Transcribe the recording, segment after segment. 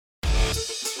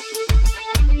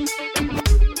Find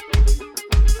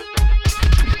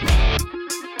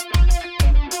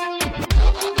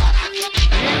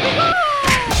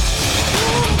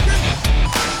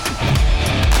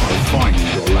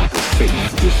your lack of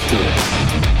faith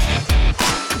disturbing.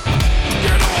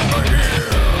 Get over here!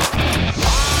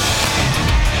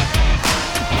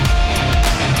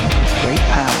 Great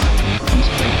power comes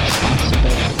great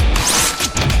responsibility.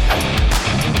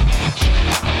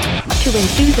 To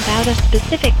enthuse about a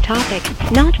specific topic,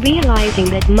 not realizing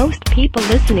that most people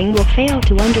listening will fail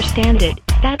to understand it.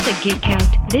 That's a Geek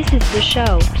Out. This is the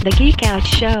show, the Geek Out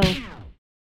Show.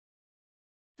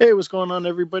 Hey, what's going on,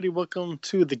 everybody? Welcome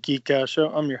to the Geek Out Show.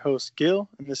 I'm your host, Gil,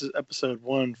 and this is episode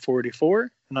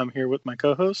 144, and I'm here with my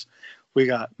co-host. We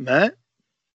got Matt.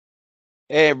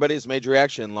 Hey, everybody, it's Major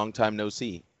Reaction. Long time no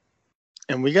see.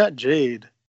 And we got Jade.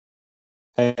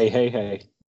 Hey.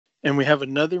 And we have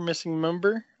another missing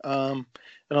member. I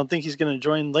don't think he's going to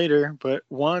join later, but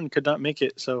Juan could not make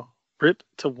it, so rip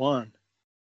to Juan.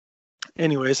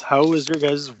 Anyways, how was your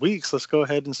guys' weeks? Let's go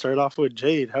ahead and start off with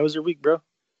Jade. How was your week, bro?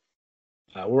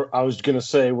 I was going to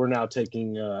say we're now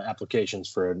taking applications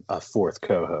for a fourth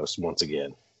co-host once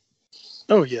again.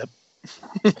 Oh, yep.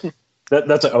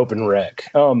 That's an open rec.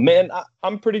 Man,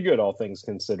 I'm pretty good, all things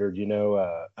considered. You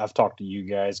know, I've talked to you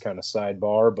guys kind of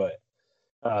sidebar, but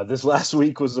this last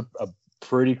week was a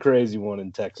pretty crazy one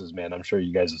in Texas, man. I'm sure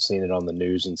you guys have seen it on the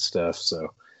news and stuff. So,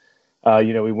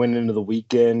 we went into the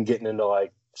weekend getting into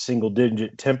like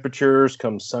single-digit temperatures.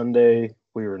 Come Sunday,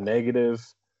 we were negative.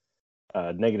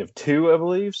 -2, I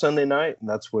believe, Sunday night. And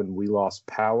that's when we lost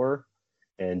power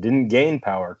and didn't gain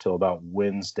power till about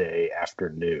Wednesday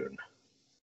afternoon.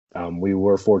 We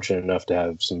were fortunate enough to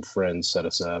have some friends set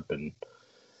us up and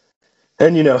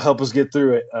help us get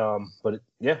through it. But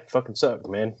it fucking sucked,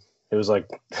 man. It was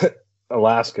like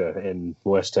Alaska and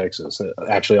West Texas,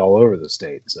 actually all over the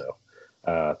state. So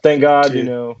thank God,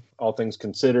 Dude. All things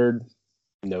considered,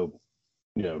 no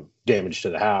damage to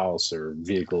the house or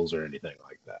vehicles or anything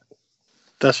like that.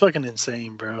 That's fucking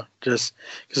insane, bro. Just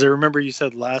because I remember you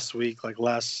said last week, I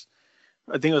think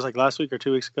it was like last week or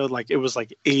 2 weeks ago, like it was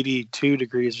like 82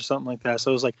 degrees or something like that. So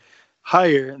it was like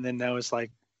higher, and then now it's like,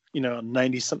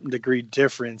 90-something degree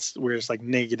difference where it's like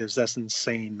negatives. That's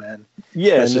insane, man.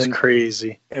 Yeah. That's just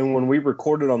crazy. And when we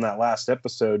recorded on that last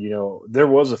episode, there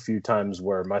was a few times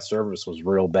where my service was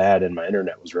real bad and my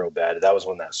internet was real bad. That was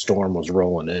when that storm was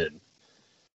rolling in.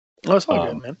 Oh, it's all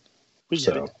good, man. We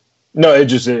get it. No,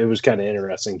 it was kind of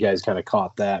interesting. You guys kind of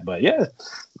caught that, but yeah,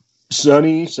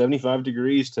 sunny, 75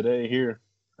 degrees today here.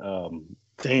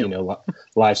 Damn.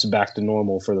 Life's back to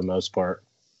normal for the most part.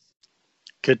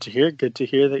 Good to hear. Good to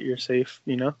hear that you're safe.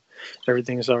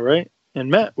 Everything's all right. And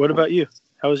Matt, what about you?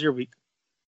 How was your week?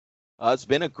 It's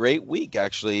been a great week,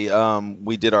 actually.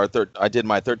 We did I did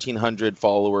my 1,300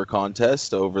 follower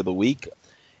contest over the week.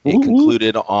 It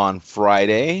concluded on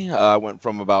Friday. I went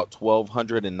from about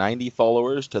 1,290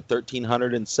 followers to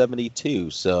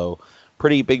 1,372. So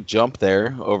pretty big jump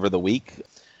there over the week.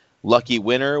 Lucky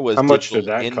winner was How much did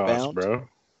Digital that Inbound. cost,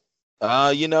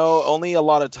 bro? Only a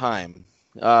lot of time.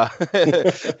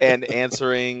 And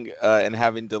answering and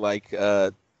having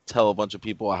to tell a bunch of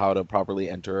people how to properly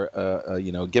enter a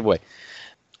giveaway.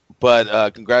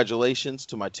 But congratulations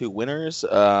to my two winners.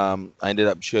 I ended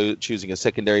up choosing a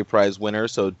secondary prize winner.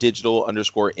 So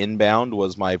Digital_Inbound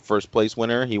was my first place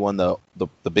winner. He won the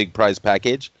big prize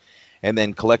package. And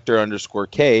then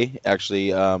Collector_K,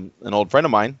 actually an old friend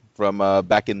of mine from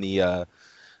back in the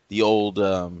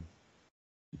old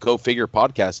Go Figure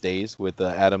podcast days with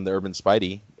Adam the Urban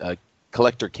Spidey.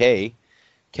 Collector K,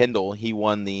 Kendall, he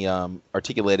won the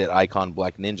Articulated Icon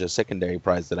Black Ninja secondary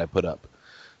prize that I put up.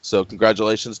 So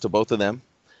congratulations to both of them.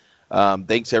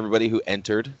 Thanks to everybody who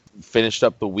entered. Finished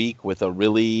up the week with a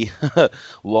really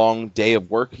long day of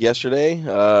work yesterday.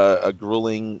 A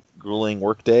grueling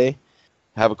work day.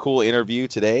 Have a cool interview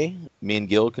today. Me and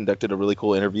Gil conducted a really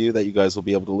cool interview that you guys will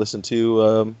be able to listen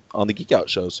to on the Geek Out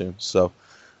show soon. So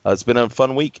it's been a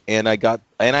fun week, and I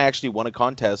actually won a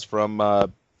contest from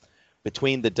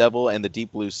Between the Devil and the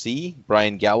Deep Blue Sea,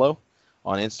 Brian Gallo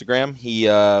on Instagram. He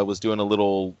was doing a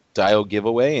little Dio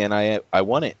giveaway, and I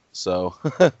won it. So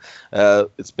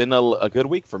it's been a good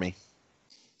week for me.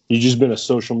 You've just been a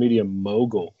social media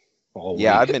mogul all week.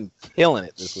 Yeah, I've been killing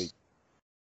it this week.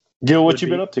 Gil, what you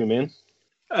been up to, man?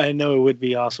 I know it would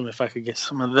be awesome if I could get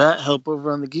some of that help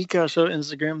over on the Geek Out Show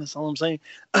Instagram. That's all I'm saying.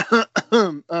 But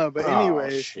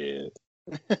anyway. Oh, shit.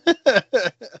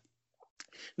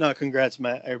 No, congrats,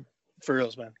 Matt. For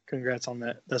reals, man. Congrats on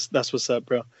that. That's what's up,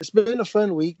 bro. It's been a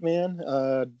fun week, man.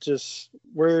 Just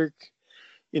work,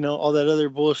 all that other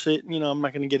bullshit. I'm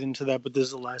not going to get into that, but this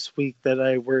is the last week that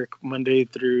I work Monday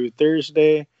through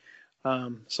Thursday.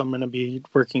 So I'm going to be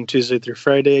working Tuesday through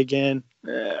Friday again.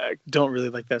 I don't really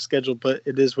like that schedule, but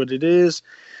it is what it is.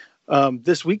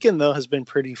 This weekend, though, has been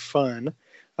pretty fun.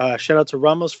 Shout out to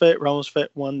Ramos Fit. Ramos Fit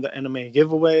won the anime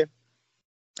giveaway.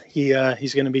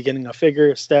 He's going to be getting a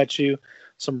figure, a statue,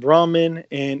 some ramen,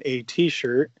 and a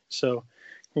T-shirt. So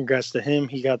congrats to him.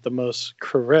 He got the most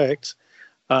correct.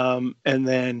 And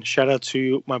then shout out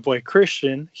to my boy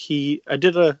Christian. I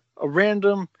did a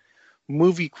random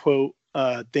movie quote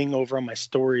thing over on my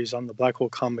stories on the Black Hole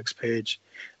Comics page.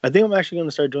 I think I'm actually going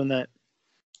to start doing that,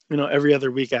 every other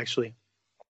week, actually.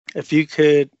 If you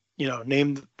could,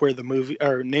 name where the movie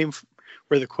or name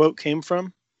where the quote came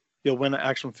from, you'll win an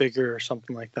action figure or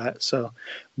something like that. So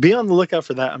be on the lookout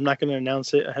for that. I'm not going to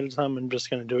announce it ahead of time. I'm just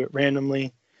going to do it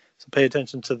randomly. So pay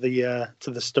attention to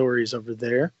the stories over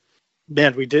there.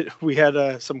 Man, we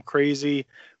had some crazy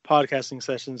podcasting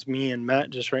sessions, me and Matt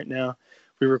just right now.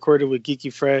 We recorded with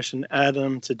Geeky Fresh and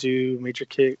Adam to do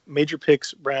Major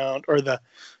Picks round, or the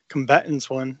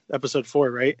combatants one, episode 4,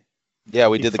 right? Yeah,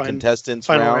 we did the contestants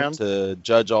round to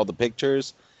judge all the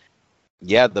pictures.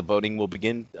 Yeah, the voting will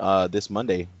begin this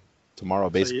Monday, tomorrow,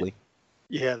 basically.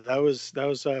 Yeah, that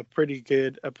was a pretty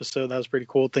good episode. That was pretty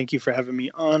cool. Thank you for having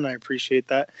me on. I appreciate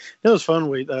that. It was fun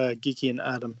with Geeky and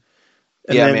Adam.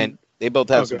 And yeah, man, they both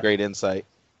have some great insight.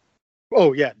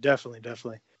 Oh yeah,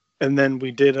 definitely. And then we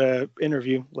did a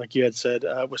interview, like you had said,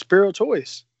 with Spiro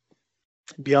Toys.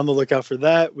 Be on the lookout for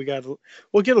that.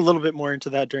 We'll get a little bit more into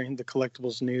that during the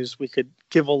collectibles news. We could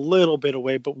give a little bit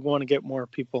away, but we want to get more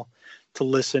people to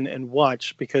listen and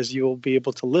watch, because you'll be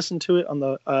able to listen to it on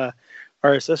the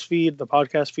RSS feed, the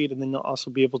podcast feed, and then you'll also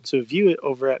be able to view it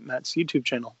over at Matt's YouTube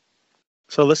channel.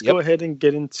 So let's go ahead and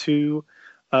get into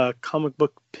comic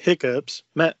book pickups.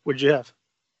 Matt, what'd you have?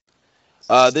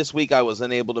 This week I was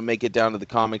unable to make it down to the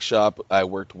comic shop. I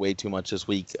worked way too much this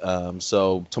week.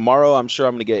 So tomorrow I'm sure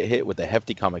I'm going to get hit with a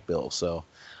hefty comic bill. So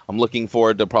I'm looking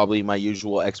forward to probably my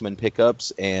usual X-Men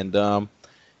pickups and,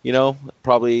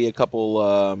 probably a couple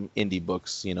indie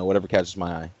books, whatever catches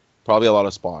my eye. Probably a lot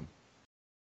of Spawn.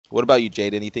 What about you,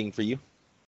 Jade? Anything for you?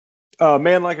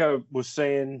 Man, like I was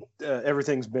saying,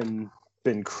 everything's been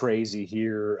crazy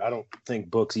here. I don't think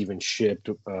books even shipped.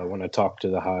 When I talked to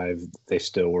the Hive, they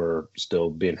were still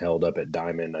being held up at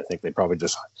Diamond. I think they probably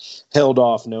just held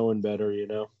off knowing better,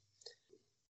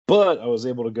 But I was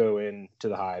able to go in to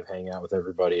the Hive, hang out with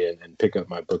everybody, and pick up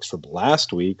my books from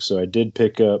last week. So I did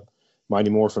pick up Mighty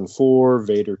Morphin 4,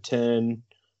 Vader 10,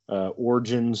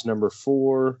 Origins number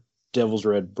 4, Devil's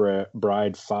Red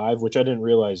Bride 5, which I didn't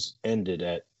realize ended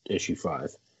at issue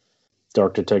 5.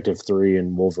 Dark Detective 3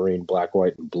 and Wolverine Black,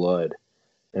 White, and Blood.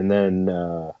 And then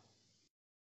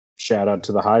shout out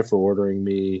to the Hive for ordering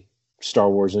me Star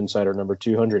Wars Insider number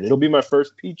 200. It'll be my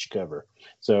first Peach cover.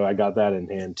 So I got that in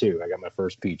hand too. I got my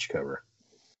first Peach cover.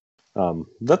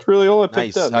 That's really all I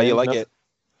picked up. How you like it?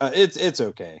 It's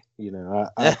okay.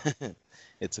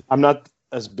 I'm not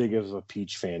as big of a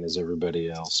Peach fan as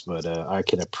everybody else, but I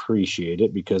can appreciate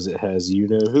it because it has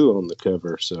who on the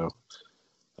cover. So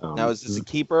now, is this a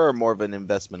keeper or more of an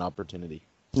investment opportunity?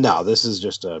 No, this is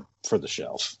just for the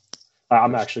shelf.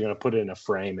 I'm actually going to put it in a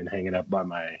frame and hang it up by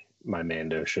my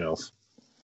Mando shelf.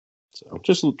 So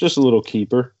just a little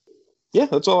keeper. Yeah,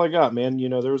 that's all I got, man.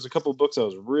 There was a couple books I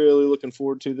was really looking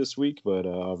forward to this week, but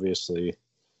obviously,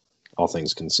 all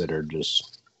things considered,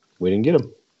 just we didn't get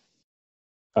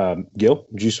them. Gil,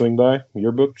 did you swing by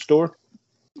your bookstore?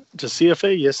 To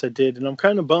CFA, yes, I did, and I'm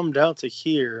kind of bummed out to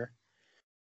hear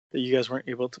that you guys weren't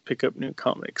able to pick up new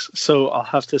comics. So I'll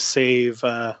have to save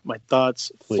my thoughts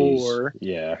for...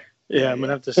 Yeah, I'm going to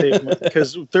have to save them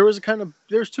because there's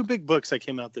 2 big books that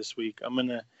came out this week. I'm going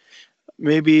to...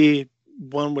 Maybe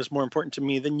one was more important to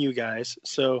me than you guys.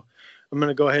 So I'm going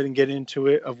to go ahead and get into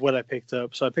it of what I picked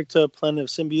up. So I picked up Planet of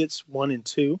Symbiotes 1 and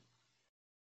 2.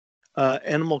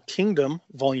 Animal Kingdom,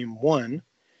 Volume 1.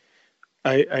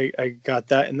 I got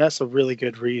that, and that's a really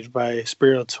good read by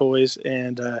Spiro Toys,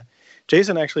 and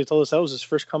Jason actually told us that was his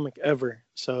first comic ever.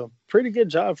 So pretty good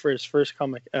job for his first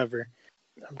comic ever.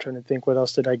 I'm trying to think, what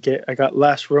else did I get? I got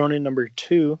Last Ronin number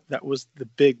 2. That was the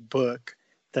big book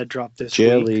that dropped this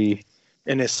week.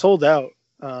 And it's sold out.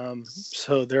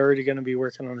 So they're already going to be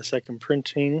working on a second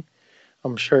printing,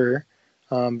 I'm sure,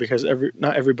 because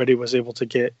not everybody was able to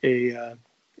get a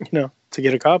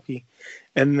copy.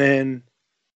 And then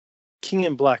King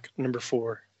in Black number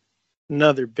 4,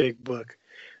 another big book.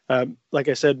 Like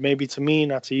I said, maybe to me,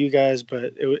 not to you guys,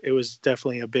 but it was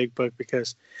definitely a big book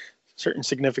because certain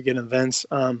significant events.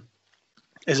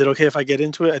 Is it okay if I get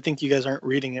into it? I think you guys aren't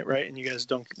reading it, right? And you guys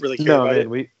don't really care about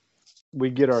it. We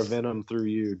get our venom through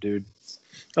you, dude.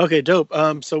 Okay, dope.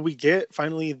 So we get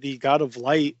finally the God of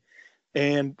Light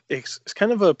and it's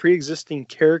kind of a pre-existing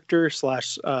character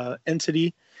slash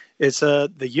entity. It's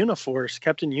the Uniforce,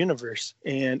 Captain Universe,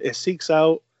 and it seeks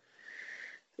out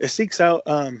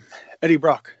Eddie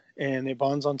Brock, and it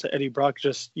bonds onto Eddie Brock.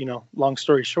 Just long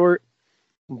story short,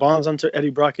 bonds onto Eddie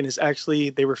Brock, and is actually,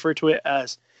 they refer to it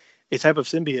as a type of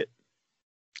symbiote,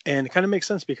 and it kind of makes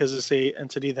sense because it's a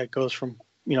entity that goes from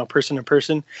person to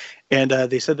person, and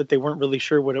they said that they weren't really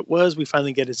sure what it was. We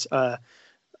finally get its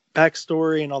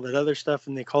backstory and all that other stuff,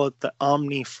 and they call it the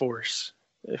Omni Force,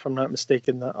 if I'm not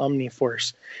mistaken, the Omni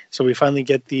Force. So we finally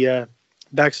get the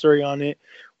backstory on it.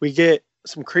 We get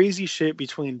some crazy shit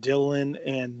between Dylan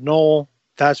and Noel.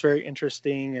 That's very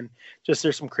interesting, and just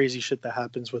there's some crazy shit that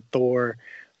happens with Thor.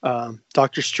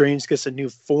 Doctor Strange gets a new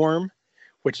form,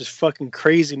 which is fucking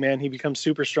crazy, man. He becomes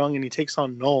super strong, and he takes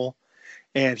on Noel,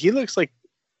 and he looks like,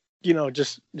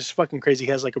 just fucking crazy.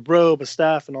 He has like a robe, a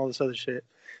staff, and all this other shit.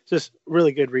 Just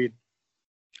really good read.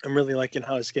 I'm really liking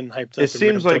how it's getting hyped up. It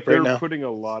seems like right they're now. putting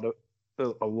a lot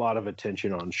of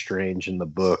attention on Strange in the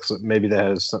books. Maybe that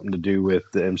has something to do with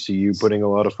the MCU putting a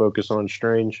lot of focus on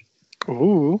Strange.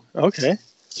 Ooh, okay.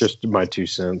 Just my 2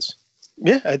 cents.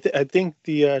 Yeah, I think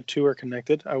the two are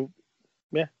connected. I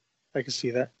can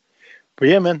see that. But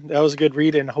yeah, man, that was a good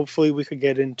read, and hopefully we could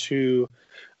get into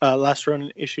Last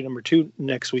Ronin issue number 2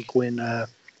 next week when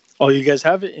all you guys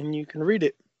have it and you can read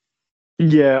it.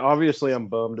 Yeah, obviously I'm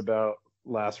bummed about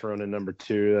Last Ronin number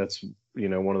 2. That's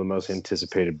one of the most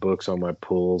anticipated books on my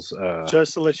pulls.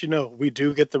 Just to let you know, we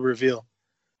do get the reveal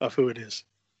of who it is.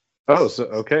 Oh, so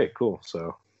okay, cool.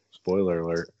 So spoiler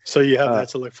alert. So you have that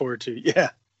to look forward to. Yeah.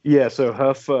 Yeah. So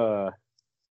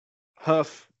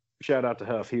Huff. Shout out to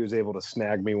Huff. He was able to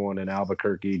snag me one in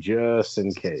Albuquerque just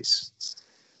in case.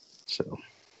 So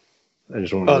I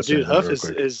just wanted to say dude, that Huff real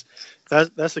is quick.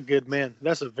 that's a good man.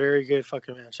 That's a very good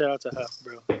fucking man. Shout out to Huff,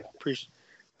 bro.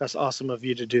 That's awesome of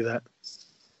you to do that.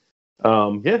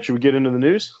 Yeah, should we get into the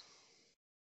news?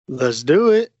 Let's do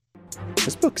it.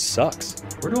 This book sucks.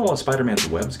 Where do all of Spider-Man's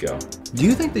webs go? Do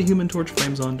you think the Human Torch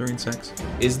flames on during sex?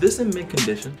 Is this in mint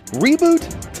condition?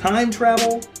 Reboot? Time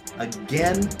travel?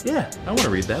 Again? Yeah, I want to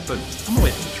read that, but I'm gonna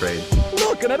wait for the trade.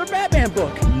 Look, another Batman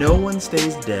book! No one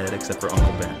stays dead except for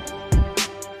Uncle Ben.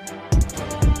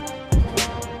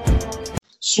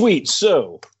 Sweet.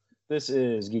 So this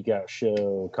is Geek Out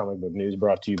Show comic book news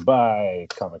brought to you by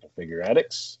Comic and Figure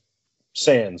Addicts.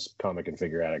 Sans Comic and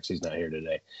Figure Addicts. He's not here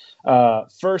today.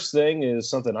 First thing is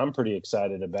something I'm pretty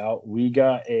excited about. We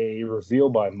got a reveal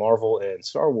by Marvel and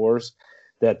Star Wars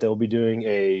that they'll be doing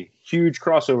a huge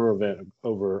crossover event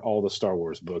over all the Star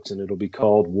Wars books, and it'll be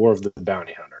called War of the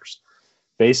Bounty Hunters.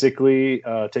 Basically,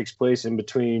 takes place in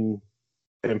between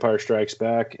Empire Strikes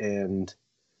Back and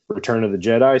Return of the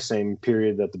Jedi, same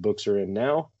period that the books are in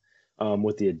now,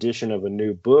 with the addition of a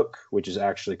new book, which is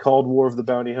actually called War of the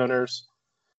Bounty Hunters.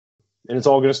 And it's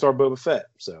all going to star Boba Fett.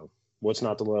 So what's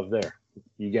not to love there?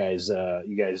 You guys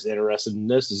interested in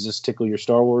this? Does this tickle your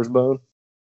Star Wars bone?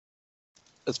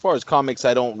 As far as comics,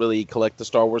 I don't really collect the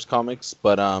Star Wars comics,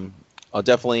 but I'll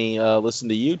definitely listen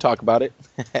to you talk about it.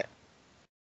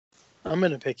 I'm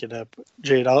going to pick it up.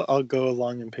 Jade, I'll go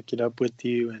along and pick it up with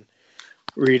you and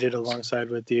read it alongside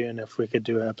with you. And if we could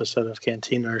do an episode of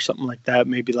Cantina or something like that,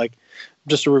 maybe like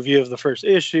just a review of the first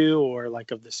issue or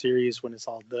like of the series when it's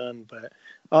all done. But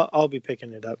I'll be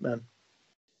picking it up, man.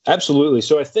 Absolutely.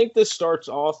 So I think this starts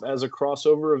off as a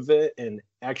crossover event and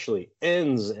actually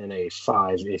ends in a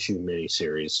 5 or 6 issue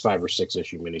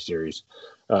miniseries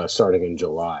starting in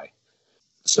July.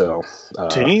 So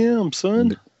damn,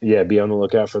 son. Yeah, be on the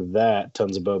lookout for that.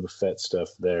 Tons of Boba Fett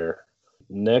stuff there.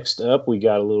 Next up, we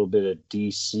got a little bit of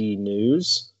DC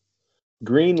news.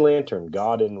 Green Lantern,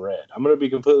 God in Red. I'm going to be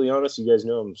completely honest. You guys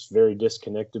know I'm very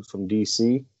disconnected from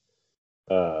DC.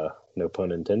 No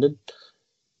pun intended.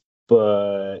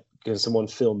 But can someone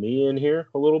fill me in here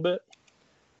a little bit?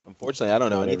 Unfortunately, I don't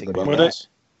know anything about What that.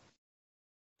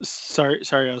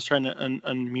 Sorry, I was trying to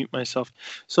unmute myself.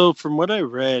 So from what I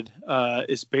read,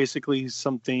 it's basically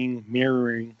something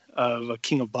mirroring of a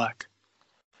King of Black.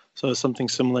 So it's something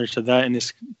similar to that, and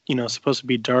it's supposed to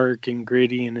be dark and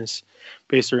gritty, and it's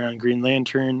based around Green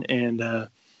Lantern, and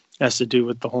has to do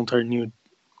with the whole entire new,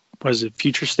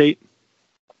 future state,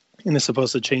 and it's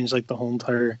supposed to change like the whole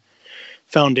entire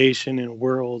foundation and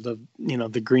world of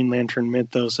the Green Lantern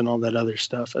mythos and all that other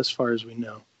stuff, as far as we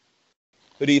know.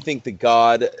 Who do you think the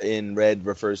God in Red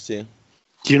refers to?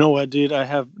 Do you know what, dude? I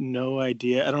have no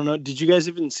idea. I don't know. Did you guys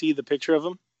even see the picture of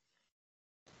him?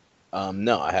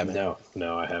 No, I haven't.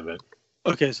 No, I haven't.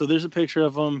 Okay, so there's a picture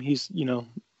of him. He's,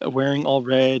 wearing all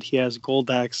red. He has gold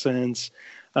accents,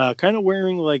 kind of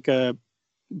wearing like a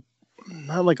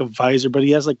not like a visor, but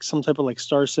he has like some type of like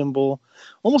star symbol,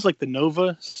 almost like the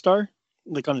Nova star,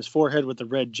 like on his forehead with the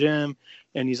red gem,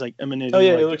 and he's like emanating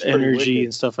he like looks pretty energy wicked.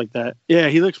 and stuff like that. Yeah,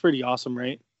 he looks pretty awesome,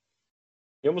 right?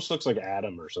 He almost looks like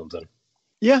Adam or something.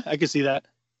 Yeah, I could see that.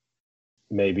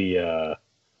 Maybe, oh,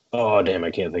 damn,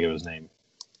 I can't think of his name.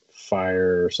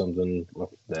 Fire or something.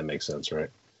 Well, that makes sense, right?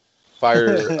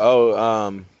 Fire.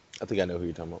 I think I know who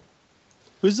you're talking about.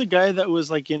 Who's the guy that was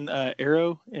like in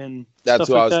Arrow and That's stuff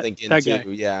who like I was that? thinking That too. guy.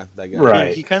 Yeah, that guy. Right.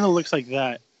 Yeah, he kind of looks like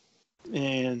that,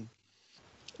 and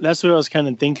that's what I was kind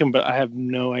of thinking. But I have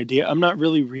no idea. I'm not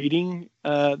really reading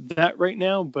that right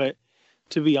now. But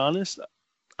to be honest,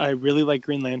 I really like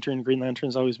Green Lantern. Green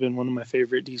Lantern's always been one of my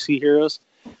favorite DC heroes.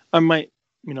 I might,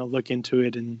 look into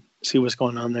it and see what's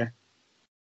going on there.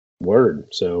 Word.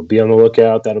 So be on the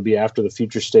lookout. That'll be after the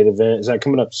Future State event. Is that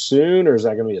coming up soon, or is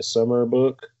that going to be a summer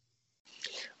book?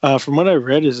 From what I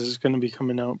read, is it's going to be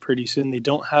coming out pretty soon. They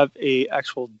don't have a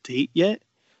actual date yet,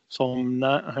 so I'm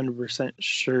not 100%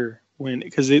 sure when,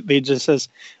 because they just says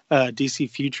DC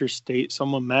Future State. So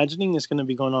I'm imagining it's going to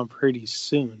be going on pretty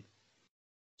soon.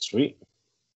 Sweet.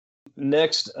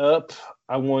 Next up,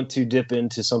 I want to dip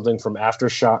into something from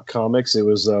Aftershock Comics. It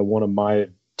was one of my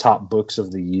top books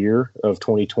of the year of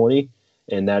 2020,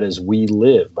 and that is We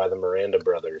Live by the Miranda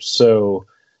Brothers. So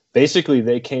basically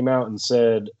they came out and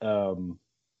said, and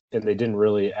they didn't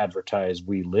really advertise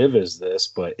We Live as this,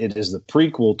 but it is the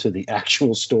prequel to the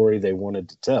actual story they wanted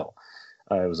to tell.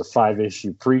 It was a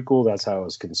 5-issue prequel. That's how it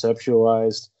was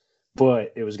conceptualized,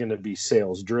 but it was going to be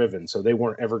sales driven. So they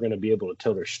weren't ever going to be able to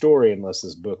tell their story unless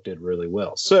this book did really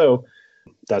well. So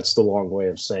that's the long way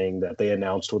of saying that they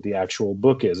announced what the actual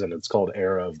book is, and it's called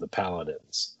Era of the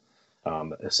Paladins.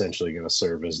 Essentially going to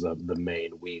serve as the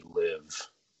main We Live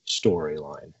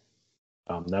storyline.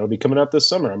 That'll be coming out this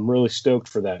summer. I'm really stoked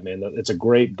for that, man. It's a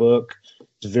great book.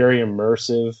 It's very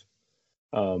immersive,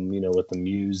 with the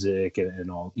music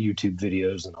and all YouTube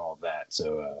videos and all of that.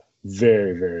 So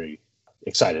very, very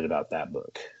excited about that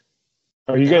book.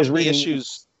 Are you guys reading?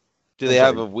 Issues do they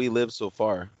have of We Live so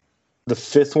far? The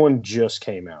 5th one just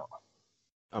came out.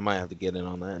 I might have to get in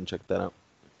on that and check that out.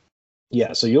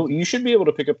 Yeah, so you should be able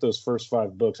to pick up those first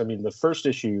 5 books. I mean, the first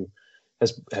issue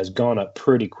has gone up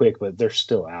pretty quick, but they're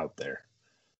still out there.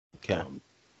 Okay.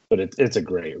 But it's a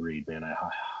great read, man. I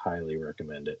highly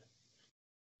recommend it.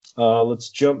 Let's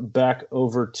jump back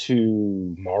over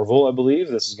to Marvel, I believe.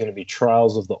 This is going to be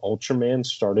Trials of the Ultraman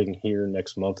starting here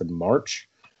next month in March.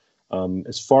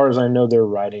 As far as I know, they're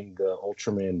writing the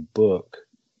Ultraman book.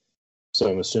 So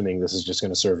I'm assuming this is just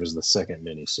going to serve as the second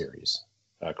miniseries.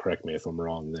 Correct me if I'm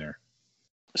wrong there.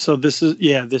 So this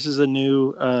is a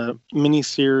new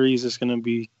miniseries. It's going to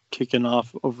be kicking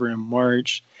off over in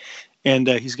March. And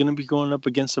he's going to be going up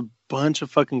against a bunch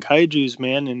of fucking kaijus,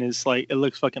 man. And it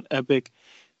looks fucking epic.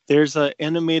 There's an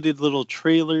animated little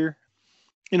trailer.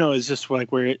 It's just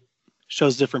like where it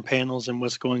shows different panels and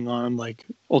what's going on. Like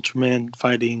Ultraman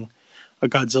fighting a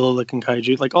Godzilla-looking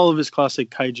kaiju. Like all of his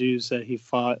classic kaijus that he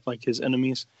fought, like his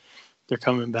enemies, they're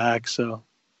coming back. So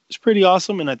it's pretty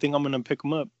awesome. And I think I'm going to pick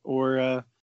them up. Or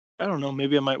I don't know.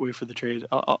 Maybe I might wait for the trade.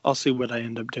 I'll see what I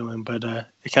end up doing. But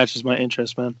it catches my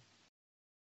interest, man.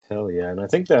 Hell yeah. And I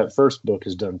think that first book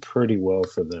has done pretty well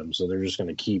for them. So they're just going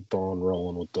to keep on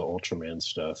rolling with the Ultraman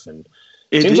stuff. And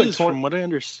it seems is, like from what I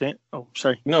understand. Oh,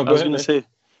 sorry. No, go I was ahead.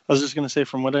 I was just going to say,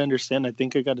 from what I understand, I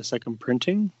think I got a second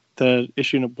printing, the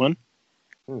issue #1.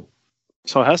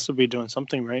 So it has to be doing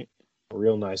something right.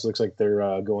 Real nice. Looks like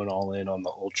they're going all in on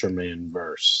the Ultraman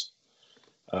verse.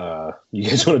 You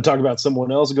guys want to talk about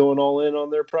someone else going all in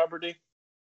on their property?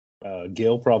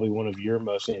 Gil, probably one of your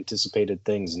most anticipated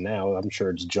things now. I'm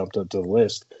sure it's jumped up to the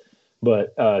list.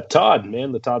 But Todd,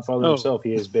 man, the Todd father himself,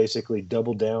 he has basically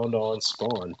doubled down on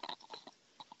Spawn.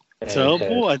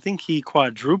 Double? I think he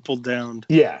quadrupled down.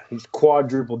 Yeah, he's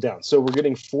quadrupled down. So we're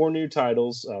getting 4 new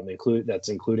titles,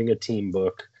 including a team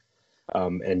book,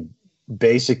 and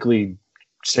basically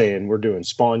saying we're doing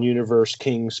Spawn Universe,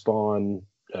 King Spawn,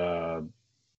 the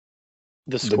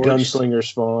Gunslinger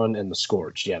Spawn, and the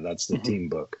Scorched. Yeah, that's the team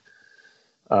book.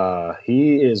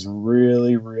 He is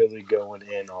really, really going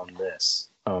in on this.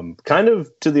 Kind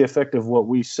of to the effect of what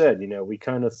we said. We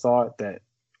kind of thought that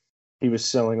he was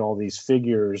selling all these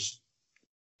figures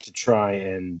to try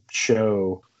and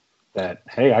show that,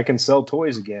 hey, I can sell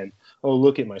toys again. Oh,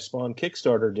 look at my Spawn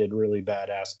Kickstarter did really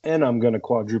badass, and I'm going to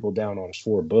quadruple down on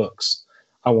 4 books.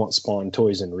 I want Spawn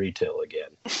toys in retail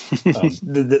again.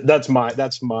 That's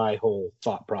my whole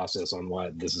thought process on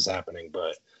why this is happening.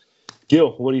 But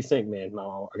Gil, what do you think, man?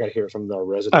 I got to hear it from the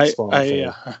resident Spawn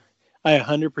fan. I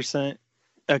 100%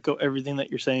 echo everything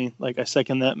that you're saying. Like, I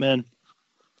second that, man.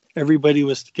 Everybody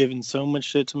was giving so much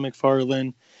shit to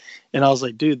McFarlane, and I was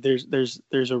like, dude,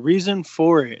 there's a reason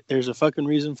for it. There's a fucking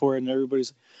reason for it, and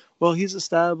everybody's, well, he's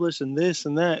established and this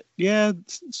and that. Yeah,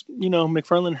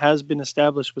 McFarlane has been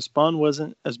established, but Spawn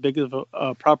wasn't as big of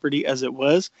a property as it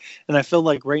was, and I feel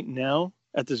like right now,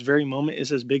 at this very moment,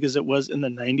 is as big as it was in the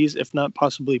 '90s, if not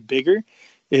possibly bigger.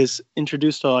 Is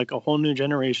introduced to like a whole new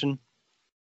generation.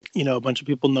 A bunch of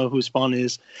people know who Spawn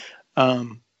is.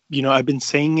 I've been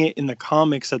saying it in the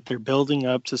comics that they're building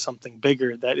up to something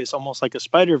bigger that is almost like a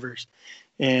Spider-Verse.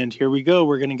 And here we go.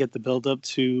 We're going to get the build up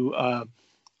to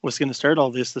what's going to start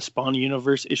all this, the Spawn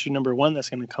Universe issue number 1 that's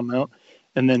going to come out.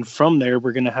 And then from there,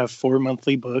 we're going to have 4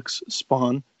 monthly books: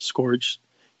 Spawn, Scourge,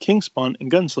 King Spawn,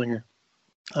 and Gunslinger.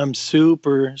 I'm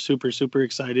super, super, super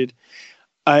excited.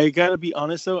 I got to be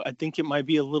honest, though. I think it might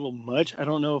be a little much. I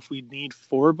don't know if we need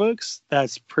 4 books.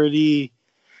 That's pretty...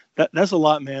 That's a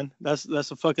lot, man. That's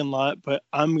a fucking lot. But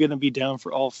I'm gonna be down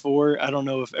for all 4. I don't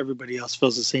know if everybody else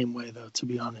feels the same way, though. To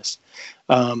be honest,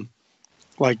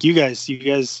 like you guys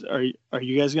are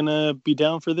you guys gonna be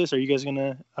down for this? Are you guys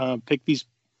gonna pick these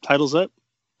titles up?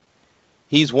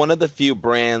 He's one of the few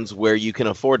brands where you can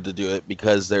afford to do it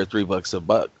because they're $3 a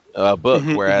book.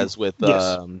 Whereas with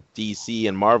Yes. DC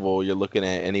and Marvel, you're looking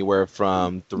at anywhere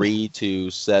from $3 to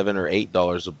 $7 or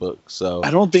 $8 a book. So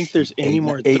I don't think there's any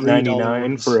more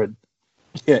 $8.99 $3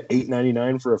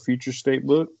 $8.99 for a future state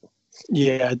book.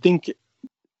 Yeah, I think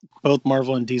both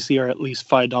Marvel and DC are at least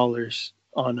 $5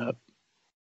 on up.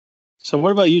 So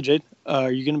what about you, Jade?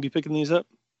 Are you going to be picking these up?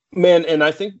 Man, and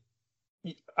I think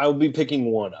I'll be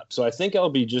picking one up. So I think I'll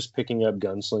be just picking up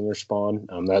Gunslinger Spawn.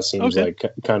 That seems Okay.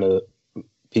 like kind of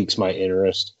piques my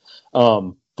interest.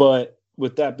 But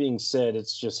with that being said,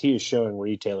 it's just he is showing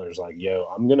retailers like, yo,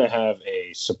 I'm going to have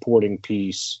a supporting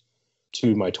piece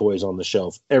to my toys on the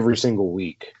shelf every single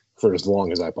week for as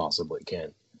long as I possibly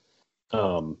can.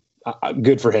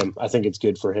 Good for him. I think it's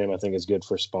good for him. I think it's good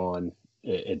for Spawn.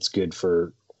 It's good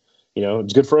for,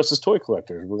 it's good for us as toy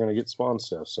collectors. We're going to get Spawn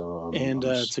stuff. So And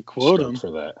I'm to quote him,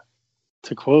 for that.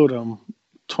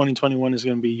 2021 is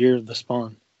going to be year of the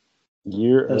Spawn.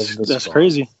 That's Spawn.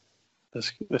 crazy.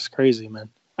 That's crazy, man.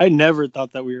 I never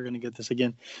thought that we were going to get this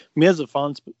again. Me as a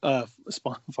Spawn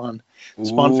fan,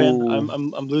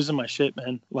 I'm losing my shit,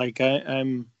 man. Like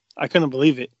I couldn't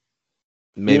believe it.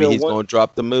 maybe he's going to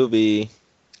drop the movie.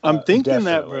 I'm thinking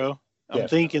that, definitely. bro. I'm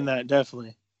thinking that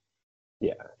definitely.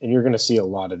 Yeah, and you're going to see a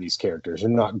lot of these characters. You're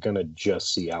not going to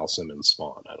just see Al Simmons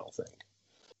Spawn, I don't think.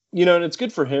 And it's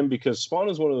good for him because Spawn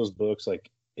is one of those books, like,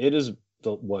 it is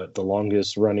the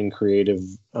longest running creative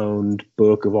owned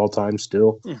book of all time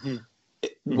still. Mm-hmm.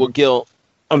 Well, Gil,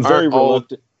 I'm very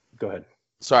reluctant. Go ahead.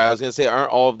 Sorry, I was going to say,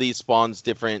 aren't all of these Spawns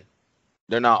different?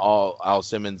 They're not all Al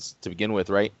Simmons to begin with,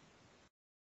 right?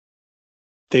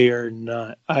 They are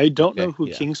not. I don't know who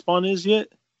King Spawn is yet.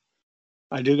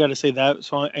 I do got to say that.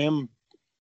 So I am,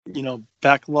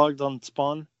 backlogged on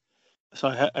Spawn.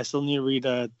 So I still need to read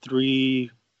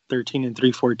 313 and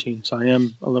 314. So I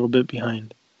am a little bit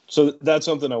behind. So that's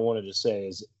something I wanted to say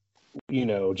is,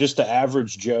 just the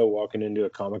average Joe walking into a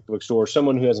comic book store,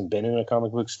 someone who hasn't been in a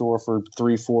comic book store for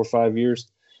 3, 4, 5 years,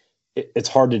 it's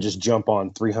hard to just jump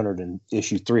on 300 and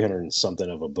something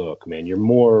of a book, man. You're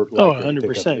more likely to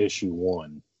pick up issue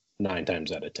 1 9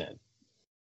 times out of 10.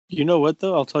 You know what,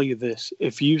 though? I'll tell you this.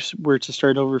 If you were to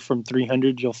start over from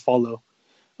 300, you'll follow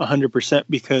 100%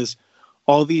 because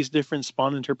all these different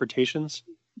Spawn interpretations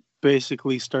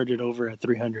basically started over at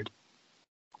 300.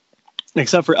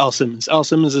 Except for Al Simmons. Al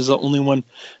Simmons is the only one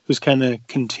who's kind of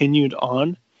continued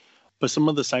on. But some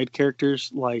of the side characters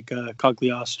like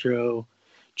Cagliostro,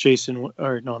 Jason,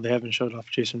 or no, they haven't showed off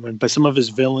Jason Wynn, but some of his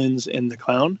villains and the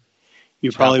clown,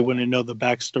 you probably wouldn't know the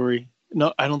backstory.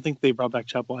 No, I don't think they brought back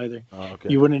Chapel either. Oh, okay.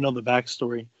 You wouldn't know the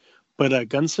backstory. But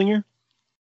Gunslinger,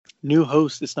 new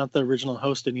host. It's not the original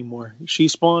host anymore. She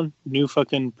Spawn, new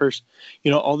fucking person.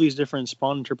 All these different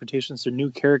Spawn interpretations are new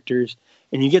characters,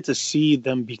 and you get to see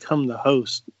them become the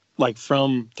host, like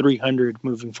from 300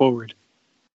 moving forward.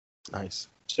 Nice.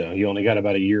 So you only got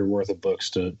about a year worth of books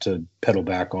to pedal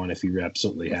back on if you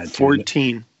absolutely had to.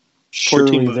 14.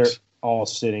 Surely 14 books. They're all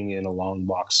sitting in a long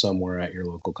box somewhere at your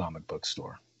local comic book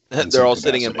store. They're all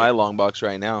sitting in my long box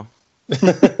right now.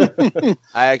 I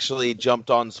actually jumped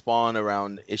on Spawn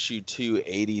around issue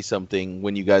 280 something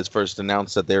when you guys first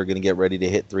announced that they were going to get ready to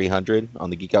hit 300 on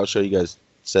the Geek Out show. You guys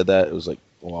said that. It was like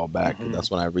a while back. And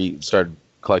that's when I started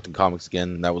collecting comics again.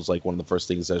 And that was like one of the first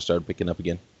things that I started picking up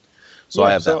again. So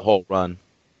I have that whole run.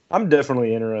 I'm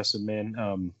definitely interested,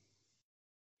 man.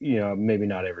 Maybe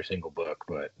not every single book,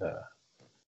 but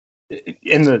we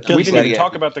didn't even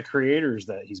talk about the creators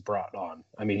that he's brought on.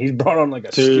 I mean, he's brought on like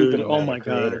a stupid amount of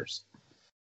creators.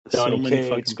 Donnie many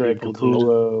Cates, fucking Greg people, dude.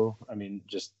 Capullo. I mean,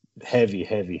 just heavy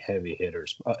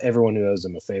hitters. Everyone who owes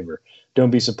them a favor.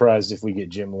 Don't be surprised if we get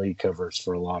Jim Lee covers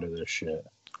for a lot of this shit.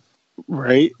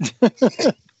 Right?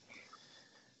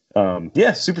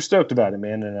 Yeah, super stoked about it,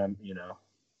 man. And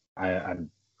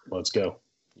I'm let's go.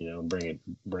 Bring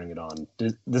it on.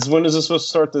 When is this supposed to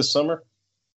start this summer?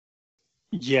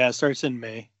 Yeah, it starts in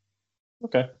May.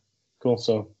 Okay, cool.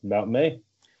 So about May.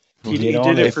 He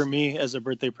did it for me as a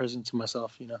birthday present to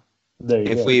myself, There you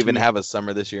go. If we even have a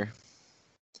summer this year.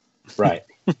 Right.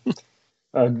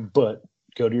 But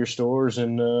go to your stores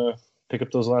and pick up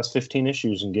those last 15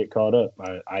 issues and get caught up.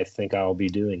 I think I'll be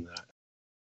doing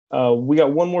that. We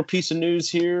got one more piece of news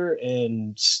here,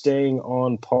 and staying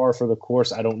on par for the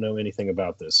course. I don't know anything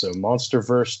about this. So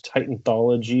Monsterverse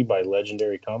Titanthology by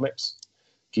Legendary Comics.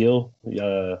 Gil,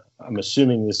 I'm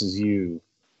assuming this is you.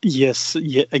 Yes,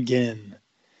 yet again.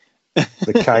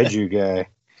 The kaiju guy.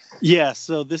 Yeah,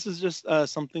 so this is just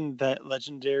something that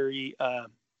Legendary,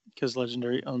 because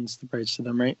Legendary owns the rights to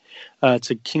them, right?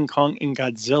 To King Kong and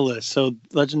Godzilla. So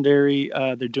Legendary,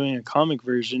 they're doing a comic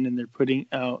version, and they're putting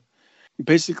out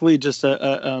basically just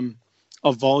a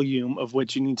volume of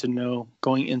what you need to know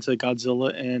going into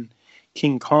Godzilla and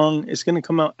King Kong. It's going to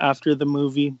come out after the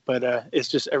movie, but it's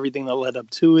just everything that led up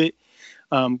to it,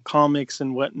 comics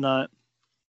and whatnot.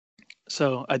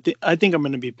 So I think I'm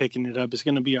going to be picking it up. It's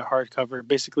going to be a hardcover,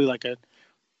 basically like a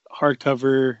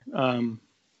hardcover.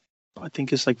 I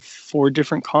think it's like 4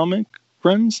 different comic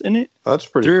runs in it. That's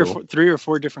pretty cool. 3 or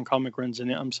 4 different comic runs in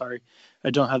it. I'm sorry, I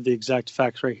don't have the exact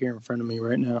facts right here in front of me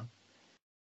right now.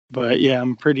 But yeah,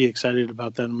 I'm pretty excited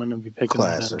about that. I'm going to be picking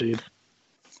that up, dude.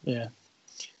 Yeah.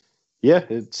 Yeah,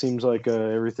 it seems like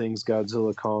everything's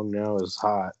Godzilla Kong now is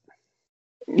hot.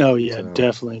 Oh yeah,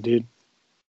 definitely, dude.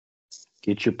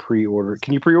 Get your pre-order.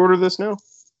 Can you pre-order this now?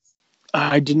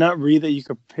 I did not read that you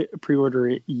could pre-order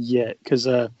it yet because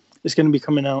it's going to be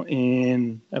coming out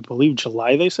in, I believe,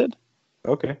 July. They said.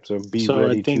 Okay, so be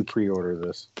ready to pre-order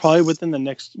this. Probably within the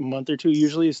next month or 2.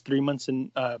 Usually, it's 3 months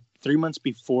and 3 months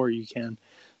before you can.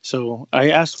 So I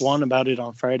asked Juan about it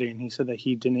on Friday, and he said that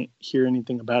he didn't hear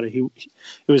anything about it. It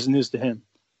was news to him.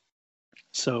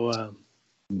 So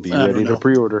be ready to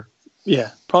pre-order.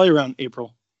 Yeah, probably around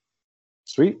April.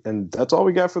 Sweet, and that's all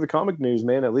we got for the comic news,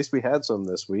 man. At least we had some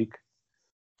this week.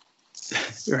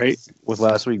 Right. With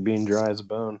last week being dry as a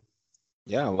bone.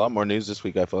 Yeah, a lot more news this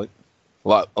week, I feel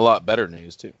like. A lot better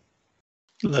news, too.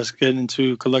 Let's get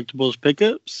into collectibles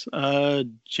pickups.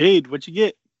 Jade, what you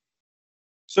get?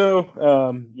 So,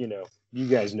 you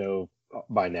guys know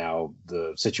by now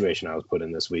the situation I was put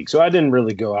in this week. So I didn't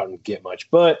really go out and get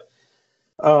much. But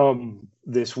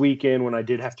this weekend, when I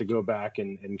did have to go back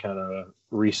and kind of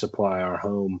resupply our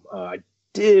home, I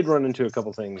did run into a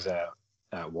couple things at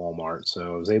Walmart.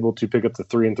 So I was able to pick up the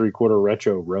 3 3/4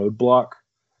 retro roadblock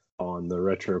on the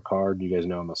retro card. You guys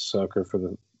know I'm a sucker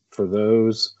for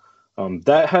those.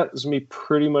 That has me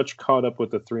pretty much caught up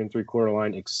with the 3 3/4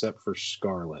 line, except for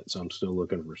Scarlet. So I'm still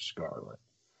looking for Scarlet.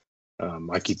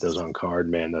 I keep those on card,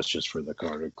 man. That's just for the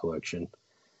carded collection.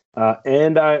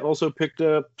 And I also picked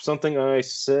up something I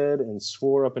said and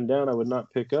swore up and down I would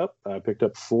not pick up. I picked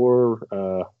up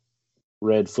 4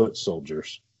 red foot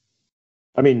soldiers.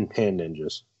 I mean, hand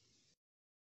ninjas.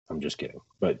 I'm just kidding.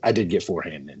 But I did get 4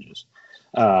 hand ninjas.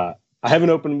 I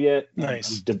haven't opened them yet.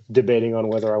 Nice. I'm debating on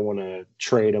whether I want to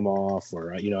trade them off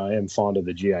or, I am fond of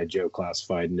the G.I. Joe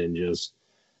classified ninjas.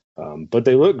 But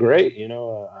they look great.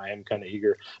 I am kind of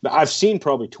eager. But I've seen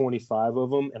probably 25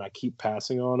 of them, and I keep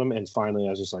passing on them. And finally,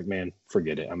 I was just like, man,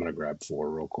 forget it. I'm going to grab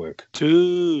 4 real quick.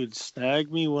 Dude,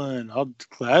 snag me one. I'll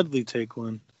gladly take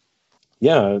one.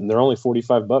 Yeah, and they're only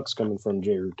 $45 coming from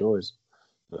J. Rue Toys.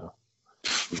 So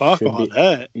fuck all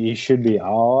that. You should be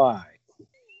all right.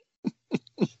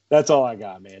 That's all I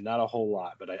got, man. Not a whole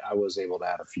lot, but I was able to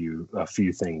add a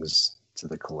few things to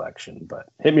the collection. But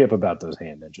hit me up about those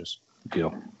hand ninjas.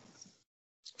 Deal.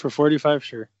 For 45,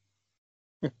 sure.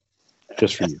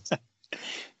 Just for you.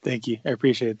 Thank you. I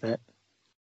appreciate that.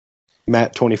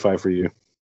 Matt, 25 for you.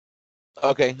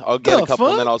 Okay, I'll get a couple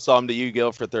and then I'll sell them to you,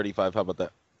 Gil, for 35. How about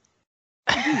that?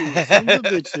 Some of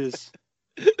the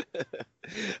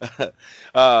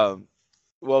bitches.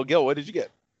 Well, Gil, what did you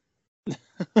get?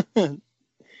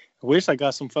 I wish I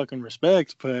got some fucking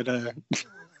respect, but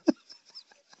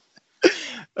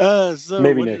so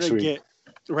maybe what next did I week. get?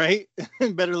 Right?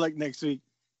 Better luck next week.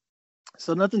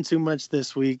 So nothing too much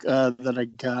this week that I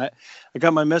got. I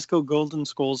got my Mezco Golden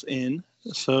Skulls in.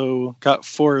 So got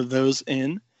 4 of those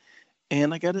in.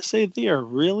 And I got to say, they are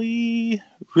really,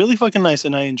 really fucking nice.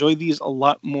 And I enjoy these a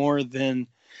lot more than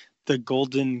the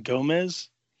Golden Gomez.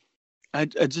 I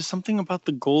just something about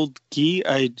the gold gi.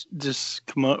 I just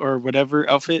come out or whatever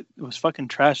outfit was fucking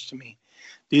trash to me.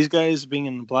 These guys being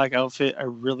in the black outfit, I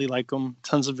really like them.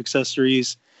 Tons of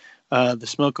accessories, the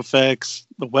smoke effects,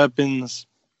 the weapons.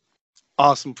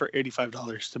 Awesome for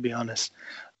 $85, to be honest.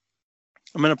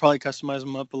 I'm gonna probably customize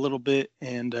them up a little bit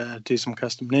and do some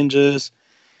custom ninjas.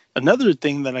 Another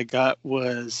thing that I got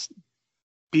was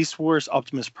Beast Wars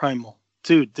Optimus Primal.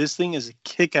 Dude, this thing is a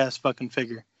kick-ass fucking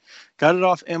figure. Got it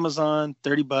off Amazon,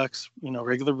 $30,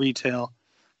 regular retail.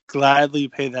 Gladly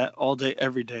pay that all day,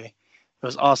 every day. It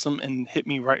was awesome and hit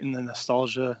me right in the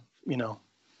nostalgia,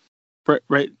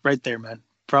 right there, man.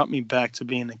 Brought me back to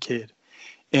being a kid.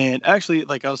 And actually,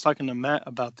 like I was talking to Matt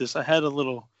about this, I had a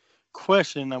little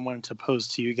question I wanted to pose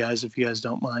to you guys, if you guys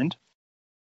don't mind.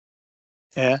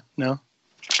 Yeah, no?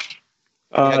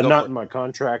 Not in my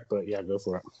contract, but yeah, go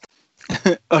for it.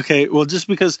 Okay, well, just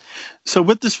because, so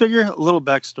with this figure, a little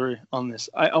backstory on this.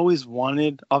 I always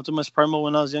wanted Optimus Primal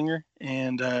when I was younger,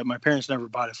 and my parents never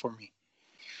bought it for me.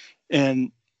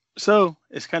 And so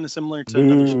it's kind of similar to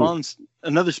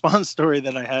another Spawn story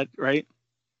that I had, right?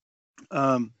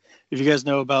 If you guys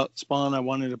know about Spawn, I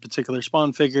wanted a particular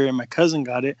Spawn figure, and my cousin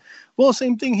got it. Well,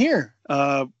 same thing here.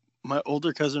 My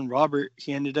older cousin Robert,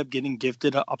 he ended up getting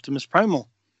gifted an Optimus Primal,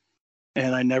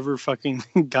 and I never fucking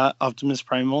got Optimus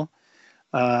Primal.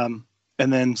 And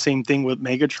then same thing with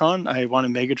Megatron. I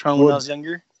wanted Megatron when I was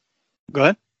younger. Go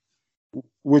ahead.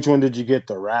 Which one did you get?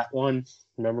 The rat one?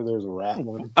 Remember there was a rat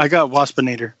one? I got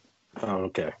Waspinator. Oh,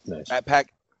 okay. Nice. Rat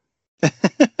Pack. No,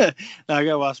 I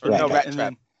got Waspinator. Rat and Trap.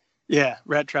 then, yeah,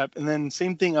 Rat Trap. And then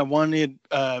same thing, I wanted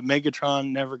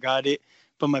Megatron, never got it.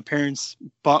 But my parents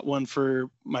bought one for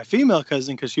my female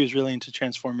cousin because she was really into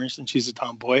Transformers and she's a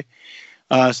tomboy.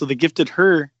 So they gifted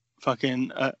her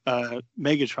fucking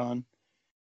Megatron.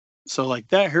 So, like,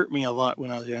 that hurt me a lot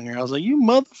when I was younger. I was like, you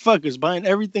motherfuckers buying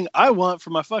everything I want for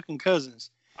my fucking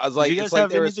cousins. I was like, you guys it's like have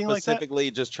they were anything like that?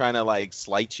 specifically just trying to, like,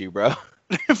 slight you, bro.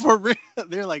 For real.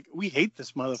 They're like, we hate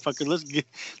this motherfucker. Let's give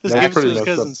it to pretty his messed up.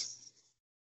 cousins.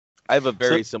 I have a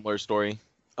very similar story.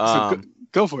 So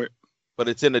go for it. But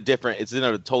it's in a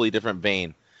totally different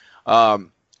vein.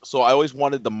 So I always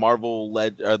wanted the Marvel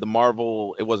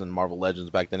it wasn't Marvel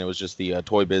Legends back then. It was just the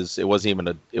Toy Biz. It wasn't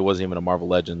even a Marvel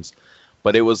Legends.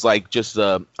 But it was like just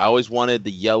I always wanted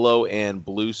the yellow and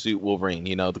blue suit Wolverine,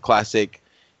 the classic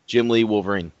Jim Lee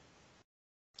Wolverine.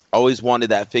 Always wanted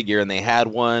that figure, and they had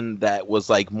one that was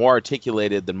like more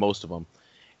articulated than most of them.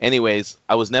 Anyways,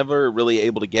 I was never really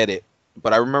able to get it,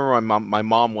 but I remember my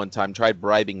mom one time tried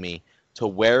bribing me to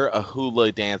wear a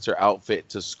hula dancer outfit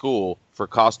to school for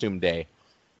costume day.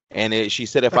 And she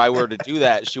said if I were to do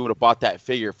that, she would have bought that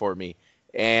figure for me.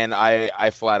 And I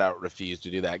flat out refused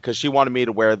to do that because she wanted me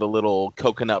to wear the little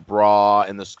coconut bra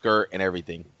and the skirt and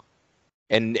everything.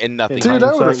 And nothing. Dude,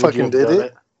 I would have fucking did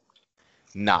it.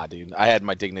 Nah, dude. I had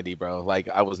my dignity, bro. Like,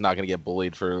 I was not going to get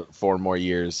bullied for 4 more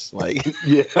years. Like,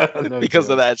 Yeah. because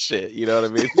of that shit. You know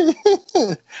what I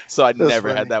mean? So I never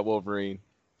funny. had that Wolverine.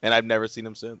 And I've never seen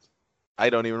him since. I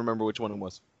don't even remember which one it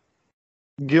was.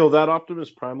 Gil, that Optimus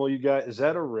Primal you got, is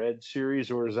that a red series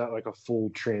or is that like a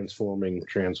full transforming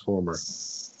Transformer?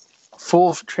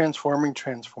 Full transforming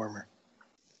Transformer.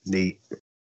 Neat.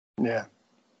 Yeah.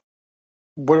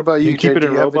 What about Do you? you keep Jay? it Do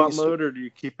in you have robot any- mode or do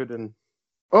you keep it in...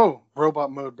 Oh,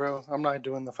 robot mode, bro. I'm not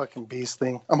doing the fucking beast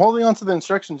thing. I'm holding on to the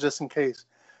instructions just in case.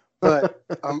 But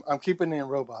I'm keeping it in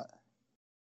robot.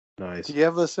 Nice. Do you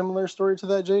have a similar story to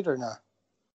that, Jade, or not?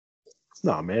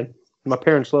 Nah, man. My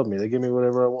parents love me. They give me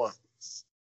whatever I want.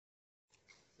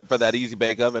 For that easy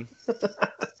bake oven.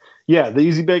 Yeah, the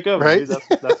Easy Bake Oven. Right? Dude.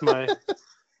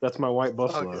 That's my white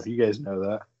buffalo. Okay. You guys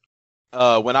know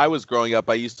that. When I was growing up,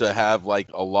 I used to have like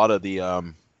a lot of the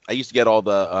I used to get all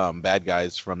the bad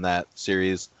guys from that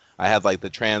series. I had like the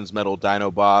Transmetal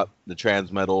Dinobot, the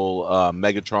Transmetal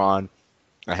Megatron.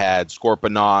 I had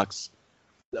Scorponok.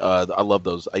 I love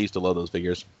those. I used to love those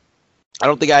figures. I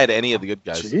don't think I had any of the good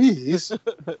guys. Jeez.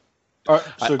 All right,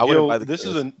 so I wouldn't Gil, buy the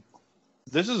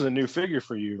this is a new figure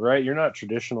for you, right? You're not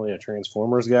traditionally a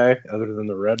Transformers guy, other than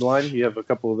the red line. You have a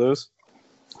couple of those.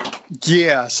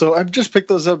 Yeah, so I've just picked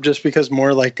those up just because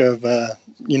more like of,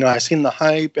 I seen the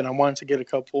hype and I wanted to get a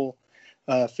couple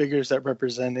figures that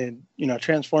represented,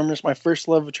 Transformers. My first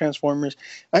love of Transformers,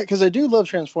 because I do love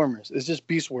Transformers. It's just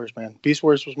Beast Wars, man. Beast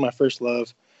Wars was my first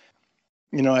love.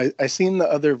 I seen the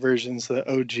other versions, the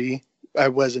OG. I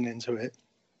wasn't into it.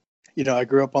 I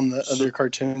grew up on the other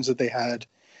cartoons that they had,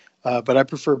 but I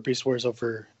prefer Beast Wars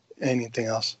over anything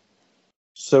else.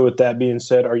 So with that being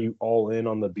said, are you all in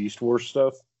on the Beast Wars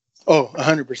stuff? Oh,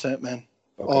 100%, man.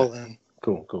 Okay. All in.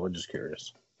 Cool. I'm just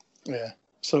curious. Yeah.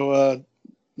 So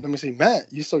let me see.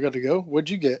 Matt, you still got to go. What'd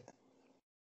you get?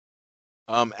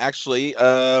 Actually,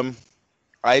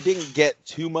 I didn't get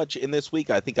too much in this week.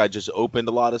 I think I just opened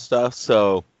a lot of stuff.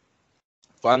 So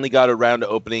finally got around to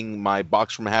opening my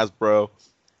box from Hasbro.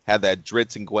 Had that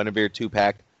Dritz and Guinevere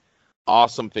 2-pack.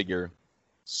 Awesome figure.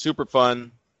 Super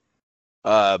fun.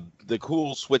 The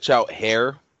cool switch out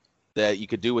hair that you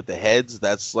could do with the heads.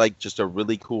 That's like just a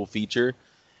really cool feature.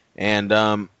 And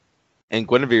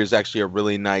Guinevere is actually a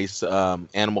really nice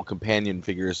animal companion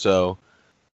figure. So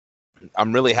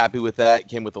I'm really happy with that. It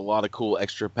came with a lot of cool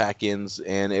extra pack-ins,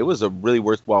 and it was a really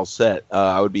worthwhile set.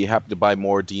 I would be happy to buy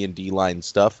more D&D line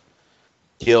stuff.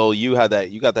 Gil, you got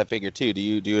that figure too. Do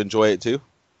you enjoy it too,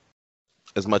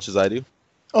 as much as I do?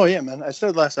 Oh yeah, man. I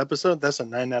said last episode that's a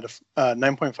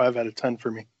 9.5 out of 10 for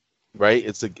me. Right?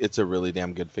 It's a really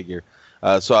damn good figure.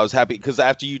 So I was happy because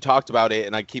after you talked about it,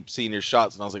 and I keep seeing your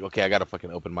shots, and I was like, okay, I gotta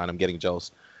fucking open mine. I'm getting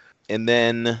jealous. And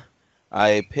then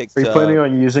I picked. Are you planning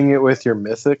on using it with your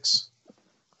mythics?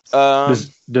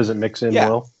 Does it mix in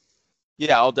well?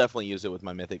 Yeah, I'll definitely use it with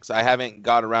my mythics. I haven't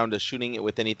got around to shooting it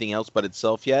with anything else but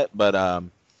itself yet, but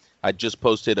I just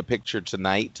posted a picture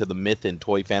tonight to the Myth and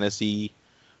Fantasy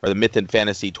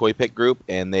Toy Pick group,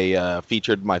 and they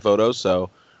featured my photos, so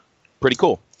pretty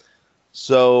cool.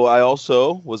 So I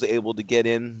also was able to get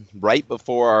in right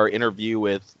before our interview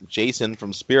with Jason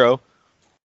from Spiro.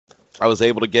 I was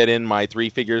able to get in my 3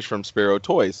 figures from Spiro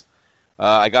Toys.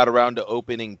 I got around to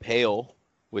opening Pale,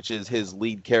 which is his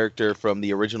lead character from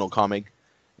the original comic.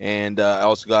 And I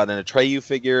also got an Atreyu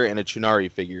figure and a Chunari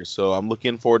figure. So I'm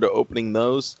looking forward to opening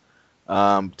those,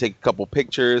 take a couple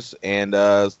pictures, and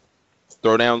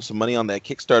throw down some money on that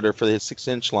Kickstarter for his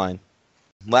 6-inch line.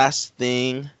 Last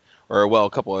thing, a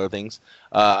couple other things.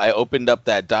 I opened up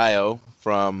that Dio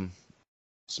from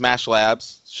Smash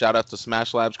Labs. Shout out to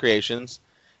Smash Labs Creations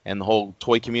and the whole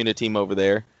toy community team over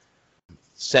there.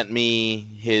 Sent me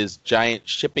his giant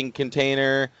shipping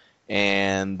container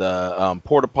and the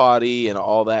porta potty and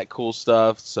all that cool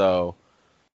stuff. So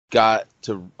got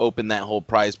to open that whole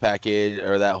prize package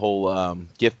or that whole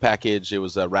gift package. It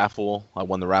was a raffle. I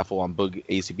won the raffle on Boog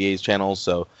ACBA's channel.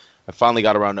 So I finally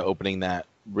got around to opening that.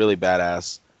 Really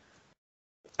badass.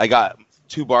 I got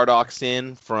 2 Bardocks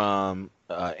in from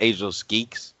Ageless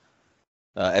Geeks,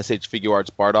 SH Figure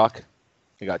Arts Bardock.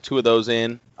 I got 2 of those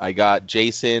in. I got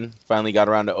Jason. Finally got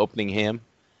around to opening him.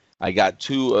 I got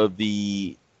 2 of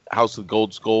the House of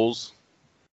Gold Skulls.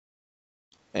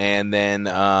 And then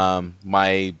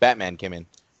my Batman came in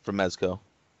from Mezco.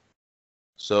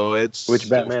 So it's... Which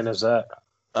Batman is that?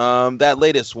 That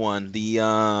latest one. The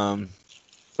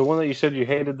one that you said you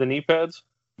hated the knee pads?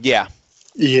 Yeah.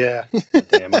 Yeah.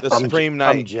 Damn, the Supreme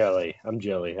Knight. I'm jelly.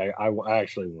 I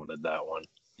actually wanted that one.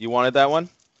 You wanted that one?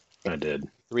 I did.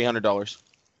 $300.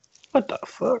 What the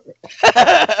fuck?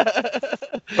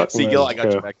 See, Gil, I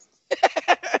got you back.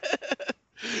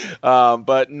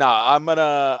 But nah, I'm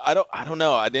gonna. I don't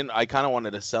know. I kind of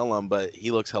wanted to sell him, but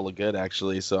he looks hella good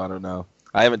actually. So I don't know.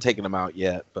 I haven't taken him out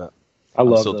yet, but I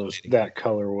love that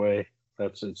colorway.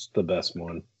 It's the best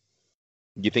one.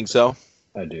 You think so?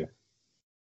 I do.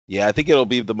 Yeah, I think it'll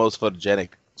be the most photogenic,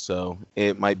 so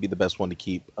it might be the best one to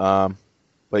keep.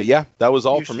 But yeah, that was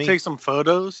all for me. Take some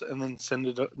photos and then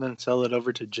sell it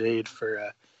over to Jade for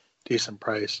a decent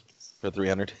price. For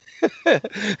 $300.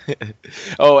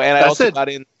 Oh, and I also got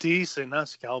in decent, not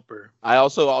scalper. I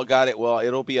also got it. Well,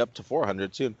 it'll be up to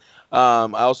 $400 soon. I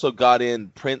also got in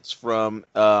prints from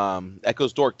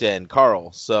Echo's Dork Den,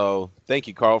 Carl. So thank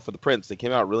you, Carl, for the prints. They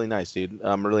came out really nice, dude.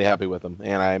 I'm really happy with them,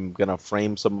 and I'm gonna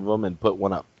frame some of them and put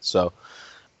one up. So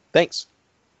thanks.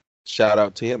 Shout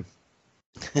out to him.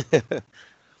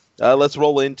 Let's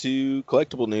roll into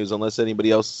collectible news, unless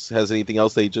anybody else has anything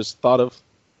else they just thought of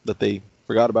that they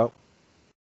forgot about.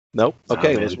 Nope.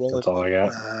 Okay, let's roll. That's all I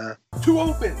got. To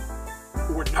open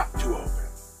or not to open?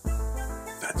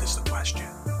 That is the question.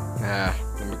 The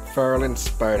McFarlane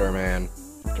Spider-Man.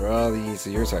 After all these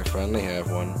years, I finally have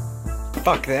one.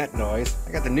 Fuck that noise.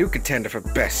 I got the new contender for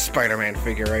best Spider-Man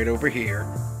figure right over here.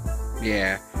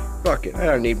 Yeah, fuck it. I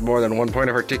don't need more than 1 point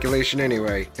of articulation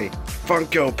anyway. Hey,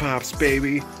 Funko Pops,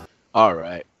 baby. All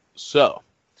right. So,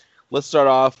 let's start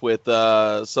off with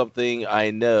something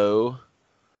I know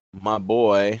my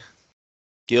boy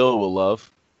Gil will love.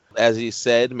 As he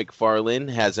said, McFarlane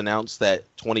has announced that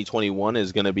 2021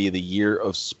 is going to be the year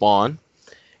of Spawn.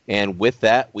 And with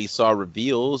that, we saw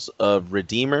reveals of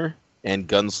Redeemer and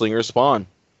Gunslinger Spawn.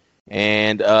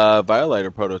 And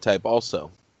Violator prototype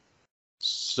also.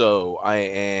 So I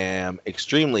am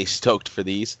extremely stoked for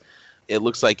these. It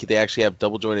looks like they actually have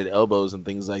double jointed elbows and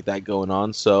things like that going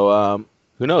on. So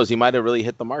who knows? He might have really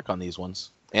hit the mark on these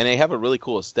ones. And they have a really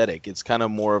cool aesthetic. It's kind of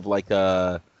more of like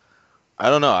a, I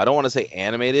don't know. I don't want to say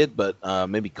animated, but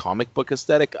maybe comic book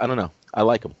aesthetic. I don't know. I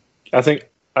like them. I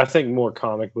think more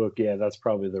comic book. Yeah, that's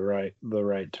probably the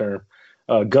right term.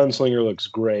 Gunslinger looks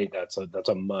great. That's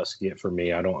a must get for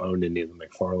me. I don't own any of the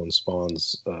McFarlane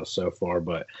spawns so far,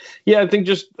 but yeah, I think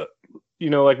just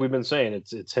like we've been saying,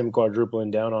 it's him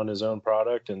quadrupling down on his own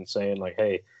product and saying like,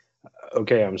 hey,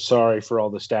 okay, I'm sorry for all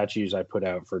the statues I put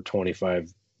out for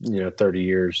 25, 30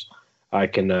 years. I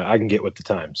can get with the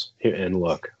times and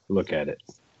look at it.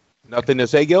 Nothing to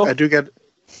say, Gil? I do get.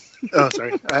 Oh,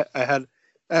 sorry. I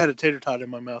had a tater tot in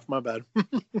my mouth. My bad.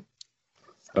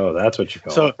 Oh, that's what you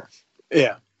call it.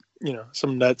 Yeah,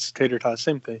 some nuts, tater tots,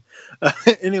 same thing.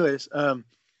 Anyways, I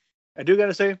do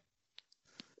gotta say,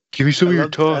 give me some of your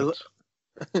tots.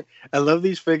 I love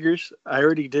these figures. I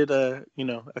already did a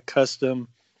custom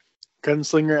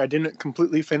Gunslinger. I didn't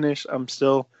completely finish. I'm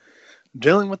still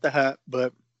dealing with the hat,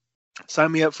 but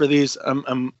sign me up for these.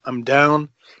 I'm down.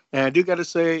 And I do gotta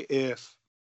say,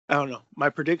 I don't know, my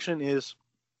prediction is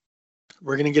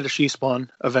we're gonna get a she spawn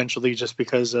eventually, just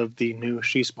because of the new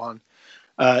she spawn.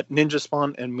 Ninja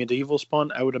spawn and medieval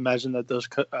spawn, I would imagine that those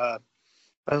I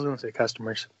was going to say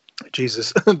customers,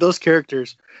 Jesus, those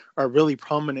characters are really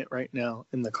prominent right now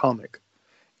in the comic,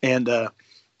 and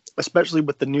especially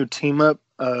with the new team up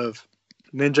of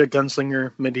Ninja,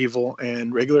 Gunslinger, Medieval,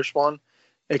 and regular spawn,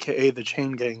 aka the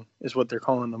Chain Gang is what they're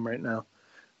calling them right now.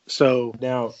 So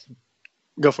now,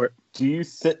 go for it. Do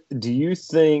you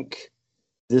think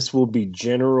this will be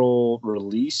general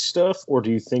release stuff, or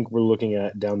do you think we're looking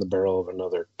at down the barrel of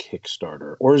another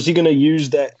Kickstarter? Or is he going to use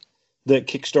that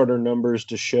Kickstarter numbers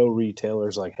to show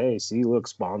retailers like, hey, see, look,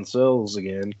 spawn sells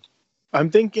again? I'm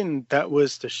thinking that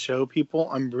was to show people.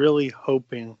 I'm really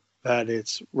hoping that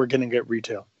we're going to get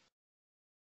retail.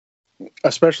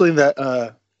 Especially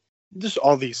that just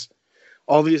all these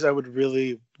I would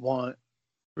really want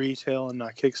retail and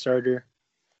not Kickstarter.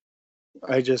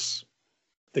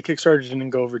 The Kickstarter didn't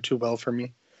go over too well for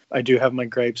me. I do have my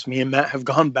gripes. Me and Matt have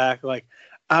gone back like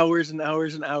hours and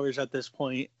hours and hours at this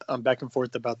point. I'm back and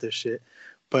forth about this shit.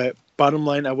 But bottom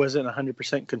line, I wasn't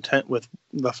 100% content with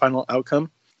the final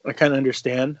outcome. I kind of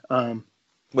understand.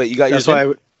 Wait, you got that's yours why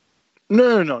in?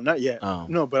 No, not yet. Oh.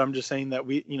 No, but I'm just saying that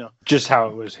just how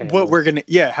it was handled.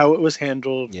 How it was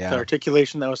handled. Yeah. The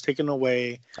articulation that was taken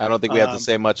away. I don't think we have to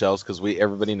say much else because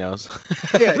everybody knows.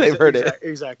 Yeah, they've heard it.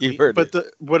 Exactly. You've heard it. But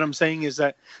what I'm saying is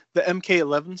that the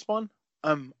MK11 spawn,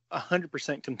 I'm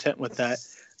 100% content with that.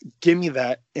 Give me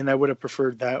that, and I would have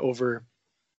preferred that over,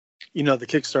 the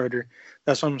Kickstarter.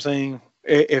 That's what I'm saying.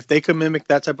 If they could mimic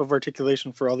that type of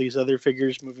articulation for all these other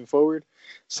figures moving forward,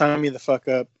 sign me the fuck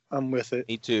up. I'm with it.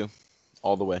 Me too.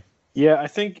 All the way. Yeah, I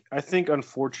think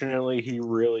unfortunately he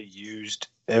really used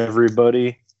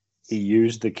everybody. He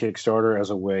used the Kickstarter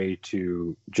as a way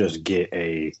to just get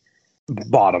a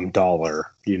bottom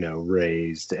dollar,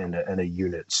 raised and a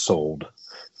unit sold.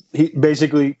 He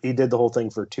did the whole thing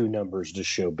for two numbers to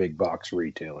show big box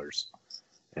retailers,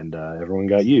 and everyone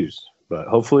got used. But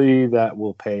hopefully that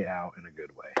will pay out in a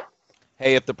good way.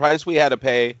 Hey, if the price we had to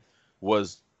pay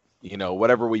was,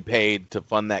 whatever we paid to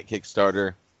fund that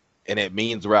Kickstarter, and it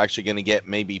means we're actually going to get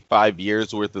maybe 5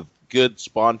 years worth of good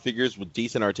spawn figures with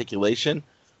decent articulation,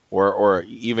 or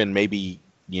even maybe,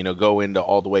 go into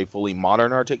all the way fully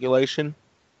modern articulation,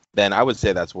 then I would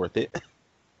say that's worth it.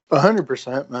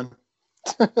 100%, man.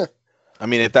 I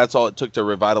mean, if that's all it took to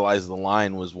revitalize the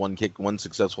line was one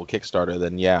successful Kickstarter,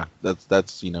 then yeah,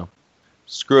 that's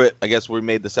screw it. I guess we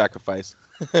made the sacrifice.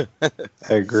 I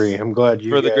agree. I'm glad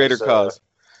you for the greater cause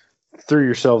threw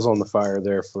yourselves on the fire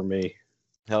there for me.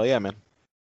 Hell yeah, man.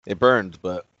 It burned,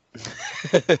 but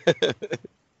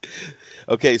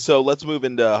okay, so let's move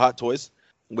into Hot Toys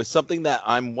with something that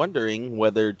I'm wondering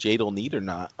whether Jade will need or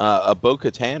not. A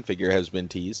Bo-Katan figure has been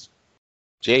teased.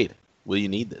 Jade, will you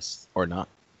need this or not?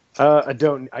 I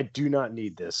do not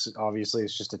need this. Obviously,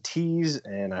 it's just a tease,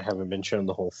 and I haven't been shown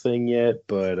the whole thing yet.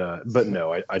 But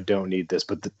no, I don't need this.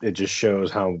 But it just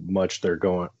shows how much they're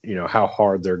going. How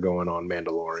hard they're going on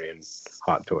Mandalorian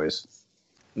Hot Toys.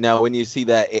 Now, when you see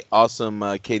that awesome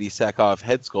Katie Sackhoff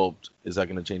head sculpt, is that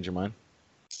going to change your mind?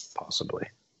 Possibly.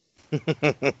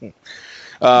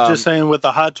 Just saying, with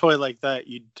a hot toy like that,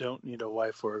 you don't need a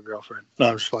wife or a girlfriend.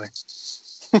 No, I'm just playing.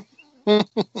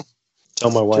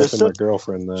 Tell my wife and my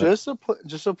girlfriend that. Just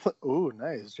a ooh,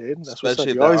 nice, Jaden. That's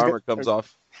especially if the armor comes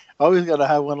off. Always got to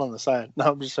have one on the side. No,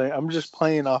 I'm just saying. I'm just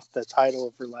playing off the title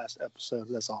of her last episode.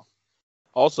 That's all.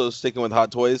 Also, sticking with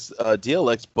Hot Toys,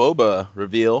 DLX Boba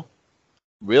reveal.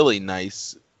 Really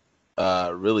nice,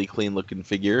 really clean looking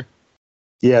figure.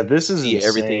 Yeah, this is insane.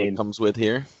 Everything it comes with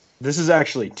here. This is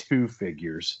actually two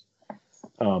figures.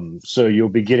 So you'll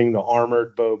be getting the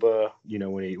armored Boba,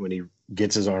 when he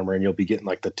gets his armor, and you'll be getting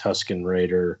like the Tusken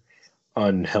Raider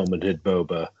unhelmeted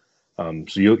Boba.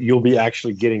 So you'll be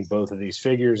actually getting both of these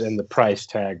figures, and the price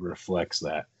tag reflects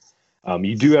that.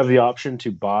 You do have the option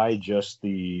to buy just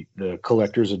the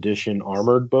collector's edition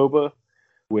armored Boba,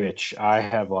 which I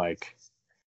have like,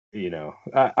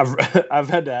 I've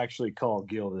had to actually call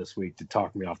Gil this week to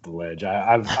talk me off the ledge.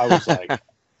 I was like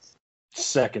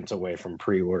seconds away from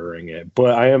pre-ordering it,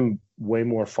 but I am way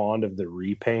more fond of the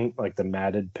repaint, like the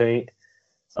matted paint.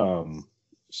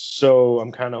 So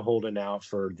I'm kind of holding out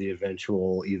for the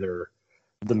eventual either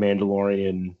the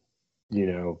Mandalorian,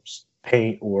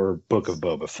 paint or Book of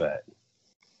Boba Fett.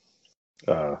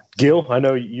 Gil, I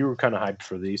know you were kind of hyped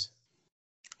for these.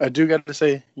 I do got to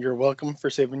say you're welcome for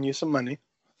saving you some money.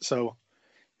 So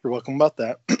you're welcome about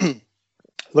that.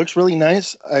 Looks really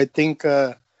nice. I think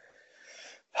I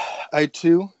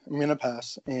too am going to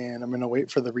pass, and I'm going to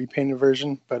wait for the repainted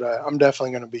version, but I'm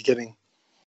definitely going to be getting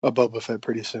a Boba Fett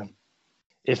pretty soon.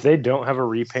 If they don't have a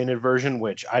repainted version,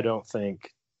 which I don't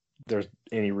think there's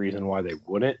any reason why they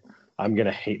wouldn't, I'm going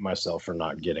to hate myself for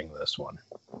not getting this one.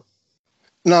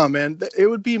 No, man, it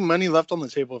would be money left on the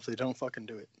table if they don't fucking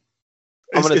do it.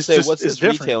 I'm going to say, what's this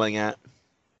retailing at?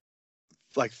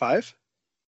 Like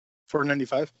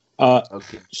 $4.95.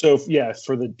 Okay. So yeah,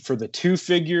 for the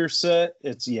 2-figure set,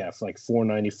 it's like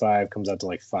 $4.95, comes out to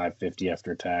like $5.50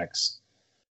 after tax.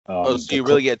 So you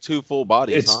really get 2 full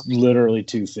bodies, it's literally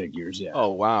 2 figures, yeah. Oh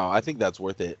wow, I think that's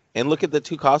worth it. And look at the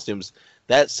 2 costumes.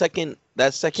 That second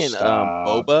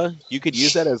Boba, you could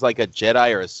use that as like a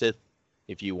Jedi or a Sith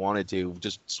if you wanted to.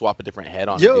 Just swap a different head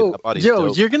on it.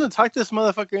 Dude, you're gonna talk this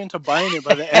motherfucker into buying it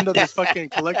by the end of this fucking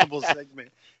collectibles segment.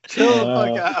 Chill the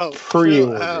fuck out.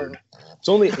 Pre-ordered. It's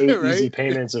only 8 right? easy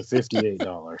payments of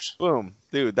 $58. Boom,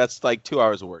 dude, that's like 2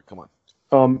 hours of work. Come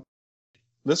on.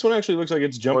 This one actually looks like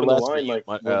it's jumping the line. Like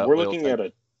we're looking at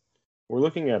a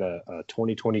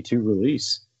 2022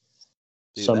 release,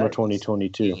 dude, summer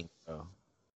 2022. Oh.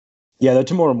 Yeah, the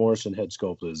Tamora Morrison head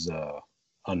sculpt is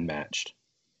unmatched.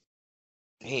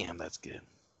 Damn, that's good.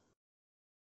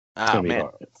 Oh man,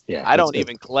 yeah, I don't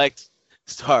even collect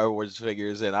Star Wars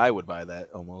figures, and I would buy that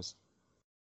almost.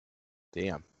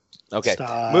 Damn. Okay,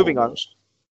 moving on.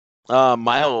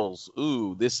 Miles.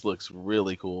 Ooh, this looks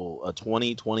really cool. A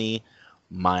 2020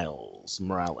 Miles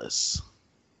Morales.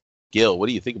 Gil, what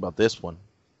do you think about this one?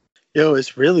 Yo,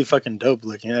 it's really fucking dope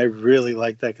looking. I really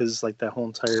like that because it's like that whole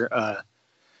entire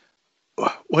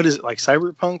what is it, like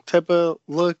cyberpunk type of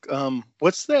look?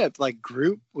 What's that like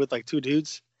group with like 2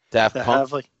 dudes? Daft Punk.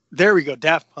 Have, like, there we go,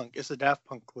 Daft Punk. It's a Daft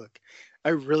Punk look. I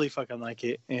really fucking like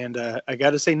it, and I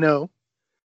gotta say no.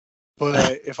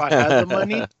 But if I had the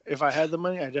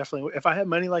money, I definitely. If I had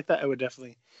money like that, I would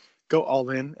definitely go all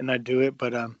in and I'd do it.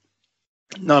 But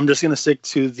no, I'm just gonna stick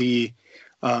to the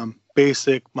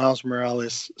basic Miles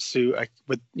Morales suit.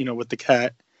 With the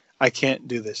cat. I can't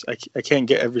do this. I can't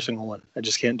get every single one. I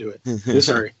just can't do it.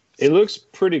 Sorry. It looks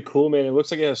pretty cool, man. It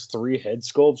looks like it has 3 head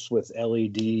sculpts with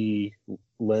LED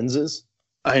lenses.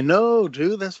 I know,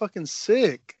 dude. That's fucking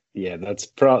sick. Yeah, that's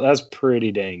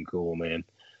pretty dang cool, man.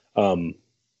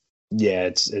 Yeah,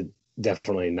 it's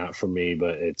definitely not for me,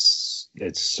 but it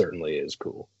certainly is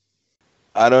cool.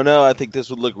 I don't know. I think this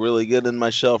would look really good in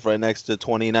my shelf right next to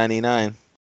 $20.99.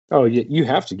 Oh, yeah, you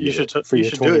have to get it for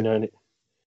your $20.99.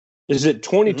 Is it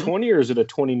 2020 or is it a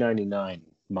 2099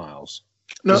 Miles?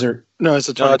 No, it's a 2020. No, it's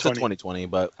a 2020,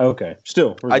 but okay,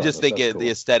 still. I just think the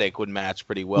aesthetic would match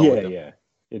pretty well. Yeah, with him. Yeah,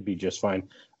 it'd be just fine.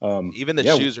 Even the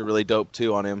shoes are really dope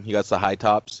too on him. He got the high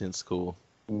tops. It's cool.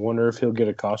 Wonder if he'll get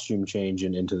a costume change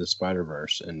in Into the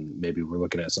Spider-Verse, and maybe we're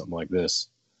looking at something like this.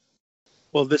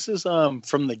 Well, this is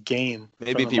from the game.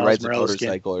 Maybe if he rides a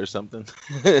motorcycle or something.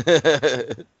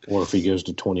 Or if he goes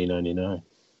to 2099.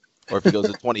 Or if he goes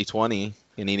to 2020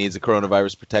 and he needs a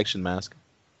coronavirus protection mask.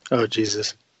 Oh,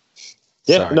 Jesus.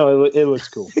 Yeah, Sorry. no, it looks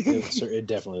cool. It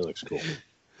definitely looks cool.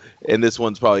 And this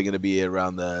one's probably going to be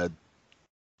around the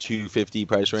 $250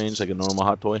 price range, like a normal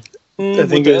hot toy. I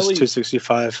think it's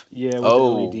 $265. Yeah, with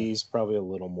the LEDs, probably a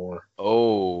little more.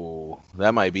 Oh,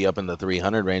 that might be up in the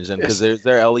 $300 range then, because there's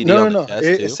their LED on the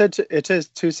chest too. It says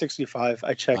 $265.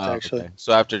 I checked actually. Okay.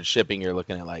 So after shipping, you're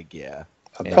looking at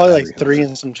probably like $3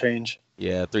 and some change.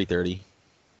 Yeah, $330.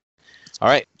 All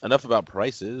right, enough about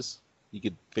prices. You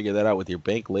could figure that out with your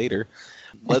bank later.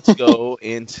 Let's go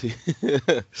into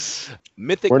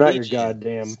Mythic We're not Legion. your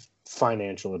goddamn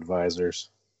financial advisors.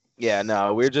 Yeah,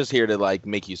 no, we're just here to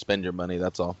make you spend your money,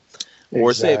 that's all.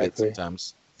 Or save it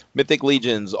sometimes. Mythic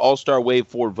Legions All-Star Wave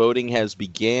 4 voting has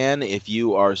began. If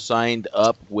you are signed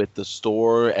up with the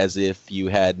store as if you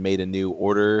had made a new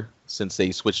order since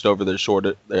they switched over their store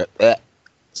to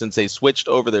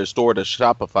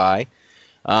Shopify,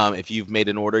 If you've made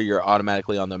an order, you're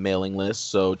automatically on the mailing list.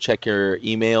 So check your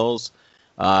emails.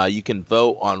 You can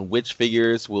vote on which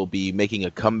figures will be making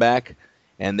a comeback.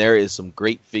 And there is some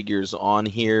great figures on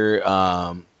here.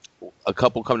 A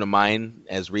couple come to mind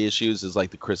as reissues is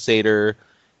like the Crusader,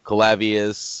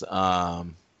 Calavius,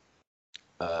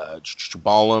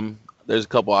 Ballum. There's a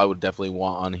couple I would definitely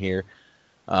want on here.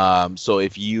 So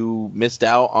if you missed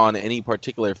out on any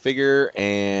particular figure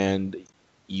and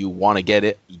you want to get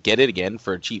it again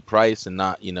for a cheap price and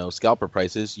not, scalper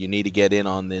prices, you need to get in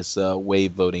on this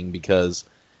wave voting, because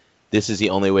this is the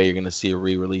only way you're going to see a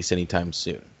re-release anytime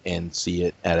soon and see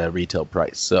it at a retail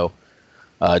price. So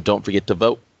don't forget to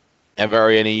vote. Are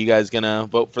any of you guys going to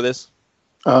vote for this?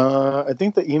 I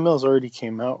think the emails already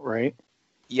came out, right?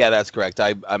 Yeah, that's correct.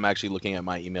 I'm actually looking at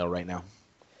my email right now.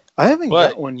 I haven't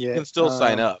got one yet. You can still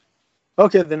sign up.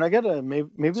 Okay, then I gotta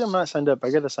maybe I'm not signed up. I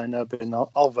gotta sign up and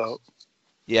I'll vote.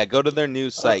 Yeah, go to their new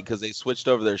site, because they switched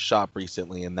over their shop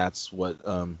recently, and that's what.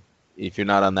 If you're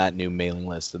not on that new mailing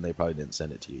list, then they probably didn't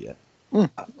send it to you yet.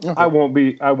 Okay. I won't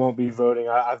be voting.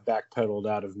 I've backpedaled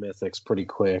out of Mythics pretty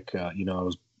quick. I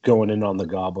was going in on the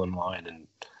Goblin line and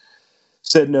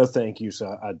said no thank you, so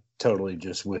I totally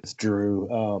just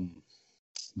withdrew.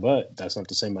 But that's not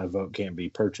to say my vote can't be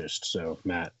purchased. So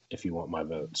Matt, if you want my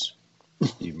votes,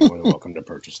 you're more than welcome to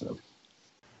purchase them.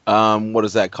 What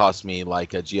does that cost me?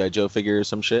 Like a G.I. Joe figure or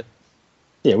some shit?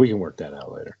 Yeah, we can work that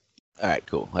out later. All right,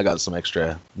 cool. I got some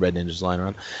extra Red Ninjas lying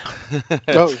around.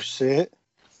 Oh shit!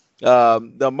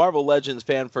 The Marvel Legends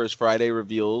Fan First Friday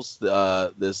reveals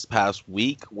this past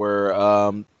week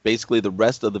were basically the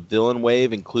rest of the villain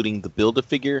wave, including the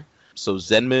Build-A-Figure. So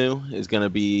Zenmu is going to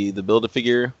be the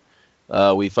Build-A-Figure.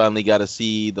 We finally got to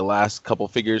see the last couple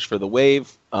figures for the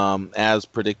wave. As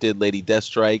predicted, Lady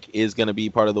Deathstrike is going to be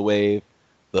part of the wave.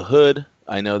 The Hood,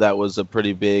 I know that was a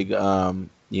pretty big,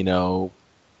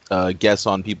 guess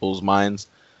on people's minds.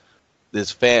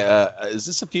 Is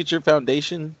this a future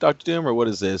Foundation Doctor Doom, or what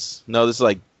is this? No, this is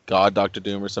like God Doctor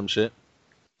Doom or some shit.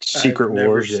 Secret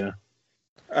Wars, yeah.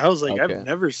 I was like, Okay. I've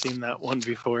never seen that one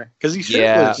before, because he's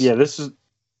Yeah. shirtless. Yeah, this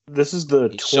is the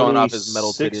He's showing off his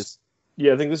metal titties.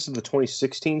 Yeah, I think this is the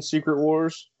 2016 Secret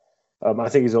Wars. I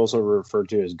think he's also referred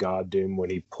to as God Doom when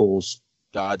he pulls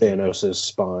Thanos'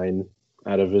 spine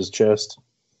out of his chest.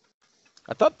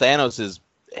 I thought Thanos'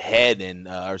 head and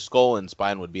or skull and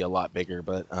spine would be a lot bigger,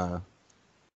 but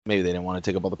maybe they didn't want to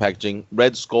take up all the packaging.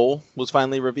 Red Skull was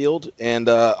finally revealed, and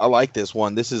I like this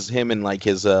one. This is him in like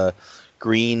his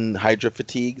green Hydra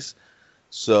fatigues,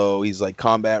 so he's like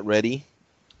combat ready.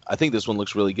 I think this one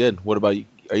looks really good. What about you?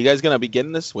 Are you guys gonna be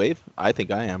getting this wave? I think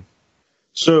I am.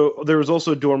 So there was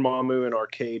also Dormammu in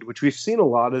Arcade, which we've seen a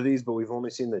lot of these, but we've only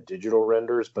seen the digital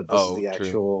renders. But this is the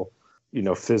actual,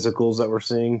 physicals that we're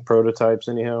seeing, prototypes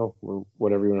anyhow, or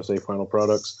whatever you want to say, final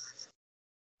products.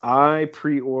 I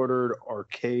pre-ordered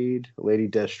Arcade, Lady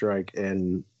Deathstrike,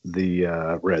 and the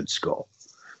Red Skull.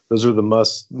 Those are the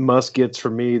must gets for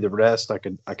me. The rest I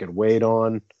could wait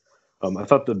on. I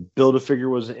thought the Build-A-Figure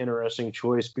was an interesting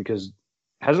choice because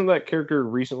hasn't that character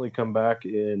recently come back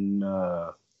in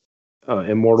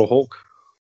Immortal Hulk?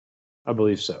 I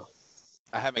believe so.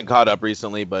 I haven't caught up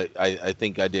recently, but I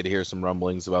think I did hear some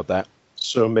rumblings about that.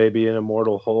 So maybe an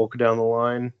Immortal Hulk down the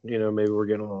line. Maybe we're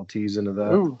getting a little tease into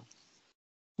that. Ooh.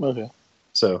 Okay.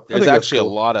 So there's actually a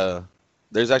lot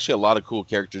of cool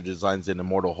character designs in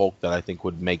Immortal Hulk that I think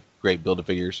would make great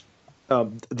Build-A-Figures.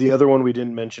 The other one we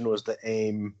didn't mention was the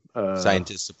AIM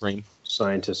Scientist Supreme.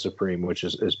 Scientist Supreme, which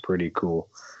is pretty cool.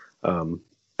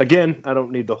 Again, I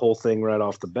don't need the whole thing right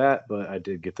off the bat, but I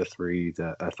did get the 3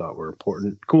 that I thought were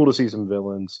important. Cool to see some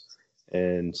villains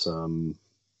and some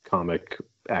comic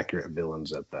accurate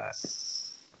villains at that.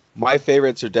 My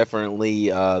favorites are definitely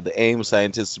the AIM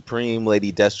Scientist Supreme,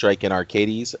 Lady Deathstrike, and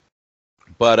Arcades.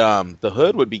 But the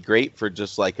Hood would be great for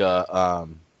just like a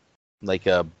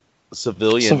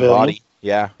civilian body.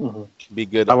 Yeah, be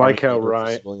good. I like how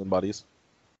Ryan civilian bodies.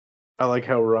 I like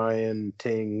how Ryan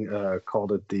Ting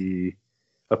called it the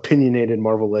opinionated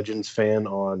Marvel Legends fan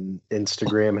on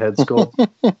Instagram head skull.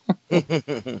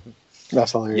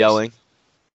 That's hilarious. Yelling.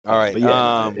 All right. But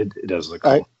yeah, it does look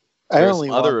cool. I only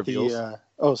want other reveals.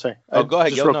 Sorry. Oh, go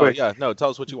ahead. Quick. No, tell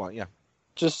us what you want. Yeah.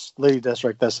 Just Lady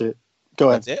Deathstrike. That's it. Go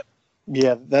ahead. That's it?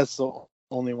 Yeah, that's the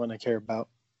only one I care about.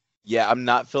 Yeah, I'm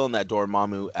not feeling that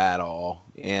Dormammu at all.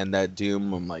 And that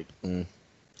Doom, I'm like,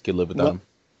 could live without him.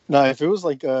 No, if it was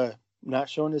like not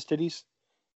showing his titties,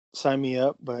 sign me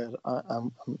up. But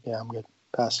I'm good.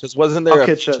 Pass. Because wasn't there a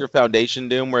future Foundation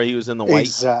Doom where he was in the white?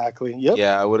 Exactly. Yep.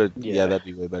 Yeah, I would have. Yeah, that'd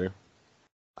be way better.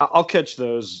 I'll catch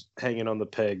those hanging on the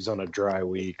pegs on a dry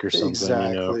week or something.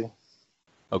 Exactly.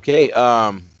 Okay.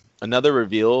 Another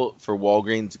reveal for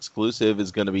Walgreens exclusive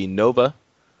is going to be Nova.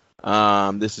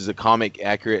 This is a comic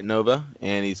accurate Nova,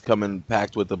 and he's coming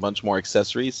packed with a bunch more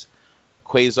accessories.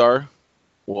 Quasar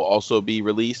will also be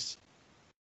released.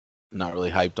 Not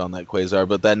really hyped on that Quasar,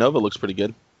 but that Nova looks pretty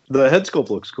good. The head sculpt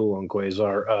looks cool on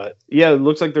Quasar. Yeah, it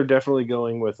looks like they're definitely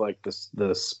going with like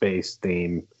the space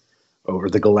theme over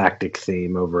the galactic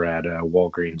theme over at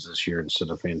Walgreens this year instead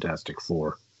of Fantastic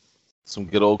Four. Some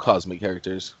good old cosmic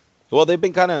characters. Well, they've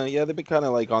been kind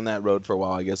of like on that road for a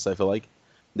while. I guess I feel like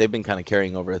they've been kind of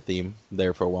carrying over a theme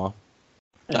there for a while.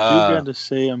 I do gotta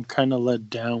say, I'm kind of let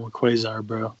down with Quasar,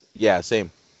 bro. Yeah,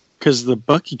 same. Because the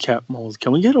Bucky Cap mold,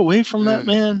 can we get away from that,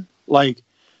 man? Like,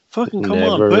 fucking come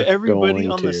on, put everybody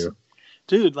on this,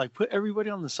 dude. Like, put everybody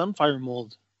on the Sunfire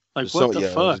mold. Like, what the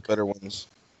fuck? Better ones.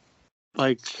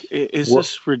 Like, it's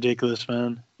just ridiculous,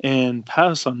 man. And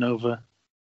pass on Nova.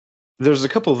 There's a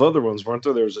couple of other ones, weren't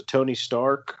there? There was a Tony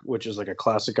Stark, which is like a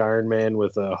classic Iron Man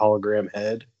with a hologram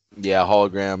head. Yeah,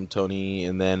 hologram Tony,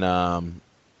 and then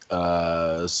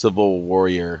Civil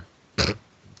Warrior,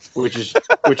 which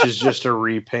is just a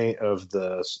repaint of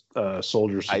the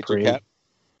Soldier Supreme. Cap?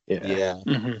 Yeah.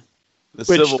 Mm-hmm. The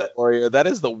Civil Warrior. That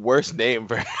is the worst name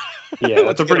for. Yeah,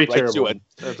 that's a pretty terrible.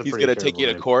 He's gonna take you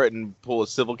to court and pull a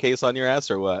civil case on your ass,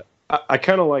 or what? I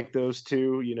kind of like those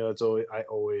two. You know, I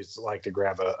always like to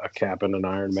grab a Cap and an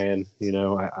Iron Man. You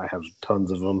know, I have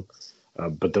tons of them,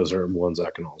 but those are ones I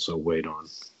can also wait on.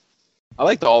 I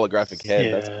like the holographic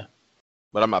head,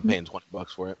 but I'm not paying $20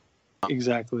 for it.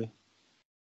 Exactly.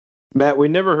 Matt, we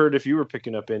never heard if you were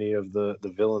picking up any of the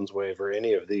Villains Wave or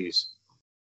any of these.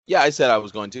 Yeah, I said I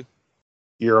was going to.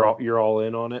 You're all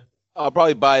in on it? I'll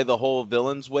probably buy the whole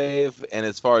Villains Wave, and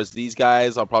as far as these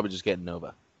guys, I'll probably just get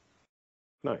Nova.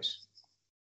 Nice.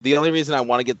 The only reason I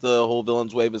want to get the whole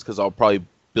Villains Wave is because I'll probably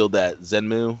build that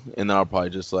Zenmu, and then I'll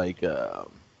probably just like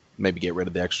maybe get rid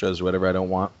of the extras or whatever I don't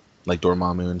want, like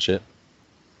Dormammu and shit.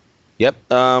 Yep.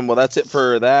 Well, that's it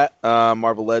for that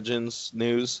Marvel Legends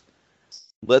news.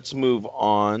 Let's move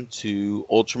on to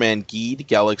Ultraman Geed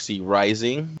Galaxy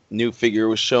Rising. New figure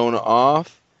was shown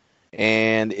off,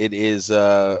 and it is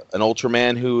an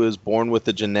Ultraman who is born with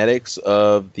the genetics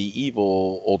of the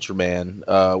evil Ultraman.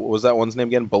 What was that one's name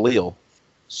again? Belial.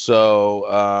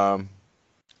 So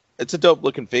it's a dope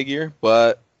looking figure,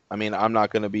 but I mean, I'm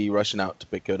not going to be rushing out to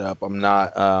pick it up. I'm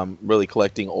not really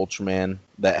collecting Ultraman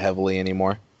that heavily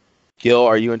anymore. Gil,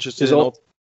 are you interested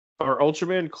are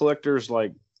Ultraman collectors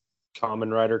like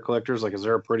Kamen Rider collectors? Like, is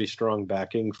there a pretty strong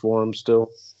backing for them still?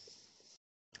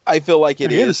 I feel like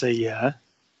it is. I'm gonna say yeah.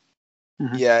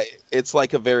 Mm-hmm. Yeah, it's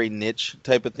like a very niche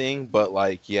type of thing, but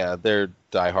like, yeah, they're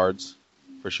diehards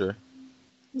for sure.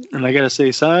 And I gotta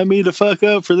say, sign me the fuck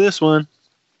up for this one.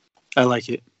 I like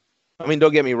it. I mean,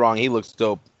 don't get me wrong, he looks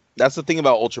dope. That's the thing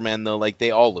about Ultraman, though. Like, they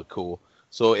all look cool.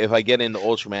 So if I get into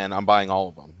Ultraman, I'm buying all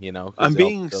of them. You know, I'm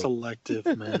being selective,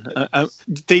 man.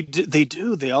 They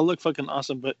do. They all look fucking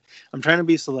awesome, but I'm trying to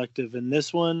be selective. And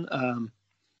this one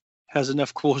has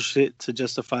enough cool shit to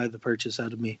justify the purchase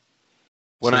out of me.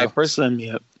 When I first sign me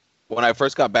up. When I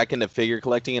first got back into figure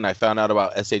collecting and I found out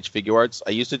about SH Figure Arts,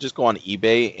 I used to just go on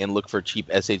eBay and look for cheap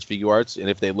SH Figure Arts, and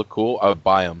if they look cool, I would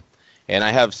buy them. And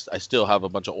I still have a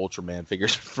bunch of Ultraman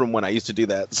figures from when I used to do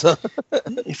that. So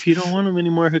if you don't want them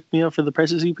anymore, hook me up for the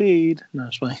prices you paid. No,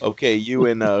 it's fine. Okay, you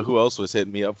and who else was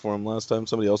hitting me up for them last time?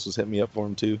 Somebody else was hitting me up for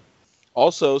them too.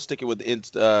 Also, sticking with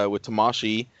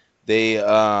Tamashii, they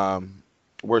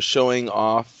were showing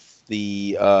off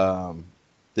the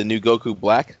new Goku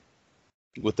Black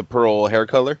with the pearl hair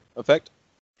color effect.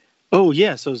 Oh,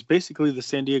 yeah. So it's basically the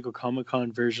San Diego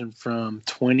Comic-Con version from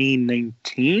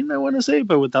 2019, I want to say,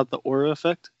 but without the aura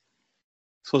effect.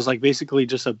 So it's like basically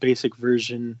just a basic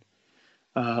version,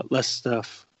 less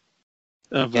stuff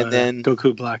of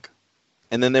Goku Black.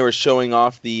 And then they were showing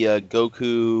off the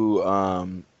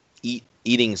Goku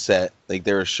eating set. Like,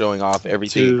 they were showing off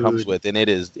everything it comes with, and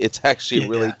it's actually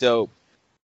really dope.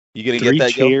 You gonna get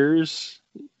that? 3 chairs?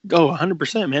 Oh,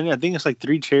 100%, man. I think it's like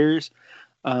 3 chairs.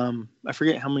 I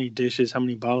forget how many dishes, how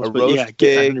many bottles, but yeah,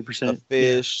 get 100%. A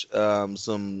fish,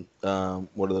 some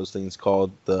what are those things called?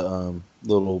 The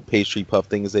little pastry puff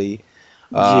things they eat.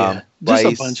 Just rice,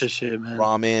 a bunch of shit, man.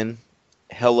 Ramen,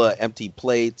 hella empty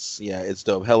plates. Yeah, it's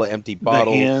dope. Hella empty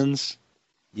bottles. The hands.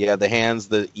 Yeah, the hands,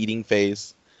 the eating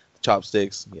face, the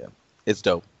chopsticks. Yeah, it's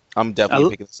dope. I'm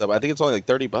definitely picking this up. I think it's only like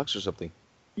 $30 or something.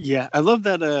 Yeah, I love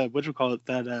that.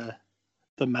 That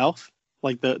the mouth,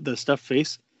 like the stuffed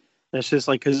face. That's just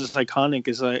like, because it's iconic.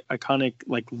 It's like iconic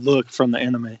like look from the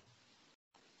anime.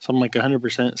 So I'm like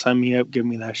 100%. Sign me up. Give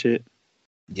me that shit.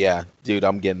 Yeah, dude,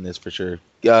 I'm getting this for sure.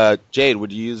 Jade,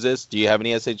 would you use this? Do you have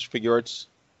any SH Figure Arts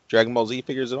Dragon Ball Z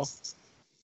figures at all?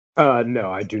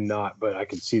 No, I do not, but I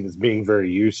can see this being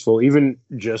very useful. Even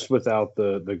just without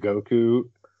the Goku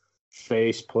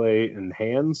face plate and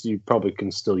hands, you probably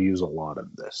can still use a lot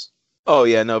of this. Oh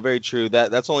yeah, no, very true.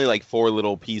 That's only like 4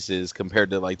 little pieces compared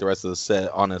to like the rest of the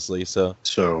set, honestly. So,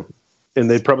 and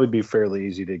they'd probably be fairly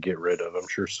easy to get rid of. I'm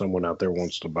sure someone out there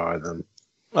wants to buy them.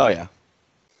 oh yeah,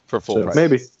 for full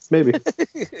price. Maybe.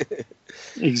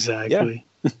 Exactly.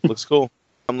 Looks cool.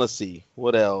 Let's see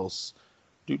what else.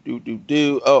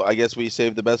 Oh, I guess we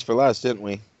saved the best for last, didn't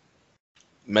we?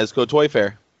 Mezco Toy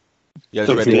Fair. You guys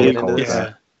Don't ready to feel get like into calling this?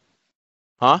 that.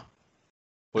 Huh?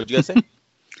 What did you guys say?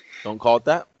 Don't call it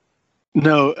that.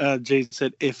 No, Jade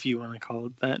said if you want to call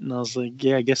it that, and I was like,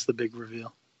 yeah, I guess the big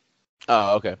reveal.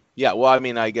 Oh, okay. Yeah. Well, I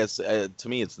mean, I guess to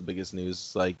me, it's the biggest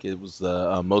news. Like, it was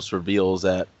the most reveals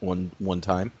at one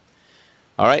time.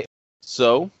 All right.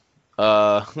 So,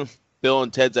 Bill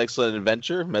and Ted's Excellent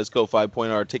Adventure, Mezco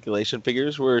 5.0 articulation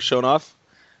figures were shown off.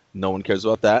 No one cares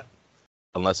about that,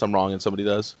 unless I'm wrong and somebody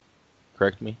does.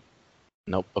 Correct me.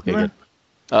 Nope. Okay, good.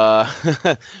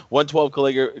 112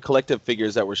 collective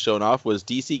figures that were shown off was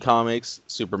DC Comics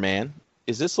Superman.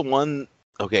 Is this the one?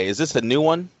 Okay, is this a new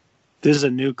one? This is a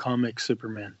new comic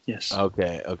Superman. Yes.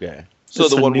 Okay. So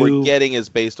It's the a one new- we're getting is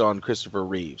based on Christopher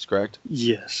Reeves, correct?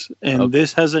 Yes, and Okay.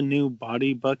 this has a new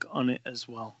body buck on it as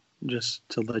well. Just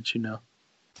to let you know.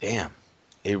 Damn,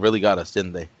 it really got us,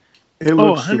 didn't they? It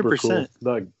looks super 100%.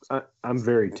 cool. Like, I'm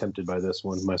very tempted by this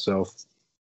one myself.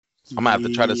 I'm gonna have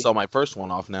to try to Yeah, sell my first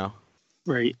one off now.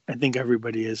 Right, I think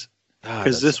everybody is God,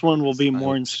 because that's- this one will be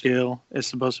more in scale. It's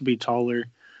supposed to be taller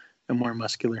and more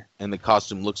muscular. and the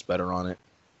costume looks better on it.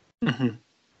 Hmm.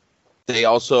 They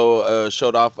also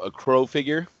showed off a Crow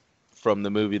figure from the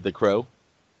movie The Crow,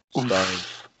 starring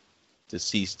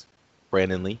deceased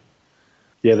Brandon Lee.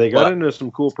 Yeah, they got Well, into some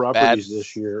cool properties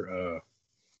this year.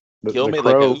 Gil The made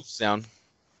like a Crow, oof sound.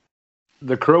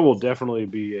 the Crow will definitely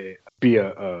be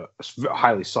a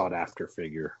highly sought after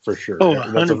figure for sure. Oh,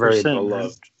 That's a very 100%, man.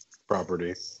 beloved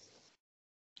property.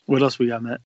 What else we got,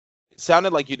 Matt? It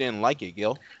sounded like you didn't like it,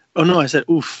 Gil. Oh no, I said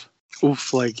oof,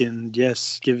 like in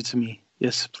yes, give it to me.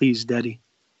 Yes, please, daddy.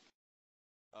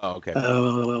 Oh, okay.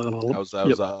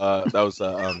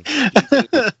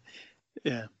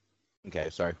 Yeah. Okay,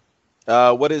 sorry.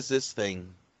 What is this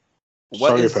thing?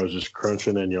 Sorry if I was just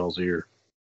crunching in y'all's ear.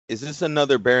 Is this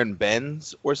another Baron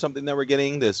Benz or something that we're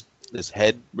getting? This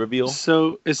head reveal?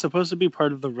 So it's supposed to be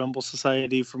part of the Rumble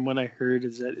Society. From what I heard,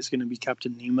 is that it's going to be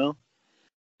Captain Nemo.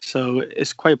 So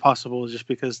it's quite possible, just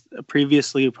because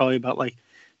previously, probably about like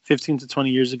 15 to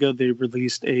 20 years ago, they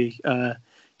released a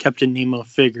Captain Nemo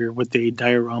figure with a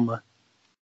diorama.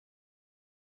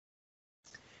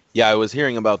 Yeah, I was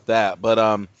hearing about that, but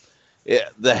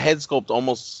the head sculpt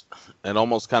almost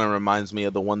kind of reminds me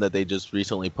of the one that they just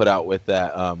recently put out with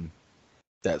that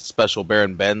special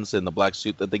Baron Benz in the black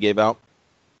suit that they gave out.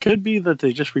 Could be that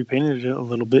they just repainted it a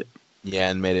little bit.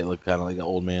 Yeah, and made it look kind of like an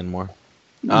old man more.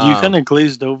 You kind of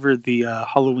glazed over the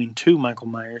Halloween 2 Michael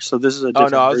Myers, so this is a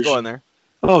different I was version. going there.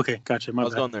 Oh, okay, gotcha. My I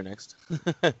was bad. going there next.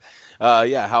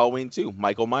 Yeah, Halloween 2,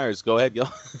 Michael Myers. Go ahead,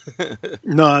 Gil.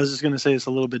 No, I was just gonna say it's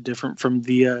a little bit different from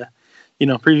the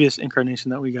previous incarnation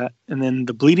that we got, and then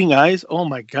the bleeding eyes. Oh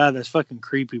my god, that's fucking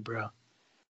creepy, bro.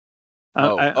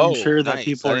 I'm sure that nice.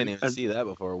 people I didn't even see that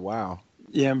before. Wow.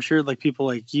 Yeah, I'm sure like people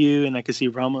like you, and I could see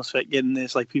Ramos Fett getting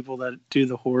this, like people that do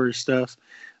the horror stuff.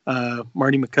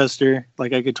 Marty McCuster,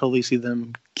 like I could totally see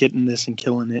them getting this and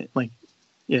killing it. Like,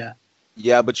 yeah.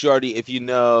 Yeah, but if you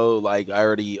know, like I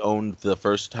already owned the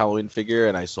first Halloween figure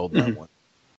and I sold that one.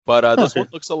 But this one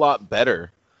looks a lot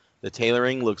better. The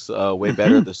tailoring looks way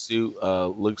better. The suit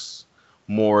looks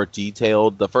more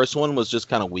detailed. The first one was just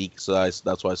kind of weak, so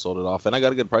that's why I sold it off, and I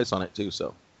got a good price on it too.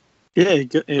 So yeah,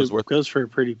 it goes for a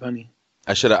pretty penny.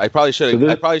 I probably should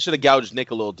have gouged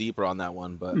Nick a little deeper on that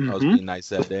one, but I was being nice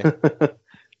that day.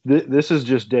 This is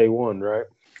just day one, right?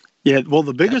 Yeah, well,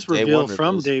 the biggest reveal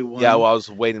from reveals. day one. Yeah, well, I was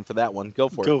waiting for that one. Go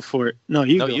for it. No,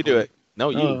 you do it. No,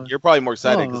 you're probably more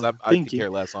excited because I could you. care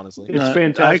less, honestly. It's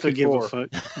Fantastic I could Four. give a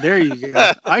fuck. There you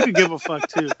go. I could give a fuck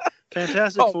too.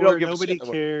 Fantastic Oh, we don't Four, give a nobody shit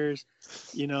about- cares.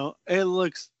 It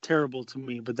looks terrible to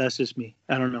me, but that's just me.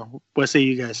 I don't know. What say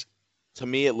you guys? To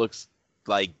me, it looks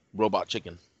like Robot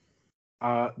Chicken.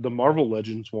 The Marvel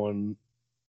Legends one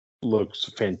looks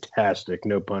fantastic,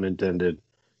 no pun intended,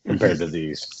 compared to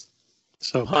these.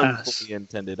 So Pun pass. fully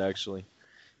intended, actually.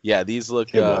 Yeah, these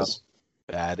look It was.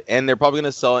 bad, and they're probably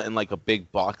gonna sell it in like a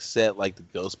big box set, like the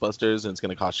Ghostbusters, and it's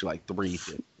gonna cost you like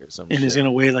 $350 or something. And it's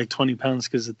gonna weigh like 20 pounds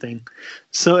because of the thing.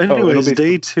 So, It'll anyways, be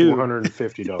day two.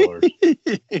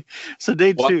 $450. So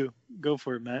day What? 2, go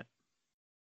for it, Matt.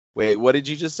 Wait, what did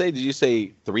you just say? Did you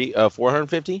say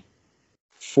 450?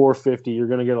 $450. You're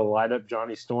gonna get a light up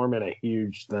Johnny Storm and a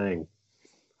huge thing.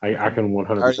 I can 100%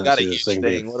 I already got a see huge this thing.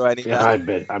 thing. What do I need Yeah, now? I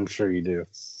bet. I'm sure you do.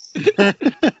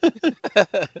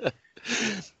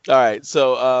 All right,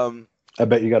 so I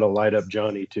bet you got a light up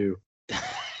Johnny too.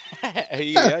 yeah,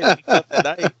 you got that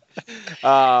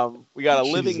night. We got a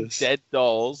Living Jesus. Dead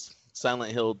Dolls,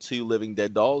 Silent Hill 2 Living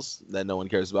Dead Dolls that no one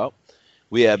cares about.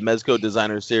 We have Mezco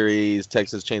Designer Series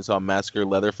Texas Chainsaw Massacre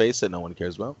Leatherface that no one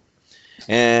cares about.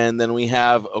 And then we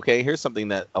have, okay, here's something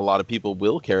that a lot of people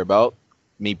will care about.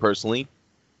 Me personally,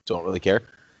 don't really care.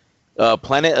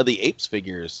 Planet of the Apes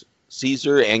figures,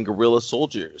 Caesar and Gorilla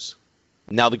Soldiers.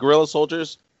 Now, the Gorilla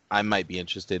Soldiers, I might be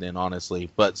interested in, honestly,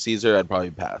 but Caesar, I'd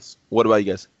probably pass. What about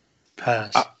you guys?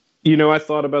 Pass. I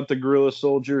thought about the Guerrilla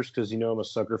Soldiers because I'm a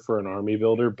sucker for an army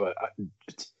builder, but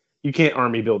you can't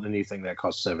army build anything that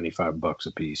costs $75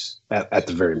 a piece at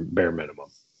the very bare minimum.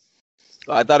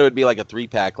 I thought it would be like a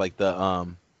 3-pack, like the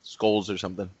skulls or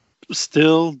something.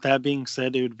 Still, that being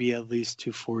said, it would be at least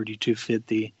 $240,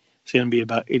 $250. It's gonna be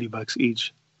about $80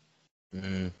 each.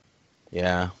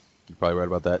 Yeah, you're probably right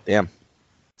about that. Damn,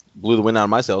 blew the wind out of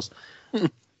my sails.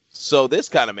 So this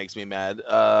kind of makes me mad.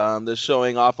 They're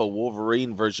showing off a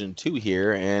Wolverine version 2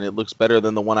 here, and it looks better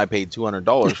than the one I paid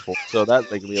 $200 for. So that's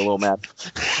making me a little mad.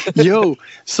 Yo,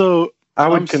 so I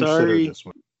would I'm consider sorry. this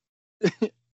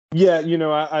one. Yeah,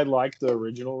 I like the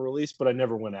original release, but I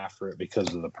never went after it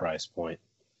because of the price point.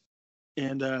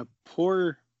 And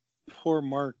poor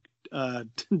Mark,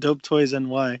 Dope Toys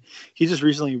NY, he just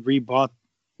recently rebought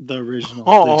the original,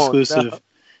 the exclusive. No.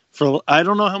 For I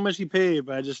don't know how much he paid,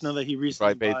 but I just know that he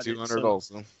recently Probably paid bought it, $200.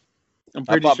 so I'm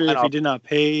pretty bought sure mine if he off- did not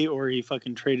pay or he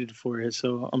fucking traded for it.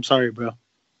 So I'm sorry, bro.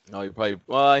 No,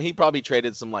 he probably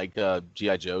traded some like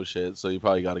GI Joe shit, so he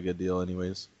probably got a good deal,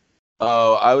 anyways.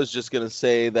 Oh, I was just gonna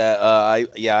say that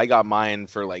I got mine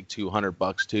for like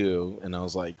 $200 too, and I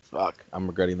was like, fuck, I'm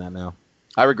regretting that now.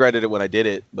 I regretted it when I did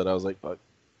it, but I was like, fuck,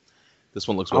 this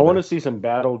one looks. I want to see some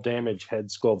battle damage head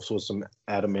sculpts with some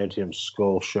adamantium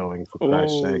skull showing. For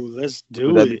Christ's sake, Let's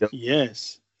do That'd be it. dope.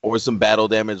 Yes. or some battle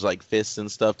damage like fists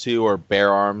and stuff too, or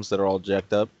bear arms that are all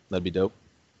jacked up. That'd be dope.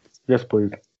 yes,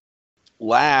 please.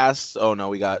 Last, oh no,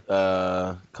 we got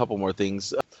a couple more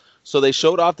things. So they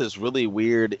showed off this really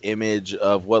weird image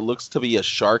of what looks to be a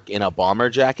shark in a bomber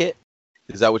jacket.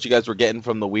 Is that what you guys were getting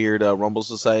from the weird Rumble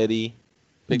Society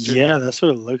picture? Yeah, that's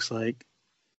what it looks like.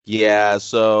 Yeah,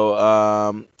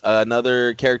 so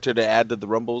another character to add to the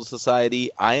Rumble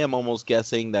Society. I am almost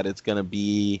guessing that it's going to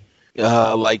be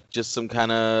like just some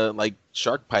kind of like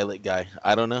shark pilot guy.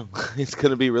 I don't know. It's going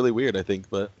to be really weird, I think,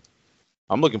 but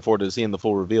I'm looking forward to seeing the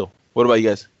full reveal. What about you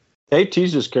guys? They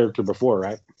teased this character before,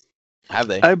 right? Have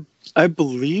they? I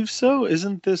believe so.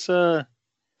 Isn't this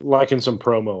Like in some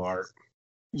promo art.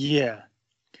 yeah.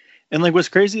 And like what's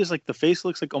crazy is like the face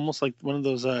looks like almost like one of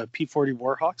those P-40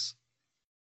 Warhawks.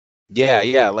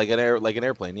 Yeah, like an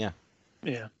airplane, yeah.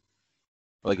 Yeah.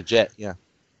 Like a jet, yeah.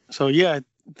 So yeah, I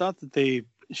thought that they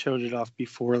showed it off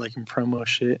before, like in promo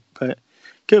shit, but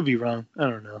could be wrong. I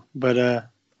don't know. But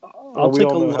I'll we take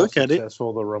a all know look how at it.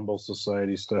 successful the Rumble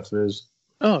Society stuff is.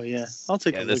 Oh yeah, I'll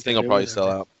take a Yeah, look. this thing at will it, probably whatever.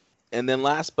 sell out. And then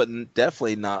last but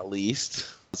definitely not least,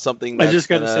 something that's I just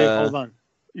got to say, gonna- hold on.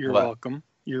 You're What? welcome.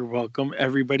 You're welcome.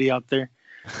 Everybody out there,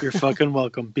 you're fucking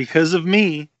welcome. Because of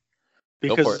me, Go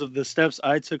for because it. of the steps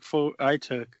I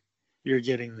took, you're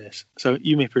getting this. So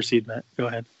you may proceed, Matt. Go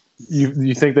ahead.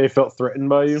 You think they felt threatened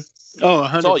by you? Oh,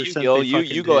 100%. It's all you, Gil. they You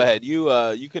fucking go did. ahead.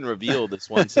 You can reveal this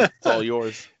one since it's all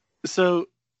yours. So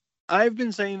I've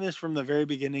been saying this from the very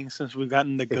beginning since we've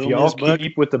gotten the If Gomez y'all book.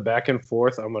 keep with the back and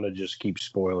forth, I'm gonna just keep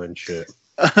spoiling shit.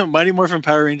 Mighty Morphin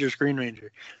Power Rangers Green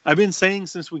Ranger. I've been saying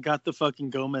since we got the fucking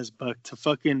Gomez buck to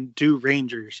fucking do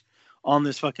Rangers on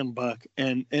this fucking buck,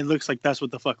 and it looks like that's what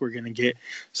the fuck we're gonna get.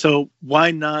 So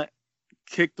why not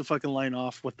kick the fucking line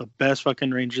off with the best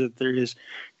fucking Ranger that there is,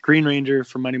 Green Ranger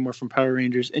from Mighty Morphin Power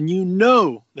Rangers, and you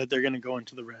know that they're gonna go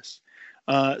into the rest.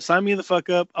 Sign me the fuck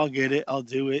up. I'll get it. I'll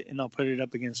do it, and I'll put it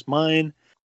up against mine.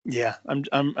 Yeah,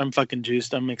 I'm fucking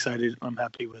juiced. I'm excited. I'm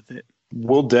happy with it.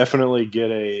 We'll definitely get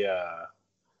a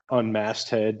unmasked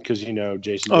head because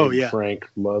Jason Oh, David yeah. Frank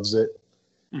loves it.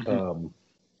 Mhm.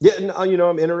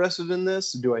 I'm interested in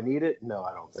this. Do I need it? No,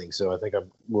 I don't think so. I think I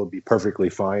will be perfectly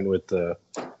fine with the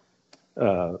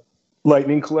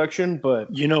Lightning collection,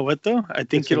 but You know what though? I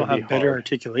think It's it'll gonna be have better hard.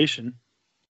 articulation.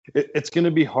 it's going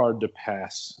to be hard to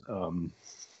pass.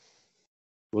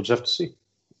 We'll just have to see.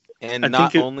 And I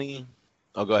not think it- only,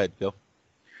 oh, go ahead, Gil.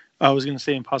 I was gonna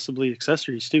say, and possibly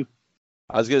accessories too.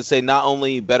 I was gonna say not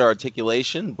only better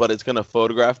articulation, but it's gonna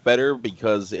photograph better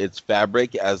because it's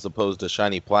fabric as opposed to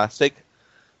shiny plastic.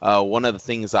 One of the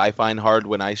things I find hard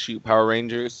when I shoot Power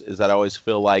Rangers is that I always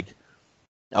feel like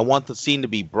I want the scene to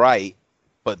be bright,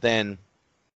 but then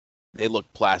they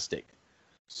look plastic.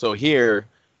 So here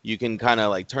you can kind of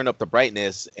like turn up the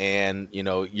brightness, and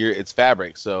it's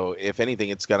fabric. So if anything,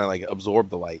 it's gonna like absorb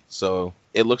the light. So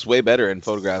it looks way better in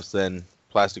photographs than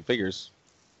plastic figures,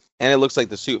 and it looks like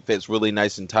the suit fits really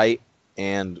nice and tight,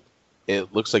 and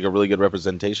it looks like a really good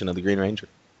representation of the Green Ranger.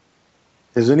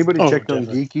 Has anybody checked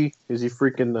definitely. on Geeky? Is he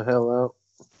freaking the hell out?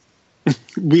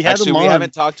 We had Actually, him on. we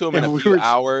haven't talked to him in and a we few were-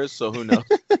 hours, so who knows?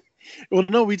 Well,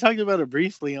 no, we talked about it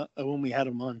briefly when we had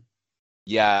him on.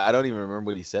 Yeah, I don't even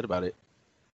remember what he said about it.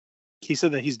 He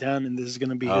said that he's down and this is going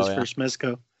to be Oh, his yeah. first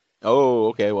Mezco. Oh,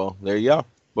 okay. Well, there you go.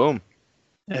 Boom.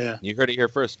 Yeah. You heard it here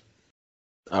first.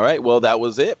 All right. Well, that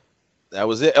was it. That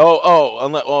was it.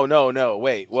 Oh, no.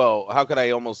 Wait. Well, how could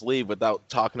I almost leave without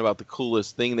talking about the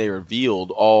coolest thing they revealed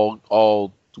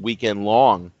all weekend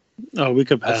long? Oh, we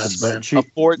could pass, man. A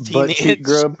 14-inch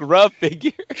grub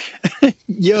figure.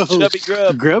 Yo, Chubby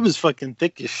Grub. Grub is fucking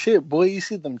thick as shit, boy. You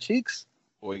see them cheeks?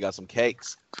 Boy, got some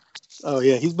cakes. Oh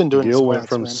yeah, he's been doing. Gil his went squats,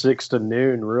 from man. 6 to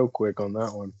noon real quick on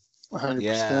that one. 100%.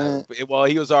 Yeah. Well,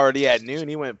 he was already at noon.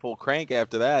 He went full crank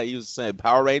after that. He was saying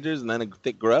Power Rangers and then a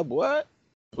thick grub. What?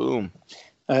 Boom.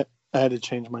 I had to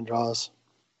change my draws.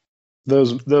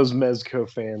 Those Mezco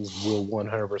fans will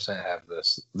 100% have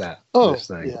this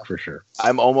thing yeah. for sure.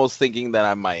 I'm almost thinking that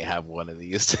I might have one of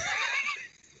these.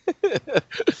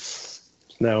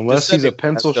 Now, unless he's a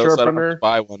pencil So I don't have to sharpener,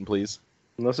 buy one, please.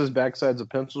 unless his backside's a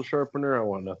pencil sharpener, I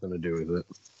want nothing to do with it.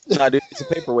 Nah, dude, it's a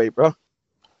paperweight, bro.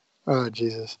 Oh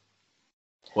Jesus.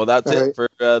 Well, that's All it right.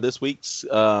 for this week's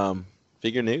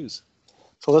figure news.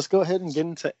 So let's go ahead and get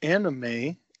into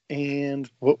anime and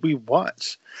what we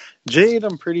watch. Jade,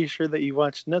 I'm pretty sure that you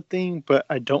watched nothing, but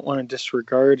I don't want to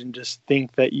disregard and just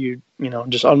think that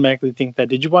just automatically think that.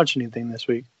 Did you watch anything this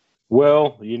week?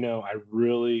 Well, I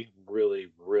really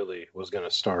was going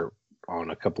to start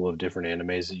on a couple of different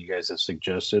animes that you guys have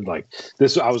suggested. Like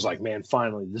this, I was like, man,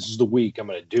 finally, this is the week. I'm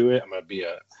going to do it. I'm going to be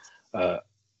a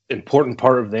important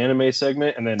part of the anime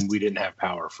segment. And then we didn't have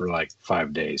power for like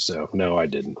 5 days. So no, I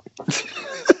didn't.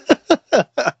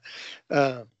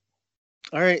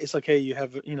 All right, it's okay. You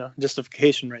have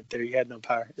justification right there. You had no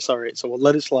power. It's all right. So we'll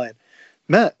let it slide.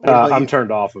 Matt, what about I'm you?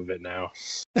 turned off of it now.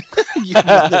 You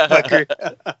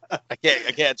motherfucker. I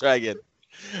can't try again.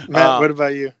 Matt, what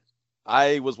about you?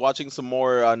 I was watching some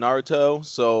more Naruto.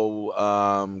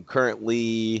 So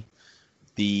currently,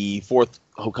 the 4th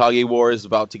Hokage War is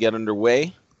about to get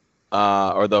underway,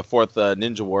 or the 4th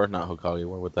Ninja War, not Hokage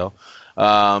War. What the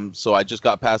hell? So I just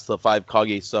got past the 5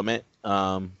 Kage Summit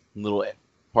little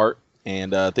part,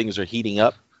 and things are heating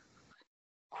up.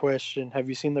 Question: have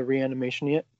you seen the reanimation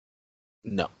yet?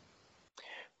 No.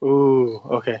 Ooh,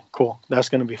 okay, cool. That's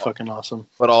gonna be fucking awesome.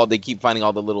 But they keep finding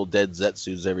all the little dead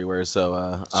Zetsus everywhere, so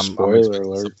I'm Spoiler expecting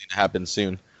alert. something to happen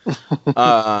soon.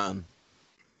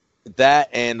 That,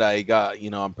 and I got,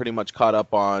 I'm pretty much caught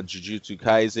up on Jujutsu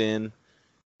Kaisen,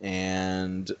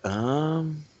 and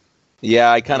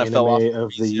yeah, I kind of fell off Anime of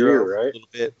the ReZero year, for a right? little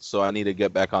bit, so I need to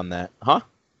get back on that. Huh?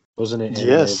 Wasn't it anime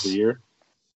Yes. of the year?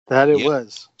 That it Yeah.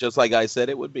 was. Just like I said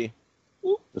it would be.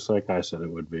 Just like I said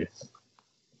it would be.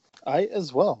 I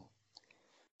as well.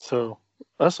 So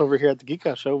us over here at the Geek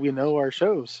Out Show, we know our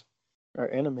shows, our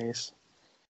animes.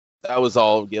 That was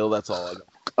all, Gil. That's all I got.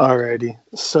 Alrighty.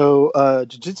 So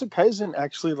Jujutsu Kaisen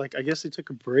actually, I guess they took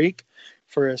a break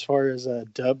for as far as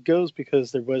dub goes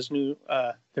because there was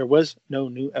no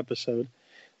new episode.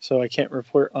 So I can't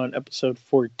report on episode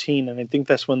 14, and I think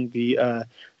that's when the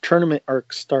tournament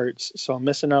arc starts. So I'm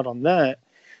missing out on that.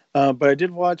 But I did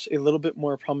watch a little bit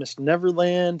more Promised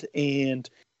Neverland, and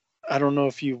I don't know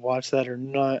if you watched that or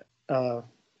not,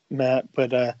 Matt,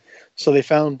 but so they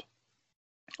found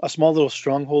a small little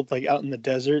stronghold out in the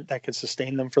desert that could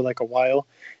sustain them for a while,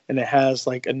 and it has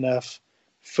enough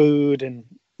food and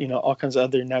all kinds of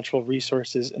other natural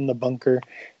resources in the bunker,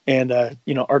 and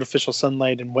artificial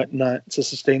sunlight and whatnot to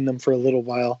sustain them for a little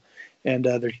while. And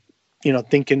they're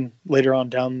thinking later on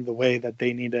down the way that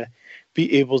they need to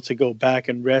be able to go back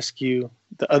and rescue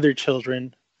the other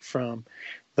children from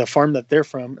the farm that they're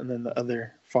from, and then the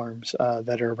other farms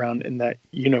that are around in that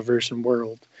universe and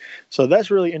world. So that's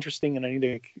really interesting, and I need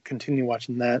to continue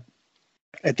watching that.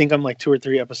 I think I'm 2 or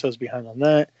 3 episodes behind on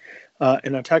that.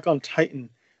 And Attack on Titan,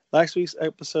 last week's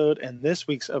episode and this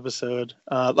week's episode.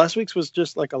 Last week's was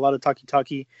just a lot of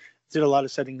talkie-talkie, did a lot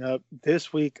of setting up.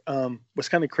 This week was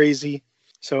kind of crazy.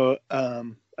 So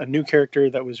a new character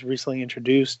that was recently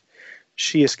introduced,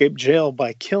 she escaped jail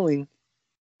by killing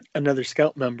another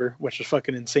scout member, which was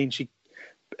fucking insane. She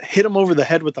hit him over the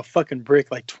head with a fucking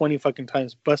brick like 20 fucking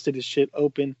times, busted his shit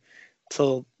open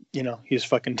till, you know, he was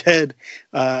fucking dead.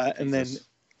 And then,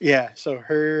 yeah, so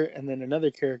her and then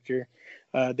another character,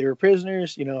 they were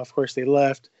prisoners, you know, of course they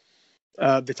left.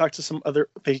 They talked to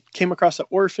they came across an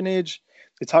orphanage.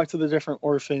 They talked to the different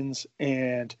orphans,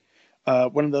 and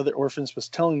one of the other orphans was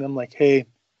telling them, like, hey,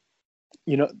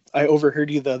 you know, I overheard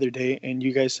you the other day, and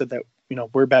you guys said that, you know,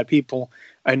 we're bad people.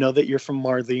 I know that you're from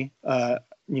Marley.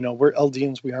 You know, we're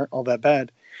Eldians. We aren't all that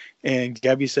bad. And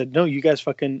Gabby said, no, you guys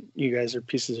are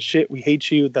pieces of shit. We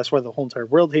hate you. That's why the whole entire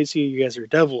world hates you. You guys are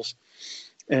devils.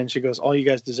 And she goes, all you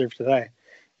guys deserve to die.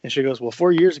 And she goes, well,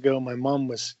 4 years ago, my mom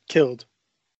was killed.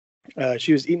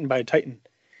 She was eaten by a Titan.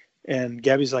 And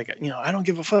Gabby's like, you know, I don't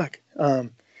give a fuck.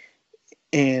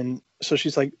 And so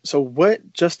she's like, so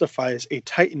what justifies a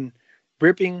Titan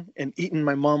ripping and eating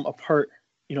my mom apart,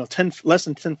 you know, less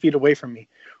than 10 feet away from me?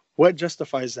 What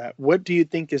justifies that? What do you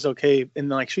think is okay? And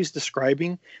like, she's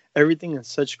describing everything in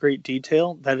such great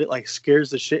detail that it like scares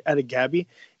the shit out of Gabby.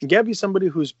 And Gabby's somebody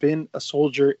who's been a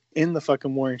soldier in the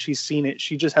fucking war, and she's seen it.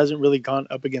 She just hasn't really gone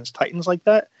up against Titans like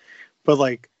that. But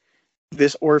like,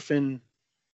 this orphan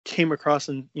came across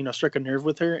and, you know, struck a nerve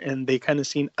with her, and they kind of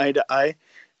seen eye to eye,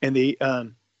 and they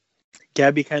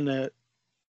Gabby kind of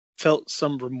felt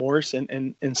some remorse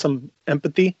and some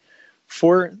empathy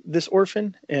for this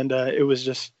orphan. And it was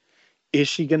just, is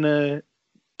she gonna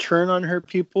turn on her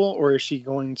people, or is she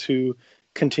going to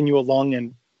continue along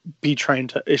and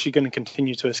is she going to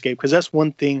continue to escape? Because that's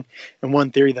one thing and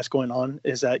one theory that's going on,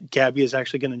 is that Gabby is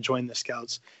actually going to join the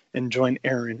scouts and join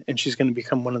Eren, and she's going to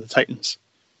become one of the Titans.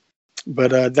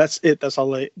 But that's it. That's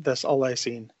all I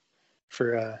seen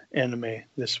for anime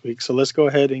this week. So let's go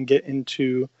ahead and get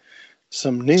into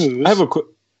some news. I have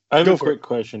a quick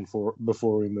question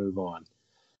before we move on.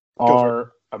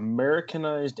 Are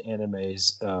Americanized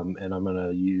animes, and I'm going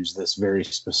to use this very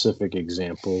specific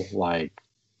example, like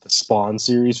the Spawn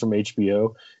series from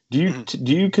HBO. Do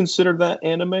you consider that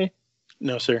anime?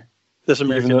 No, sir. That's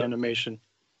American animation.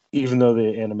 Even though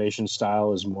the animation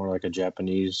style is more like a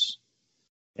Japanese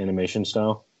animation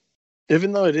style?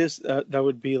 Even though it is, that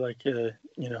would be like a,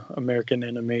 you know, American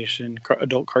animation,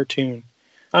 adult cartoon.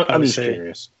 I'm just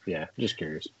curious. Yeah, just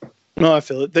curious. No, I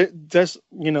feel it. That's,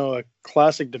 you know, a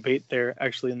classic debate there,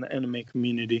 actually, in the anime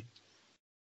community.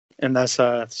 And that's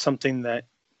something that,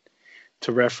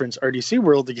 to reference RDC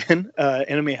World again,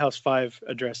 Anime House 5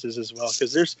 addresses as well.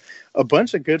 Because there's a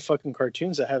bunch of good fucking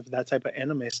cartoons that have that type of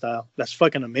anime style. That's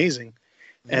fucking amazing.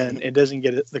 And it doesn't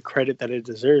get the credit that it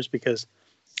deserves because,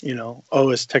 you know,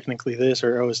 it's technically this,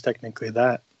 or it's technically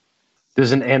that.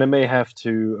 Does an anime have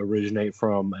to originate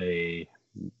from a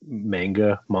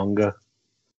manga?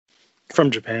 From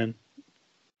Japan.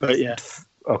 But yeah.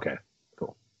 Okay,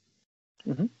 cool.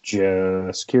 Mm-hmm.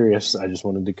 Just curious. I just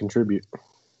wanted to contribute.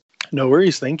 No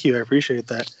worries. Thank you. I appreciate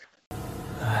that.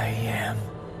 I am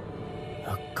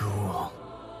a ghoul.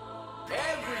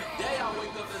 Every day I wake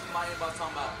up this my inbox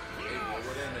talking about, hey man,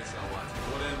 what anime should I watch?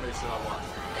 What anime should I watch?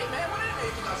 Hey man, what anime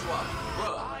should I watch? Bro,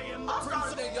 I'm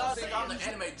starting to think y'all think I'm the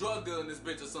anime drug dealer in this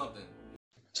bitch or something.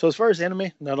 So as far as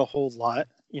anime, not a whole lot.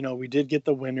 You know, we did get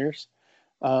the winners.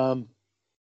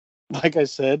 Like I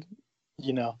said,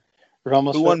 you know,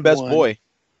 Ramos. Who won Best Boy?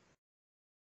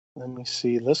 Let me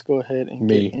see. Let's go ahead and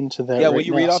get into that. Yeah, right will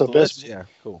you now. read off so the best, list? Yeah,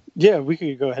 cool. Yeah, we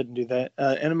could go ahead and do that.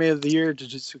 Anime of the Year,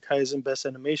 Jujutsu Kaisen. Best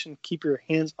Animation, Keep Your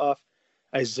Hands Off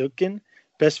Aizuken.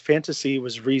 Best Fantasy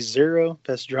was Re:Zero.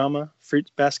 Best Drama,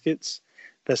 Fruit Baskets.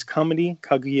 Best Comedy,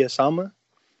 Kaguya-sama.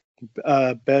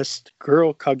 Best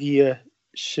Girl, Kaguya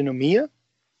Shinomiya.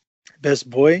 Best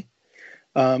Boy,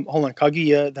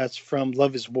 Kaguya, that's from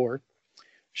Love is War.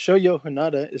 Shoujo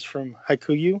Hanada is from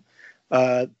Haikuyu.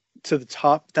 To the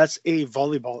top, that's a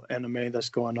volleyball anime that's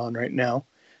going on right now.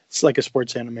 It's like a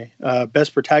sports anime.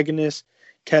 Best Protagonist,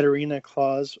 Katarina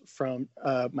Claus from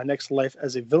My Next Life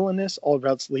as a Villainess, All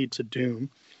Routes Lead to Doom.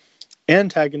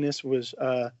 Antagonist was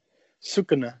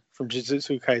Sukuna from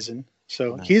Jujutsu Kaisen.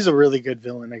 So he's a really good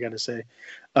villain, I gotta say.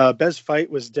 Best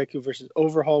Fight was Deku versus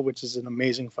Overhaul, which is an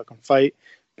amazing fucking fight.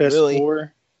 Best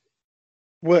War.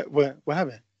 What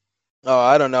happened? Oh,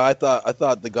 I don't know. I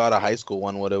thought the God of High School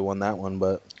one would have won that one,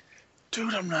 but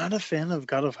dude, I'm not a fan of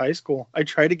God of High School. I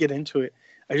tried to get into it.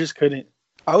 I just couldn't.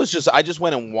 I just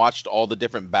went and watched all the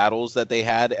different battles that they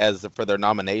had for their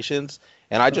nominations,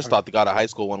 and I just thought the God of High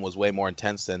School one was way more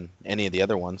intense than any of the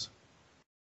other ones.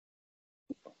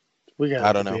 We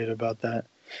got to debate about that.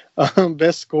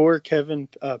 Best Score, Kevin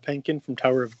Penkin from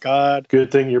Tower of God. Good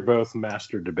thing you're both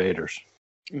master debaters.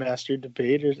 Master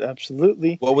debaters,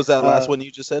 absolutely. What was that last one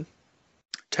you just said?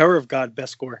 Tower of God,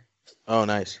 Best Score. Oh,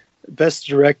 nice. Best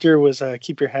Director was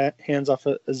Keep Your Hands Off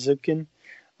Aizuken.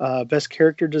 Best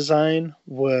character design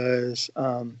was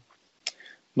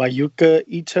Mayuka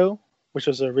Ito, which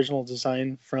was the original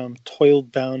design from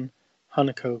Toilbound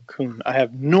Hanako-kun. I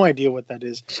have no idea what that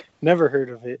is. Never heard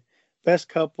of it. Best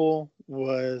couple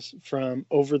was from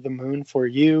Over the Moon for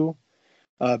You.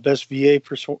 Best VA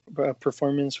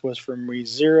performance was from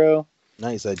ReZero.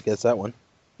 Nice, I'd guess that one.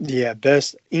 Yeah,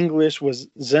 best English was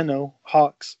Zeno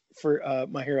Hawks for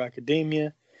My Hero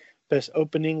Academia. Best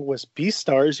opening was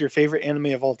Beastars, your favorite anime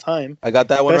of all time. I got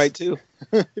that one right too.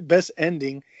 Best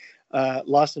ending,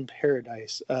 Lost in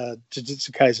Paradise,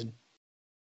 Jujutsu Kaisen.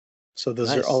 So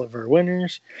those are all of our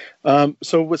winners.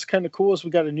 So what's kind of cool is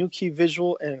we got a new key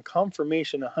visual and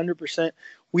confirmation 100%.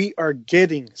 We are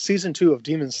getting season 2 of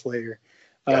Demon Slayer.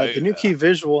 The new key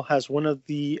visual has one of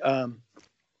the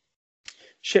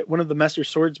Master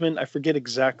Swordsmen. I forget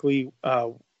exactly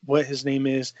what his name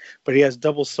is, but he has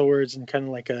double swords and kind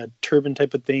of like a turban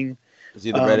type of thing. Is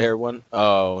he the red hair one?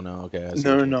 Oh no, okay.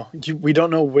 No. We don't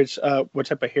know what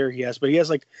type of hair he has, but he has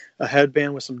like a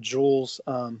headband with some jewels,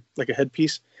 like a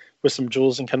headpiece with some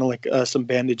jewels and kind of like some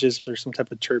bandages or some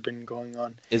type of turban going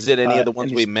on. Is it any of the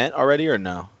ones we met already or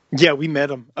no? Yeah, we met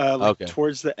him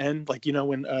towards the end, like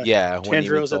when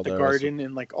Tanjiro's at the garden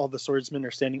and like all the swordsmen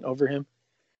are standing over him.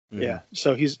 Mm-hmm. Yeah,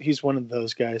 so he's one of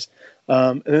those guys.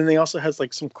 And then they also has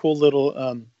like some cool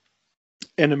little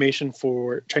animation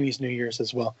for Chinese New Year's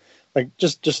as well, like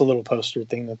just a little poster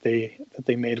thing that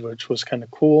they made, which was kind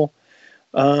of cool.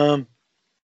 And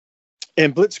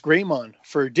Blitz Greymon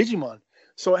for Digimon.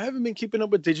 So I haven't been keeping up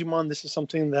with Digimon. This is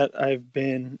something that I've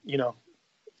been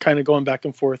kind of going back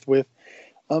and forth with.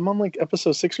 I'm on like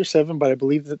episode 6 or 7, but I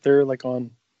believe that they're like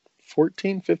on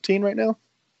 14, 15 right now.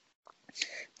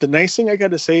 The nice thing I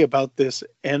got to say about this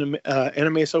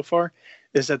anime so far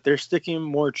is that they're sticking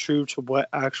more true to what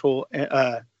actual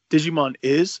Digimon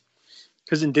is.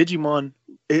 Because in Digimon,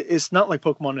 it's not like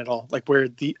Pokemon at all. Like where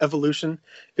the evolution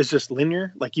is just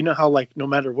linear. Like how like no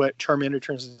matter what, Charmander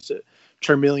turns into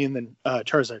Charmeleon, then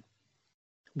Charizard.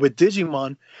 With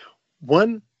Digimon,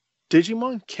 one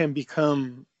Digimon can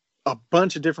become a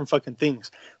bunch of different fucking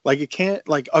things. Like it can't,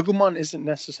 like Agumon isn't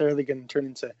necessarily going to turn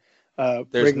into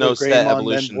there's no set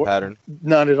evolution pattern.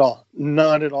 Not at all.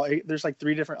 There's like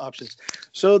 3 different options.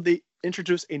 So they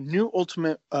introduced a new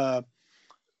ultimate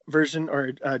version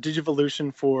or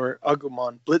Digivolution for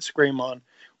Agumon, Blitz Greymon,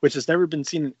 which has never been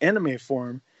seen in anime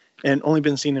form and only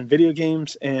been seen in video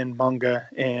games and manga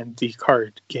and the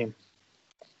card game.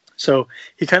 So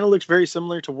he kind of looks very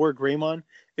similar to War Greymon,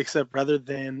 except rather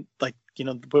than like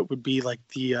what would be like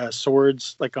the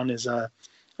swords like on his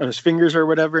fingers or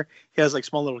whatever, he has like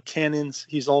small little cannons.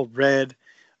 He's all red.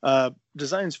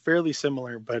 Design's fairly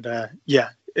similar, but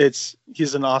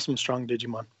he's an awesome strong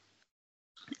Digimon.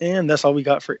 And that's all we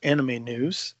got for anime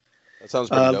news. That sounds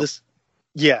pretty dope.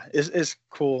 It's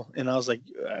cool. And I was like,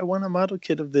 I want a model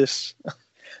kit of this.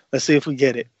 Let's see if we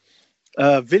get it.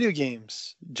 Video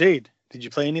games. Jade, did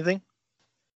you play anything?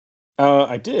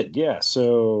 I did, yeah.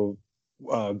 So,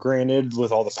 granted,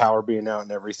 with all the power being out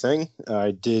and everything,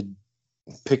 I did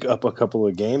pick up a couple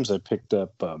of games. I picked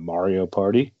up Mario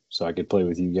Party so I could play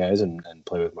with you guys and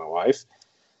play with my wife.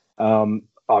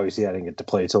 Obviously, I didn't get to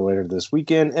play till later this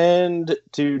weekend, and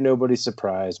to nobody's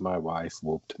surprise, my wife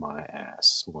whooped my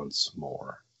ass once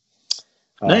more.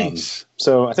 Nice.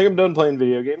 So I think I'm done playing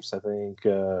video games. I think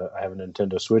I have a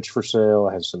Nintendo Switch for sale.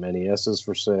 I have some NESs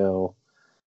for sale.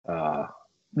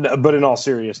 But in all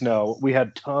seriousness, no, we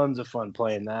had tons of fun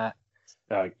playing that.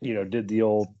 Did the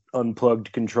old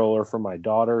unplugged controller for my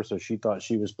daughter, so she thought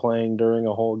she was playing during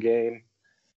a whole game.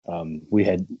 We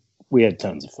had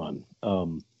tons of fun.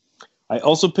 I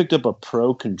also picked up a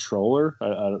Pro controller.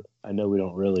 I know we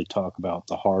don't really talk about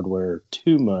the hardware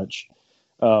too much,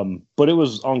 but it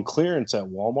was on clearance at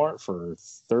Walmart for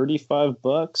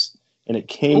 $35, and it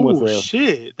came with a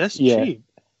shit. That's cheap.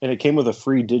 And it came with a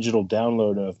free digital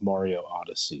download of Mario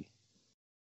Odyssey.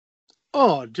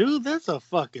 Oh, dude, that's a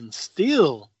fucking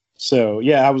steal. So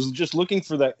yeah, I was just looking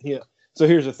for that. Yeah. So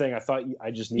here's the thing. I thought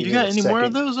I just needed. You got any more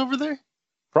of those over there?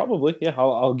 Probably. Yeah.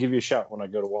 I'll give you a shout when I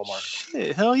go to Walmart.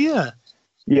 Shit, hell yeah.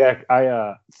 Yeah,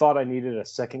 I thought I needed a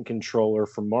second controller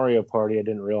for Mario Party. I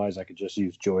didn't realize I could just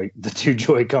use the 2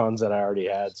 Joy-Cons that I already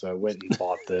had, so I went and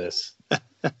bought this.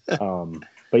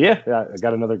 But yeah, I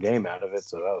got another game out of it,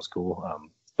 so that was cool.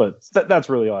 But that's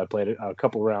really all I played. A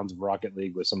couple rounds of Rocket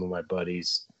League with some of my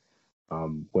buddies.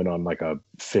 Went on like a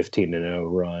 15-0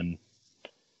 run.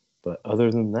 But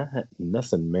other than that,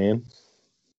 nothing, man.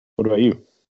 What about you?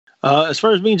 As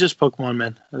far as me, just Pokemon,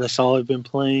 man. That's all I've been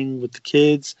playing with the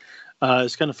kids.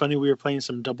 It's kind of funny. We were playing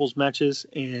some doubles matches,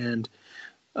 and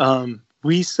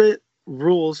we sit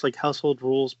rules, like household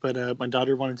rules, but my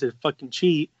daughter wanted to fucking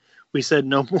cheat. We said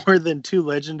no more than 2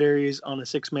 legendaries on a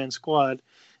 6-man squad,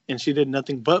 and she did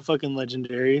nothing but fucking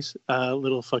legendaries.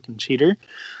 Little fucking cheater.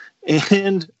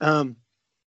 And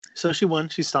so she won.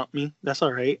 She stomped me. That's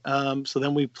all right. So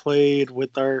then we played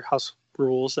with our house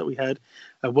rules that we had.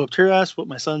 I whooped her ass, whooped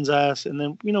my son's ass, and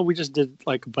then we just did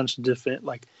like a bunch of different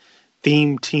like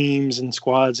theme teams and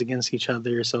squads against each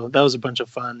other. So that was a bunch of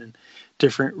fun and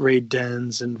different raid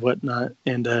dens and whatnot.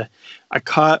 And I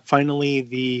caught finally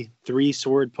the 3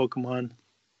 sword Pokemon,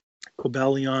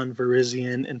 Cobalion,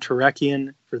 Virizion, and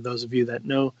Terrakion. For those of you that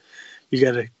know, you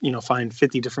got to find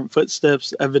 50 different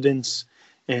footsteps, evidence,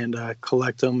 and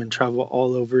collect them and travel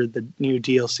all over the new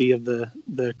DLC of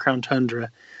the Crown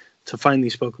Tundra to find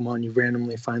these Pokemon. You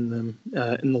randomly find them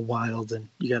in the wild, and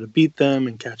you got to beat them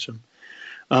and catch them.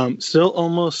 I'm still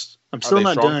not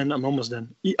strong? Done. I'm almost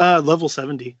done. Level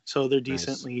 70, so they're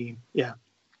decently, yeah.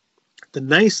 The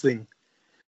nice thing,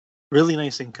 really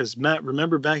nice thing, because Matt,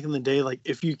 remember back in the day, like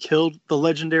if you killed the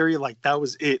legendary, like that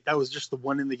was it. That was just the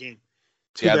one in the game.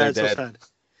 Too bad, so sad.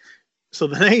 So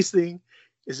the nice thing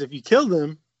is if you kill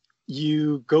them,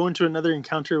 you go into another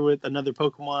encounter with another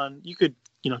Pokemon. You could,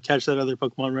 catch that other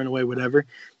Pokemon, run away, whatever.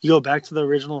 You go back to the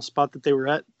original spot that they were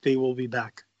at, they will be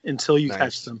back until you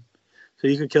catch them. So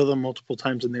you can kill them multiple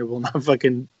times and they will not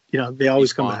fucking, they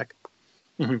always come back.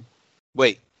 Mm-hmm.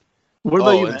 Wait. What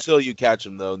about you, until you catch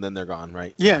them, though, and then they're gone,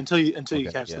 right? Yeah, until you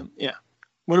catch them. Yeah.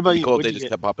 What about you? Cool, they just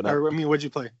kept popping up. What'd you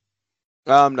play?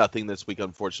 Nothing this week,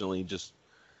 unfortunately. Just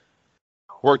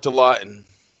worked a lot and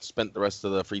spent the rest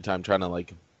of the free time trying to,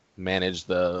 manage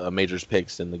the majors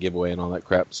picks and the giveaway and all that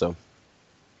crap. So,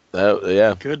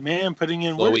 yeah. Good man, putting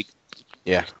in work. Week.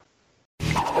 Yeah.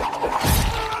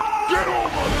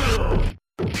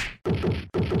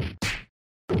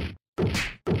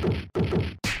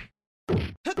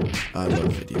 I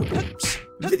love video games.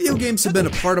 Video games have been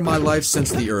a part of my life since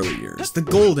the early years, the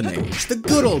golden age, the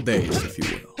good old days, if you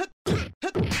will.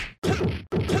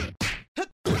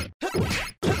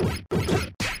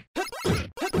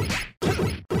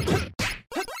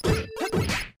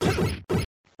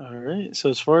 All right, so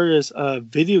as far as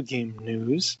video game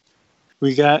news,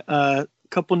 we got a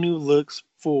couple new looks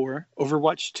for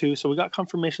Overwatch 2. So we got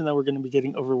confirmation that we're going to be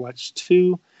getting Overwatch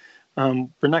 2. We're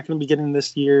not going to be getting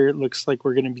this year. It looks like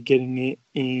we're going to be getting it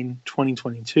in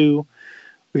 2022.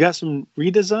 We got some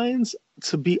redesigns.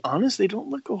 To be honest, they don't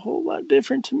look a whole lot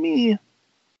different to me.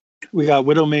 We got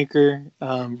Widowmaker,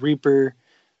 Reaper,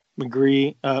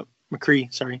 McCree,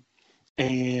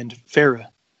 and Pharah.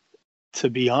 To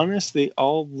be honest, they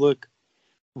all look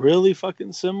really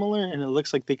fucking similar, and it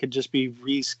looks like they could just be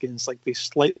reskins, like they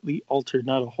slightly altered,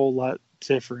 not a whole lot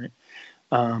different.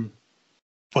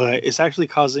 But it's actually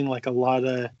causing a lot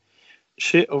of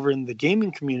shit over in the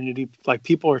gaming community. Like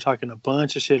people are talking a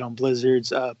bunch of shit on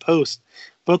Blizzard's post,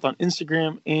 both on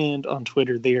Instagram and on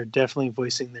Twitter. They are definitely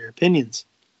voicing their opinions.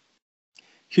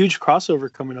 Huge crossover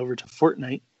coming over to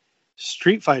Fortnite,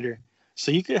 Street Fighter.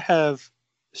 So you could have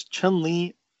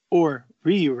Chun-Li or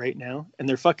Ryu right now, and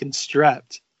they're fucking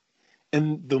strapped.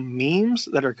 And the memes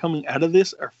that are coming out of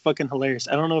this are fucking hilarious.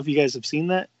 I don't know if you guys have seen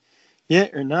that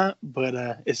yet or not, but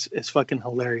it's fucking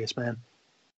hilarious, man.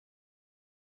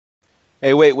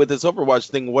 Hey, wait, with this Overwatch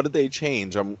thing, what did they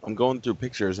change? I'm going through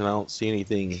pictures and I don't see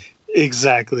anything.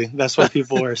 Exactly. That's why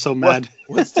people are so mad.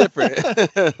 What's different?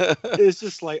 It's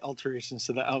just slight alterations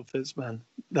to the outfits, man.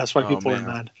 That's why people are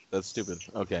mad. That's stupid.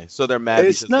 Okay, so they're mad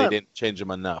because they didn't change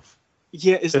them enough.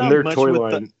 Yeah, it's and not their much toy with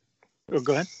line. Oh,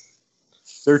 go ahead.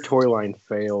 Their toy line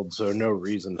failed, so no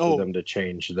reason for them to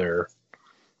change their,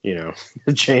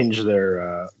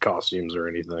 costumes or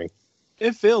anything.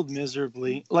 It failed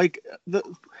miserably. I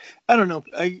don't know.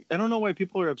 I don't know why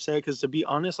people are upset, because to be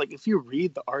honest, if you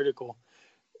read the article,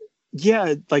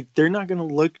 yeah, they're not going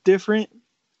to look different,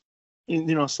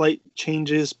 slight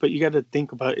changes, but you got to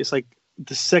think about it. It's like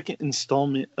the second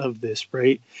installment of this,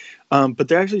 right? But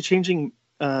they're actually changing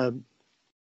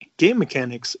game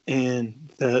mechanics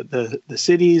and the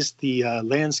cities, the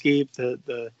landscape,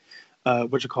 the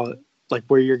what you call it,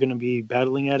 where you're going to be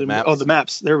battling at it. Oh, the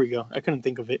maps. There we go. I couldn't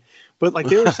think of it. But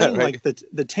they were saying, right.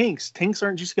 the tanks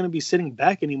aren't just going to be sitting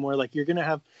back anymore. You're going to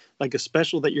have a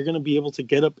special that you're going to be able to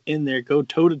get up in there, go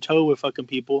toe to toe with fucking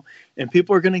people, and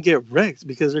people are going to get wrecked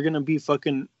because they're going to be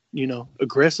fucking,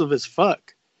 aggressive as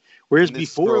fuck. Whereas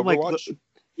before,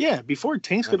 before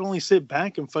tanks could only sit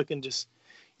back and fucking just,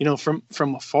 from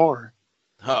afar.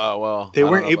 They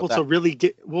weren't able to really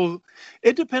get. Well,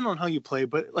 it depends on how you play,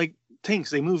 but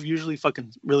tanks, they move usually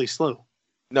fucking really slow.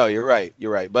 No, you're right.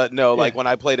 You're right. But no, like Yeah. when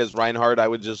I played as Reinhardt, I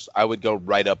would go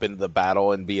right up into the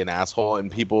battle and be an asshole,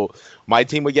 and my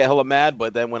team would get hella mad.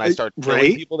 But then when I start killing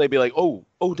Right? people, they'd be like, "Oh,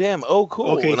 damn, oh,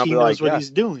 cool," Okay, and I'll he be knows like, what "Yeah." he's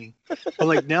doing. But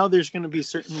like now there's gonna be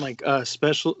certain like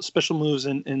special moves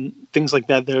and things like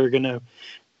that are gonna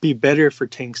be better for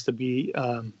tanks to be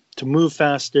to move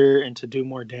faster and to do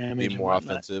more Be damage and more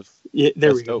whatnot. offensive. Yeah, there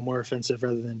That's we go. dope. More offensive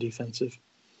rather than defensive.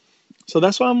 So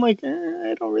that's why I'm like,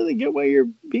 I don't really get why you're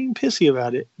being pissy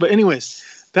about it. But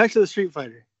anyways, back to the Street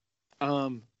Fighter.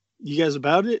 You guys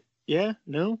about it? Yeah?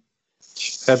 No?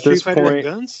 At Street this Fighter and point,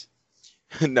 guns?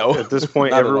 No. at this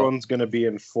point, not at all. everyone's going to be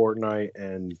in Fortnite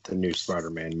and the new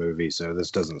Spider-Man movie, so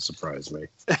this doesn't surprise me.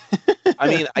 I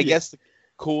mean, I guess the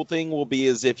cool thing will be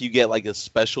is if you get like a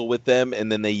special with them,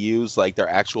 and then they use like their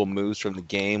actual moves from the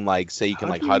game. Like, say you can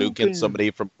like Hadouken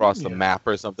somebody from across the map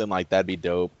or something like that'd be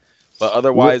dope. But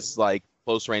otherwise, like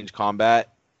close range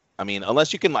combat. I mean,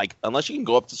 unless you can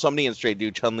go up to somebody and straight do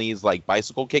Chun-Li's like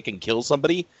bicycle kick and kill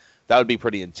somebody, that would be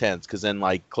pretty intense. Because then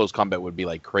like close combat would be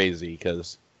like crazy.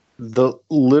 Because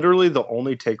Literally the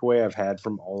only takeaway I've had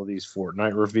from all of these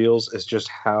Fortnite reveals is just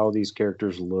how these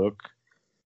characters look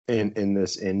in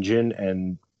this engine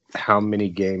and how many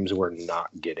games we're not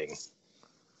getting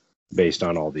based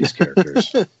on all these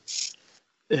characters.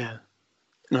 Yeah.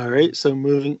 All right. So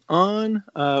moving on,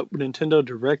 Nintendo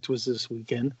Direct was this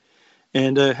weekend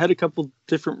and had a couple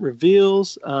different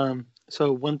reveals.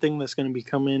 So one thing that's going to be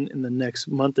coming in the next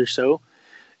month or so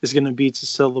is going to be to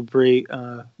celebrate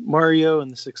Mario and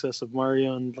the success of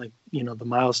Mario and like, the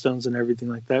milestones and everything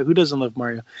like that. Who doesn't love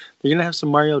Mario? They're going to have some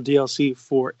Mario DLC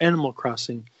for Animal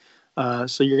Crossing.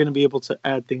 So you're going to be able to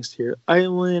add things to your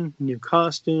island, new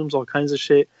costumes, all kinds of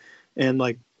shit. And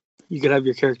like, you could have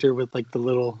your character with like the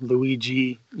little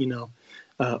Luigi,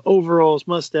 overalls,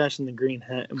 mustache, and the green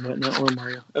hat and whatnot, or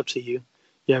Mario, up to you.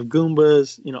 You have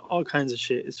Goombas, all kinds of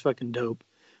shit. It's fucking dope.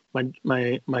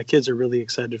 My kids are really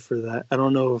excited for that. I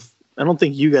don't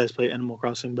think you guys play Animal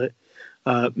Crossing, but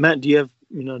Matt, do you have,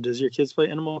 does your kids play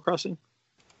Animal Crossing?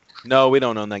 no, we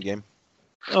don't own that game.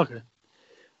 Okay.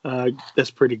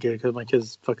 That's pretty good because my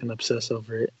kids fucking obsess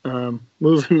over it.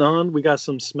 Moving on, we got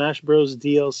some Smash Bros.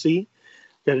 DLC.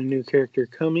 Got a new character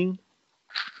coming.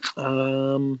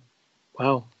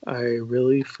 Wow, I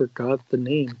really forgot the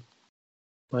name.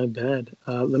 My bad.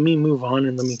 Let me move on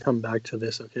and let me come back to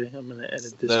this, okay? I'm going to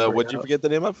edit this. What'd you forget the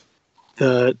name of?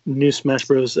 The new Smash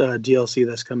Bros. DLC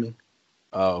that's coming.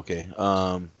 Oh, okay.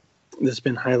 That's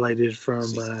been highlighted from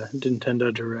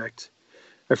Nintendo Direct.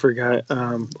 I forgot.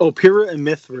 Pyrrha and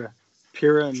Mithra.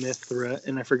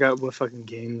 And I forgot what fucking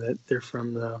game that they're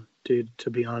from, though, dude, to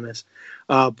be honest.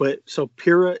 But so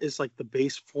Pyrrha is like the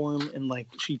base form, and like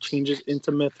she changes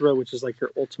into Mithra, which is like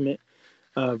her ultimate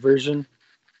version.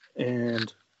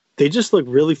 And they just look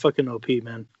really fucking OP,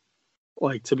 man.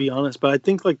 Like, to be honest. But I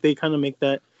think like they kind of make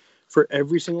that for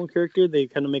every single character. They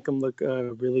kind of make them look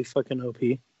really fucking OP.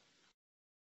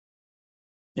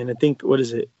 And I think, what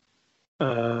is it?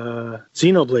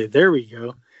 Xenoblade. There we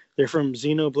go. They're from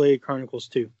Xenoblade Chronicles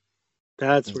 2.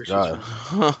 That's where she's from.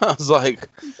 I was like,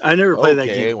 I never played that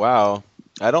game. Wow.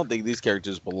 I don't think these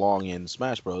characters belong in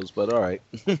Smash Bros, but all right.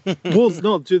 Well,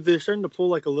 no, dude, they're starting to pull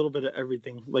like a little bit of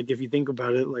everything. Like if you think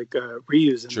about it, like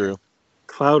Ryu's in there.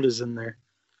 Cloud is in there.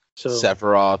 So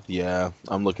Sephiroth, yeah.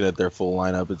 I'm looking at their full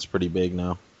lineup. It's pretty big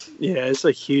now. Yeah, it's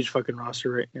a huge fucking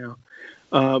roster right now.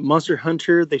 Monster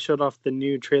Hunter, they showed off the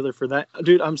new trailer for that.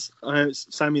 Dude,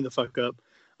 sign me the fuck up.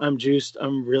 I'm juiced.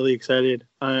 I'm really excited.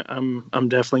 I'm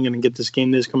definitely gonna get this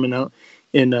game that's coming out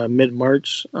in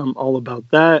mid-March. I'm all about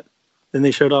that. Then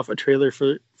they showed off a trailer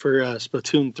for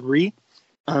Splatoon 3.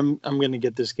 I'm gonna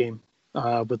get this game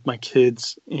with my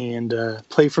kids and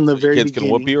play from the very kids beginning.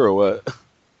 Can whoop you or what?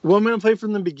 Well, I'm gonna play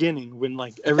from the beginning when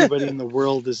like everybody in the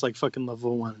world is like fucking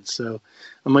level 1. So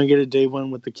I'm gonna get a day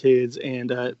 1 with the kids,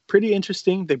 and pretty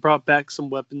interesting. They brought back some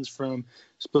weapons from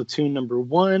Splatoon number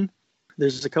 1.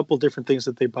 There's a couple different things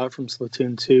that they bought from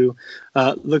Splatoon 2.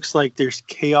 Looks like there's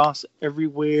chaos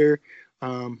everywhere.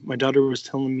 My daughter was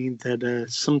telling me that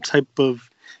some type of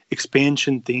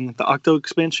expansion thing, the Octo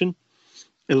expansion,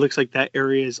 it looks like that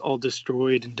area is all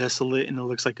destroyed and desolate, and it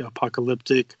looks like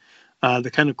apocalyptic.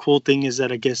 The kind of cool thing is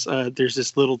that I guess there's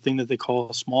this little thing that they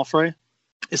call small fry.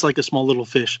 It's like a small little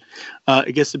fish.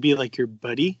 It gets to be like your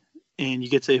buddy, and you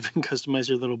get to even customize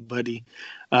your little buddy.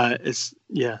 It's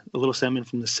a little salmon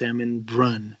from the salmon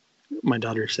run, my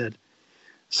daughter said.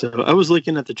 So I was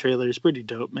looking at the trailer. It's pretty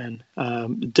dope, man.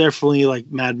 Definitely like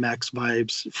Mad Max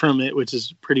vibes from it, which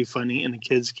is pretty funny in a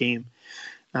kid's game.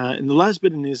 And the last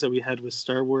bit of news that we had was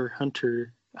Star Wars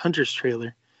Hunter's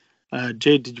trailer.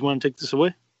 Jay, did you want to take this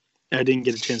away? I didn't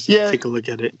get a chance to take a look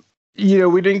at it.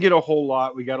 We didn't get a whole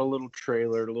lot. We got a little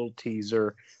trailer, a little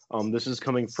teaser. This is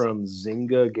coming from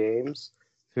Zynga Games,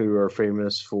 who are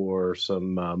famous for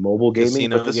some mobile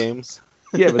gaming. Casino games.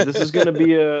 Yeah, but this is going to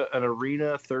be an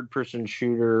arena third-person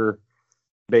shooter,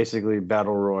 basically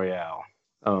battle royale,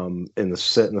 in the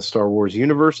Star Wars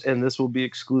universe, and this will be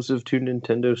exclusive to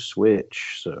Nintendo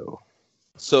Switch.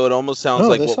 So it almost sounds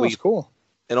like cool.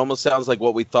 It almost sounds like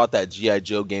what we thought that G.I.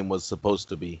 Joe game was supposed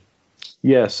to be.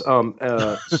 Yes.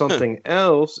 Something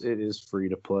else. It is free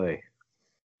to play.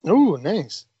 Oh,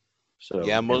 nice. So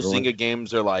yeah, most Zynga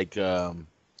games are like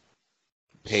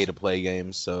pay to play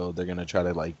games, so they're gonna try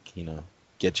to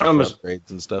get you upgrades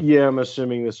and stuff. Yeah, I'm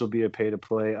assuming this will be a pay to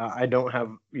play. I don't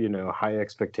have high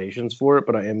expectations for it,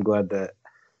 but I am glad that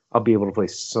I'll be able to play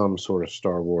some sort of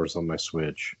Star Wars on my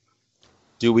Switch.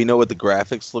 Do we know what the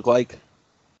graphics look like?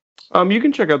 You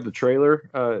can check out the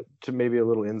trailer to maybe a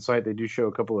little insight. They do show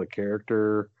a couple of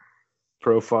character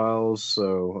profiles,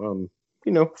 so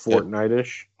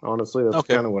Fortnite-ish. Honestly, that's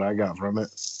kind of what I got from it.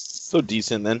 So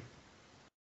decent then.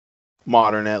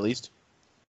 Modern, at least.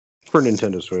 For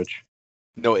Nintendo Switch.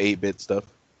 No 8-bit stuff.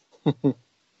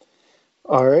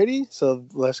 Alrighty, so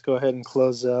let's go ahead and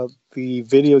close out the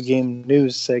video game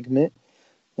news segment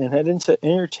and head into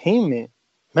entertainment.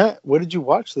 Matt, what did you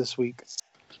watch this week?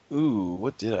 Ooh,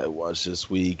 what did I watch this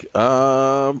week?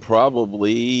 Probably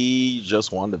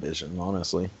just WandaVision,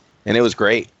 honestly. And it was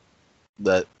great.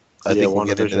 But I think we'll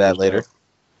get into that later.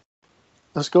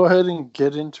 Let's go ahead and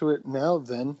get into it now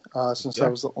then, since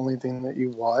that was the only thing that you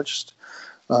watched.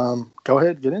 Go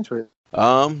ahead, get into it.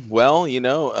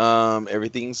 Well,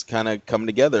 everything's kind of come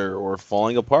together or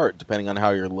falling apart, depending on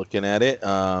how you're looking at it.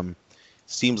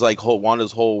 Seems like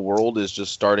Wanda's whole world is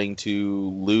just starting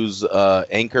to lose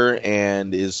anchor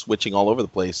and is switching all over the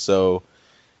place. So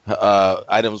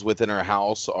items within her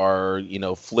house are,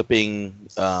 flipping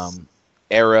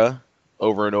era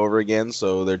over and over again.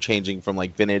 So they're changing from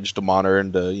like vintage to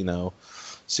modern to, 60s,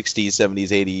 70s,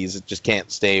 80s. It just can't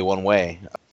stay one way.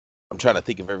 I'm trying to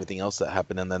think of everything else that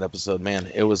happened in that episode. Man,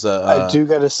 it was I do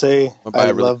got to say,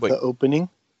 I love the opening.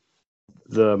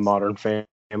 The Modern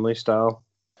Family style.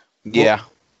 Yeah.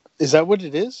 Is that what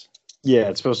it is? Yeah,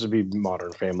 it's supposed to be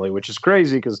Modern Family, which is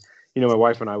crazy because, my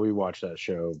wife and I, we watch that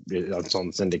show. It's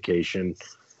on syndication.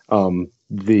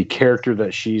 The character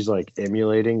that she's like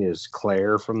emulating is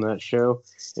Claire from that show,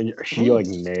 and she like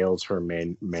nails her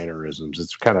mannerisms.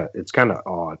 It's kind of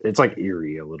odd. It's like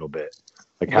eerie a little bit,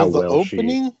 like how the well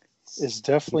opening is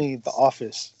definitely The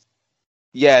Office.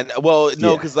 Yeah, well,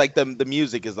 no, because like the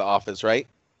music is The Office, right?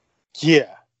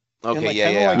 Yeah. Okay, like,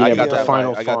 yeah. I got the that.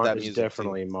 final I got font that is music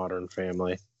definitely too. Modern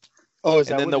Family. Oh, is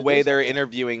that and then what the way is? they're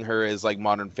interviewing her is like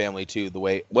Modern Family too. The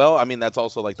way, well, I mean, that's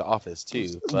also like The Office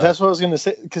too. But that's what I was gonna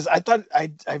say because I thought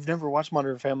I've never watched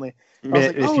Modern Family. I was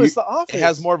like, it's The Office. It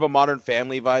has more of a Modern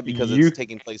Family vibe because it's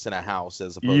taking place in a house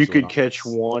as opposed. You to could catch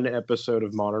one episode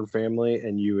of Modern Family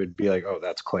and you would be like, "Oh,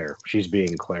 that's Claire. She's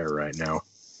being Claire right now."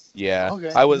 Yeah,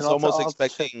 okay. I was I'll almost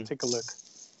expecting. Take a look.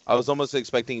 I was almost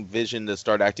expecting Vision to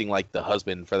start acting like the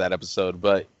husband for that episode,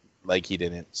 but like he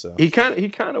didn't. So he kind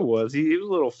of was. He was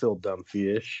a little Phil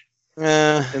Dunphy-ish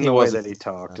in the way that he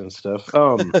talked and stuff.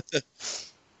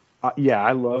 Yeah,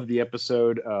 I love the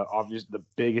episode. Obviously, the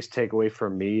biggest takeaway for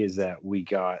me is that we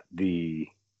got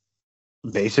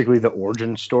basically the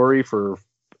origin story for.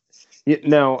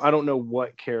 Now, I don't know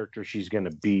what character she's going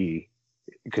to be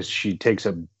because she takes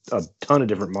a ton of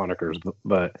different monikers,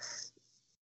 but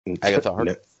Agatha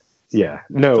Harkness. Yeah,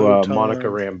 no, Monica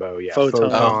Rambeau. Yeah,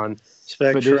 Photon,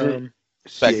 Spectrum,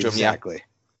 exactly.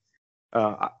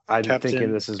 I'm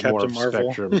thinking this is more of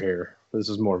Spectrum here. This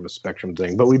is more of a Spectrum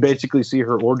thing, but we basically see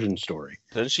her origin story.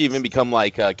 Doesn't she even become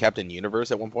like Captain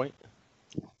Universe at one point?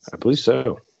 I believe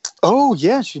so. Oh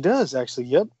yeah, she does actually.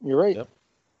 Yep, you're right. Yep.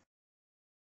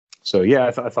 So yeah,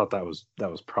 I thought that was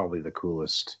probably the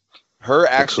coolest. Her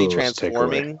actually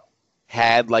transforming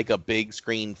had like a big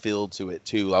screen feel to it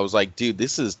too. I was like, dude,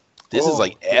 this is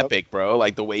like epic, bro.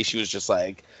 Like the way she was just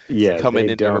like coming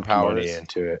into her powers. Money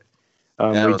into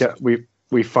it.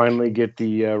 We finally get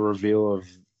the reveal of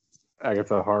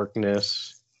Agatha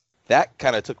Harkness. That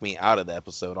kind of took me out of the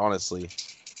episode, honestly.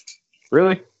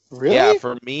 Really? Yeah,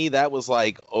 for me that was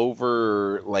like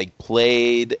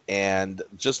played, and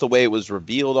just the way it was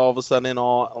revealed all of a sudden,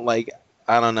 all like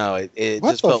I don't know, it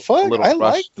just felt a little rushed. I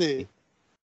liked it.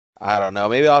 I don't know.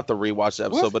 Maybe I'll have to rewatch the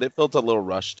episode, but it felt a little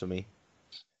rushed to me.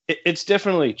 It's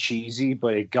definitely cheesy,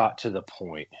 but it got to the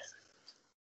point.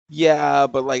 Yeah,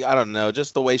 but like I don't know,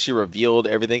 just the way she revealed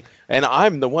everything, and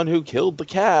I'm the one who killed the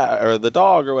cat or the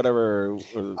dog or whatever.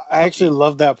 I actually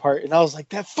love that part, and I was like,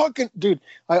 "That fucking dude!"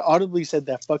 I audibly said,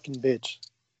 "That fucking bitch."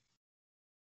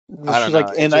 I don't She's know.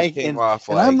 like, It just came off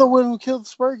and like I'm the one who killed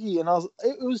Sparky, and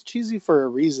it was cheesy for a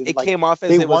reason. it Like, came off as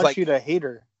they it was want like you to hate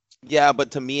her. yeah,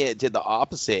 but to me it did the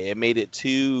opposite. It made it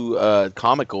too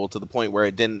comical to the point where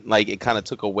it didn't like it kind of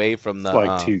took away from the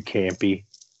like too campy.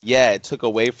 Yeah, it took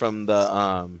away from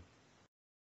the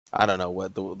I don't know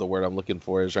what the word I'm looking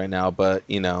for is right now, but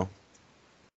you know,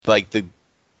 like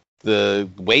the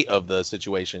weight of the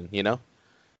situation, you know?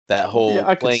 That whole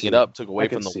playing it up took away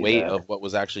from the weight of what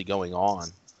was actually going on.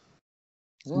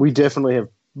 We definitely have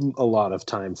a lot of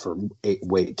time for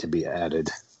weight to be added.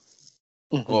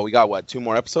 Well, we got what, 2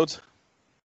 more episodes?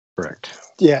 Correct.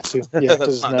 Yeah, 2. Yeah,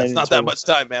 that's not that much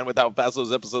time, man, without fast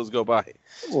those episodes go by.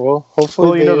 Well,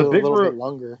 hopefully you know, the a big little bit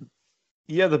longer.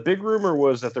 Yeah, the big rumor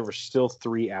was that there was still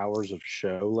 3 hours of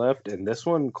show left, and this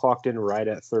one clocked in right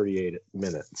at 38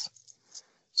 minutes.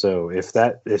 So if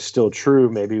that is still true,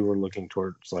 maybe we're looking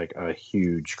towards like a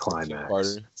huge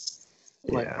climax.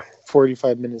 Like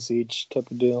 45 minutes each type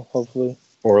of deal, hopefully.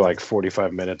 Or like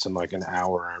 45 minutes and like an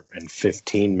hour and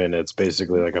 15 minutes,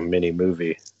 basically like a mini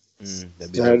movie.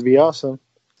 That'd be awesome.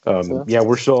 Yeah,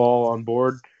 we're still all on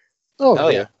board. Oh,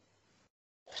 hell yeah.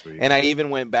 Sweet. And I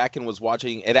even went back and was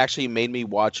watching. It actually made me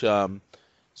watch,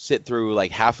 sit through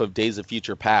like half of Days of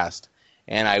Future Past,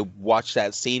 and I watched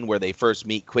that scene where they first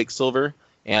meet Quicksilver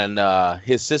and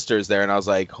his sister's there, and I was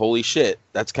like, "Holy shit,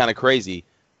 that's kind of crazy,"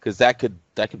 because that could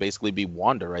basically be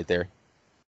Wanda right there.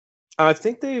 I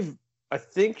think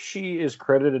she is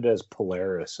credited as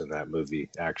Polaris in that movie.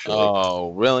 Actually.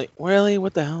 Oh, really? Really?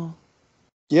 What the hell?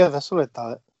 Yeah, that's what I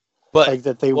thought. But like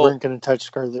that they weren't going to touch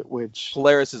Scarlet Witch.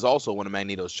 Polaris is also one of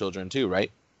Magneto's children too,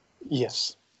 right?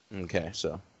 Yes. Okay,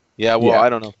 so yeah, well, I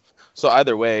don't know. So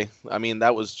either way, I mean,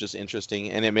 that was just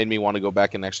interesting, and it made me want to go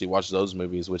back and actually watch those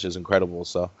movies, which is incredible.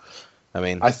 So, I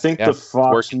mean, I think the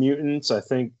Fox Mutants. I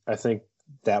think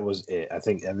that was it. I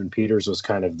think Evan Peters was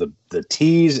kind of the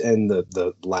tease and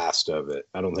the last of it.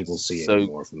 I don't think we'll see any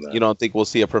more from that. You don't think we'll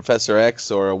see a Professor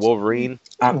X or a Wolverine?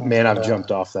 I've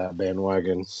jumped off that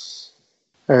bandwagon.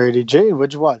 Alrighty, Jay,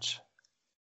 what'd you watch?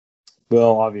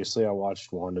 Well, obviously, I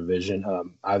watched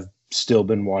WandaVision. I've still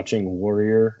been watching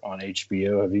Warrior on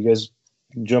HBO. Have you guys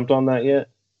jumped on that yet?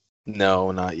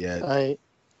 No, not yet.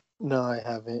 No, I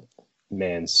haven't.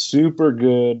 Man, super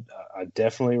good. I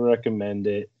definitely recommend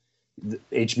it.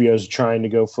 HBO is trying to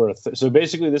go for so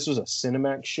basically this was a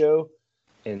Cinemax show,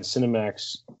 and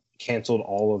Cinemax canceled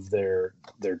all of their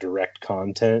direct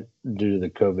content due to the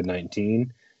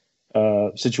COVID-19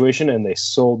 situation, and they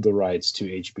sold the rights to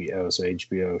HBO. So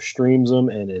HBO streams them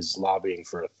and is lobbying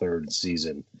for a 3rd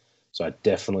season. So I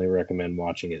definitely recommend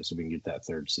watching it so we can get that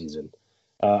 3rd season.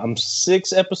 I'm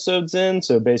 6 episodes in,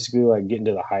 so basically like getting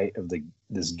to the height of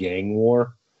this gang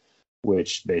war,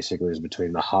 which basically is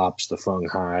between the Hops, the Feng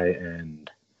Hai,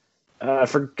 and I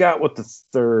forgot what the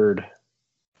third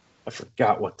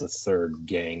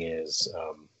gang is.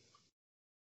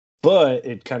 But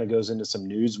it kind of goes into some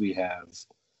news we have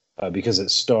because it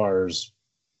stars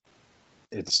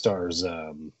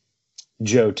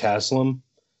Joe Taslim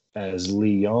as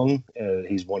Lee Young.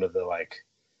 He's one of the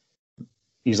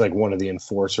one of the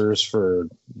enforcers for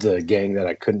the gang that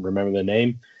I couldn't remember the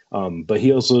name. But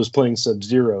he also is playing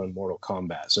Sub-Zero in Mortal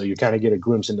Kombat, so you kind of get a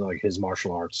glimpse into like his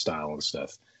martial arts style and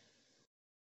stuff.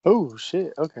 Oh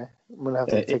shit! Okay, I'm gonna have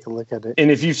to take a look at it.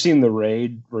 And if you've seen the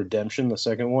Raid Redemption, the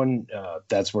second one,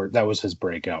 that was his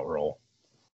breakout role.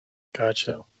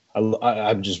 Gotcha.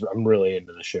 I'm really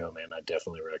into the show, man. I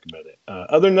definitely recommend it.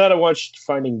 Other than that, I watched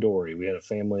Finding Dory. We had a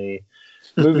family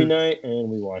movie night, and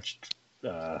we watched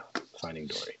Finding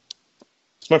Dory.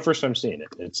 It's my first time seeing it.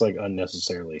 It's like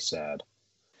unnecessarily sad.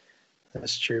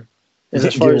 That's true. And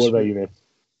as far what about you, man?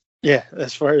 Yeah,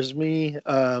 as far as me,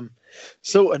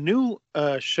 so a new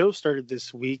show started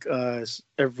this week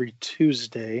every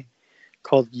Tuesday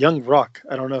called Young Rock.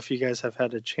 I don't know if you guys have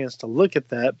had a chance to look at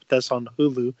that, but that's on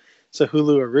Hulu. It's a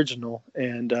Hulu original,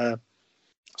 and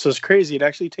so it's crazy. It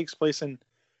actually takes place in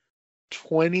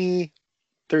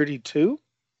 2032,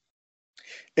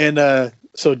 and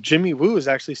so Jimmy Woo is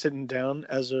actually sitting down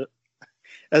as an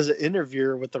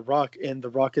interviewer with The Rock, and The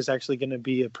Rock is actually going to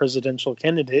be a presidential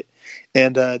candidate,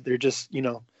 and they're just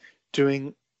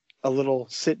doing a little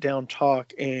sit down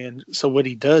talk. And so what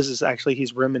he does is actually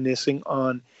he's reminiscing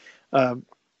on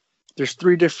there's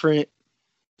 3 different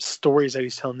stories that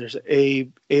he's telling. There's A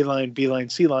line, B line,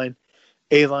 C line.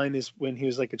 A line is when he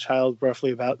was like a child, roughly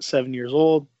about 7 years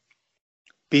old.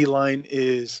 B line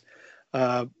is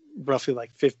roughly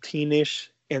like 15ish,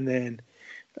 and then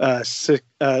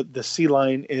the C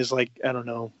line is like, I don't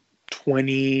know,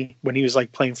 20 when he was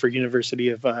like playing for University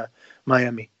of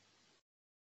Miami.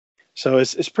 So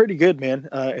it's pretty good, man.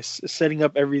 It's setting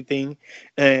up everything,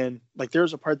 and like there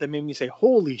was a part that made me say,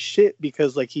 "Holy shit!"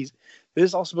 Because like this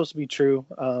is all supposed to be true.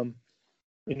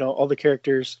 All the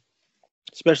characters,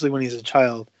 especially when he's a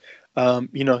child,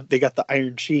 they got the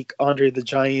Iron Sheik, Andre the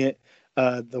Giant,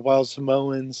 the Wild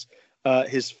Samoans,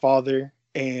 his father,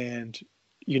 and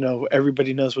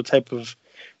everybody knows what type of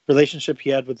relationship he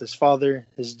had with his father.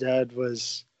 His dad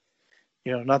was,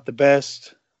 not the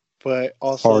best, but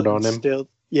also Hard on him. instilled,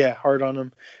 hard on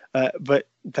him. But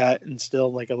that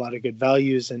instilled like a lot of good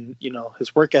values and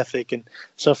his work ethic and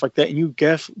stuff like that. And you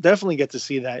definitely get to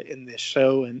see that in this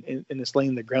show, and it's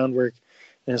laying the groundwork.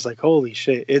 And it's like, holy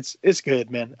shit, it's good,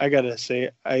 man. I gotta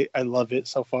say, I love it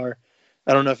so far.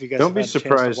 I don't know if you guys Don't be have had a chance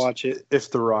surprised to watch it. if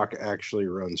The Rock actually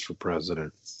runs for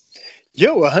president.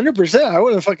 Yo, 100%. I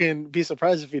wouldn't fucking be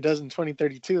surprised if he does in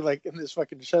 2032, like in this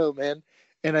fucking show, man.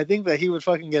 And I think that he would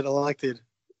fucking get elected.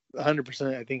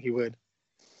 100%. I think he would.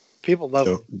 People love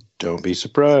him. Don't be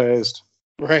surprised.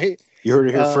 Right? You heard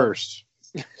it here first.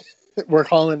 We're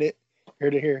calling it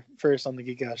here to hear first on the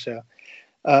Geek Out Show.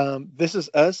 This Is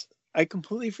Us. I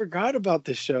completely forgot about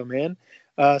this show, man.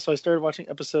 So I started watching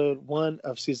episode 1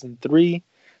 of season 3.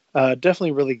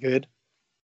 Definitely really good.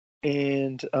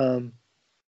 And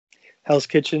Hell's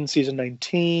Kitchen season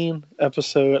 19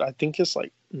 episode, I think it's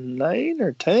like 9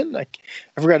 or 10. I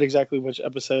forgot exactly which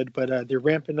episode, but they're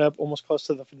ramping up almost close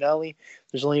to the finale.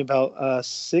 There's only about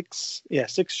 6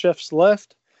 chefs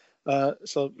left.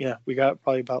 So yeah, we got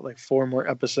probably about like 4 more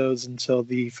episodes until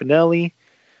the finale.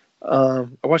 I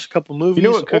watched a couple movies. You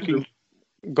know what cooking?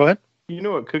 Go ahead. You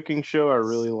know what cooking show I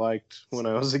really liked when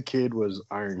I was a kid was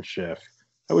Iron Chef.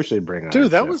 I wish they'd bring Iron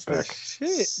Dude, that Chef was back. the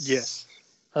shit. Yes,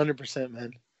 100%,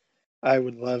 man. I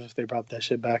would love if they brought that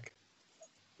shit back.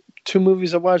 2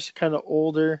 movies I watched, kind of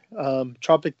older,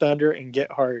 Tropic Thunder and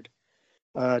Get Hard.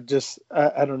 I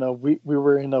don't know. We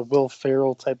were in a Will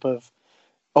Ferrell type of.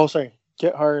 Oh, sorry,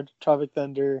 Get Hard, Tropic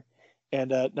Thunder, and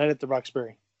Night at the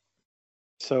Roxbury.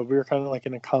 So we were kind of like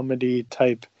in a comedy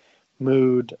type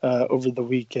mood over the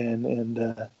weekend, and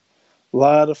a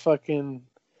lot of fucking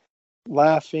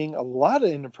laughing, a lot of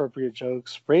inappropriate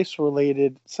jokes, race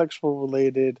related, sexual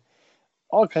related,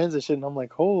 all kinds of shit. And I'm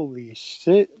like, holy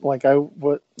shit! Like I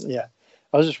was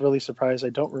just really surprised. I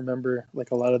don't remember like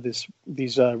a lot of these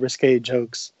risque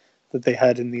jokes that they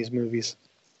had in these movies.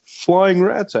 Flying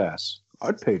Rat's ass.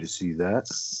 I'd pay to see that.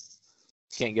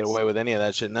 Can't get away with any of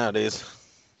that shit nowadays.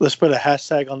 Let's put a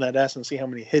hashtag on that ass and see how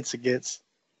many hits it gets.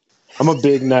 I'm a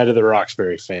big Night of the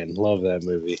Roxbury fan. Love that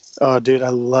movie. Oh, dude,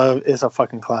 it's a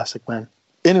fucking classic, man.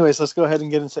 Anyways, let's go ahead and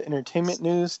get into entertainment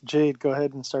news. Jade, go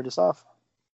ahead and start us off.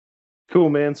 Cool,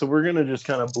 man. So we're going to just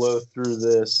kind of blow through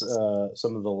this,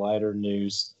 some of the lighter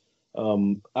news.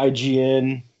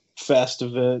 IGN Fast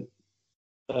Event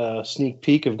sneak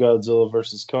peek of Godzilla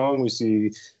vs. Kong. We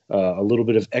see a little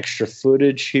bit of extra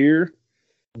footage here.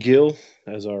 Gil,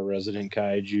 as our resident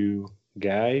kaiju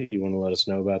guy, you want to let us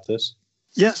know about this?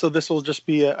 Yeah, so this will just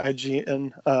be an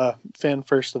IGN fan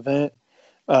first event.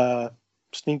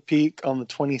 Sneak peek on the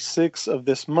 26th of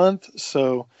this month.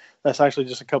 So that's actually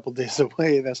just a couple days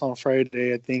away. That's on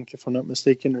Friday, I think, if I'm not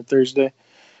mistaken, or Thursday.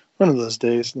 One of those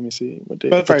days. Let me see what day.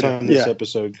 About Friday. the time this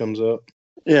episode comes up.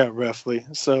 Yeah, roughly.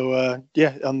 So,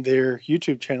 on their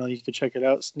YouTube channel, you can check it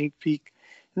out. Sneak peek.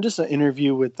 And just an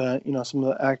interview with, some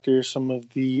of the actors, some of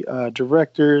the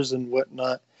directors and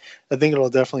whatnot. I think it'll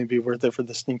definitely be worth it for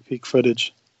the sneak peek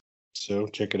footage. So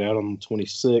check it out on the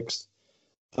 26th.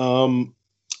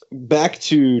 Back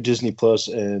to Disney Plus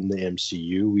and the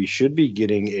MCU. We should be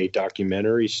getting a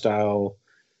documentary style.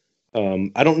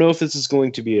 I don't know if this is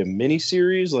going to be a mini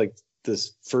series like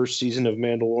this first season of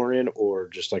Mandalorian or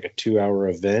just like a 2-hour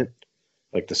event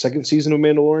like the second season of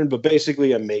Mandalorian, but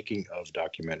basically a making of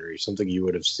documentary, something you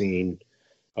would have seen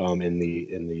in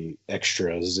the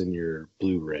extras in your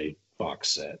Blu-ray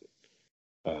box set.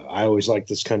 I always like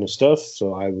this kind of stuff,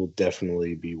 so I will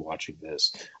definitely be watching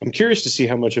this. I'm curious to see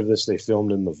how much of this they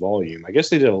filmed in the volume. I guess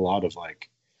they did a lot of like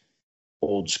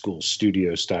old school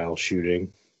studio style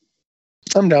shooting.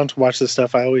 I'm down to watch this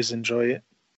stuff. I always enjoy it.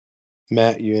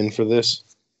 Matt, you in for this?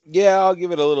 Yeah, I'll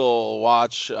give it a little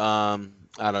watch.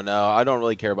 I don't know. I don't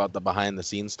really care about the behind the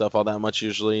scenes stuff all that much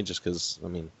usually, just because,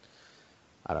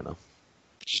 I don't know.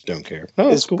 Just don't care.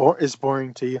 It's cool. It's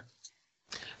boring to you.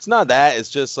 It's not that. It's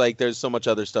just like there's so much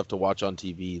other stuff to watch on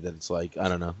TV that it's like, I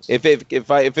don't know. If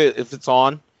it's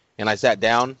on and I sat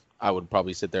down, I would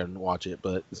probably sit there and watch it,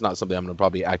 but it's not something I'm going to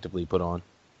probably actively put on.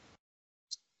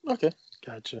 Okay,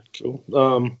 gotcha.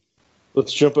 Cool.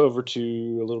 Let's jump over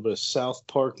to a little bit of South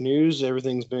Park news.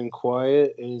 Everything's been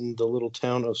quiet in the little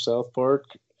town of South Park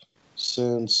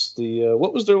since the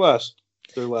what was their last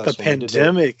Their last The one. They did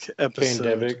pandemic episode.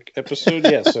 Pandemic episode.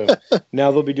 Yeah. So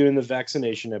now they'll be doing the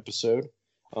vaccination episode.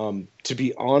 To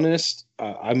be honest,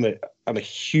 I'm a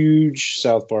huge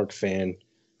South Park fan,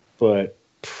 but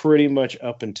pretty much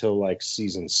up until like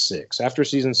season 6. After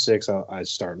season 6, I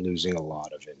start losing a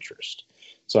lot of interest.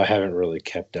 So I haven't really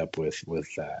kept up with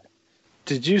that.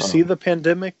 Did you see the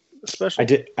pandemic special?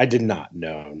 I did not.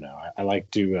 No. I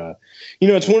like to,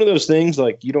 it's one of those things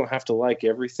like you don't have to like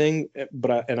everything,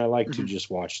 but I like to just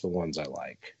watch the ones I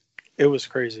like. It was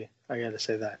crazy. I got to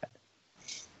say that.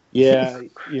 Yeah,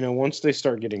 once they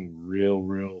start getting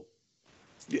real.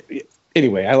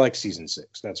 Anyway, I like season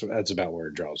 6. That's about where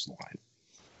it draws the line.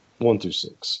 1 through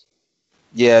 6.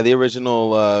 Yeah, the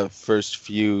original first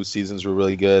few seasons were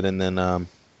really good, and then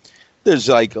there's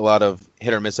like a lot of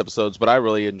hit or miss episodes, but I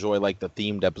really enjoy like the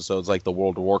themed episodes, like the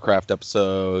World of Warcraft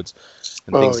episodes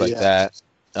and things like that.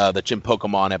 The Gym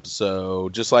Pokemon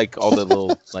episode, just like all the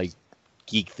little like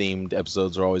geek themed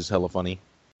episodes are always hella funny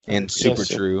and super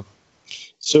true.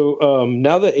 So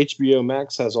now that HBO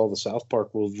Max has all the South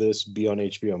Park, will this be on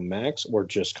HBO Max or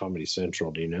just Comedy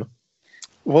Central? Do you know?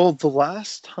 Well, the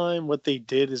last time what they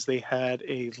did is they had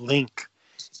a link,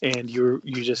 and you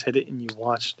just hit it and you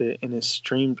watched it, and it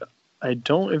streamed. I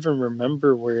don't even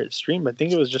remember where it streamed. I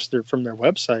think it was just from their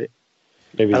website.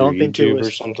 Maybe I don't think YouTube it was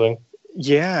or something.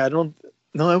 Yeah, I don't.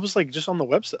 No, it was like just on the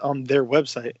website, on their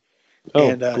website.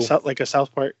 Oh, And cool. like a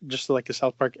South Park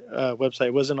website.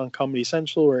 It wasn't on Comedy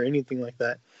Central or anything like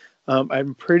that.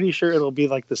 I'm pretty sure it'll be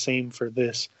like the same for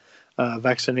this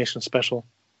vaccination special.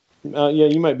 Yeah,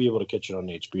 you might be able to catch it on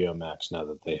HBO Max now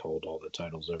that they hold all the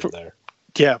titles over there.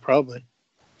 Yeah, probably.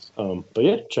 But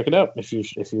yeah, check it out. If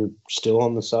you're still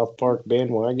on the South Park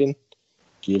bandwagon,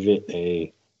 give it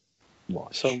a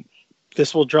watch. So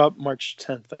this will drop March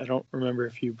 10th. I don't remember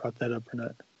if you brought that up or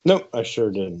not. Nope, I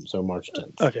sure didn't. So March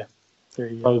 10th. Okay. There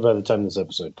you go. Probably by the time this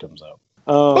episode comes out.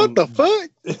 What the fuck?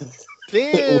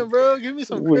 Damn, bro, give me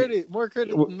some credit. More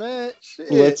credit than that.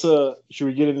 Shit. Let's should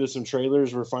we get into some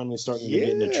trailers? We're finally starting to get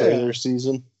into trailer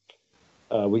season.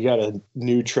 We got a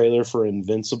new trailer for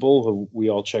Invincible. We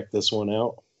all checked this one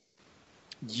out.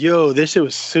 Yo, this shit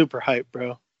was super hype,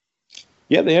 bro.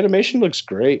 Yeah, the animation looks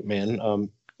great, man.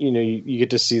 You get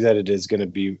to see that it is going to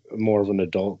be more of an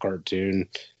adult cartoon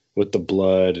with the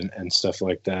blood and stuff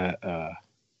like that.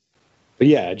 But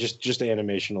yeah, just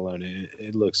animation alone,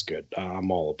 it looks good.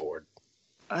 I'm all aboard.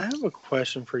 I have a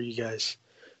question for you guys.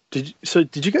 Did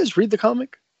you guys read the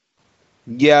comic?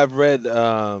 Yeah, I've read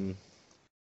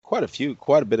quite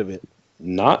a bit of it.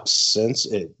 Not since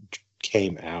it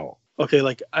came out. Okay,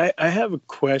 like I have a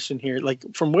question here. Like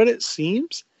from what it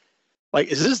seems, like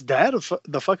is this dad of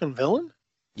the fucking villain?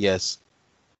 Yes.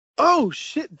 Oh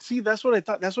shit! See, that's what I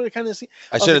thought. That's what it kind of seemed.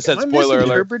 I should have said spoiler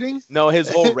alert. No, his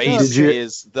whole race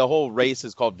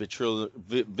is called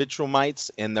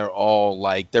Vitrumites, and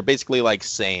they're basically like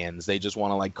Saiyans. They just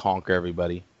want to like conquer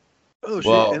everybody. Oh shit!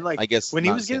 Well, And like I guess when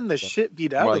he was getting the shit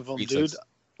beat out of him, dude,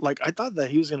 like I thought that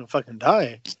he was gonna fucking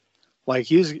die.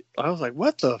 Like I was like,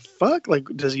 what the fuck? Like,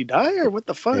 does he die or what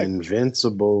the fuck?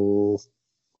 Invincible.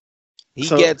 He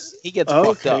gets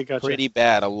fucked up gotcha. pretty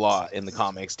bad a lot in the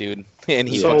comics, dude. And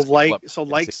he like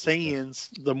Saiyans,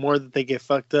 the more that they get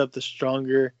fucked up, the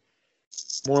stronger,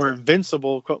 more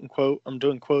invincible, quote unquote. I'm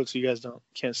doing quotes, so you guys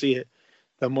can't see it.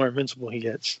 The more invincible he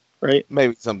gets, right?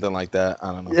 Maybe something like that.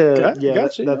 I don't know.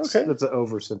 Gotcha. That's an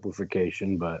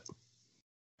oversimplification, but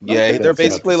yeah, they're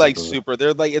basically like super.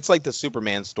 They're like it's like the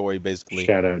Superman story, basically.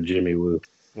 Shout out Jimmy Woo.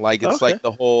 Like it's like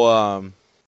the whole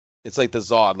it's like the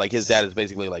Zod. Like his dad is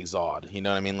basically like Zod. You know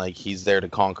what I mean? Like he's there to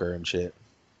conquer and shit.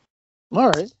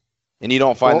 All right. And you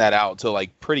don't find that out till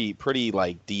like pretty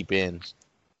like deep in.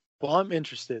 Well, I'm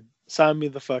interested. Sign me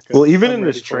the fuck up. Well, even in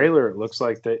this trailer, it looks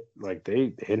like they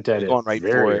hint at it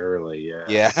very early. Yeah.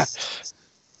 Yeah.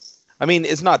 I mean,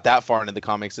 it's not that far into the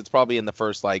comics. It's probably in the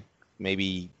first like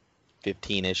maybe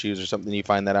 15 issues or something. You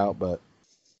find that out, but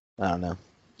I don't know.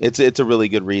 It's a really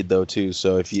good read though too.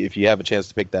 So if you have a chance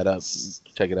to pick that up,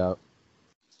 check it out.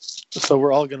 So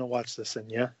we're all gonna watch this then,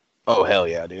 yeah? Oh hell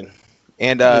yeah, dude!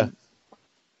 And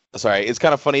sorry, it's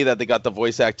kind of funny that they got the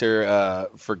voice actor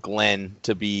for Glenn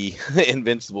to be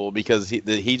Invincible because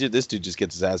this dude just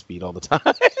gets his ass beat all the time.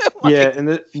 Yeah, and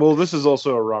this is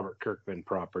also a Robert Kirkman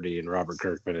property, and Robert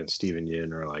Kirkman and Steven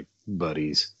Yeun are like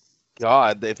buddies.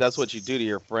 God, if that's what you do to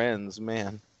your friends,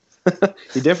 man.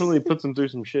 He definitely puts them through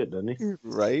some shit, doesn't he?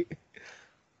 Right.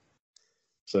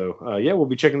 So, yeah, we'll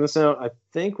be checking this out. I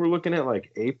think we're looking at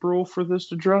like April for this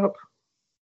to drop.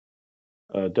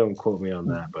 Don't quote me on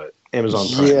that, but Amazon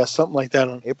Prime. Yeah, something like that.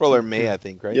 On April or May, I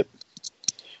think, right? Yep.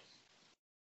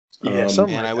 Yeah,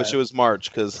 something and like I wish it was March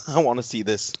because I want to see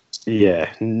this.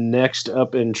 Yeah. Next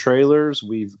up in trailers,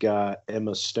 we've got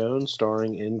Emma Stone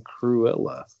starring in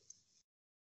Cruella.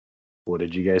 What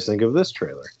did you guys think of this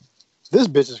trailer? This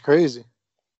bitch is crazy.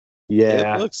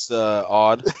 Yeah. It looks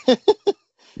odd.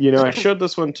 I showed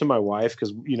this one to my wife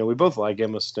because, we both like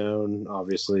Emma Stone.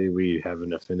 Obviously, we have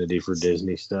an affinity for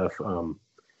Disney stuff.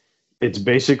 It's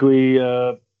basically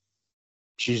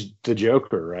she's the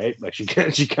Joker, right? Like she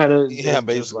kind of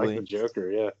basically like the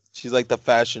Joker. Yeah, she's like the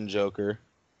fashion Joker.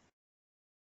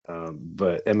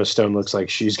 But Emma Stone looks like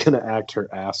she's gonna act her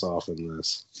ass off in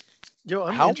this. Yo,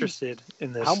 I'm interested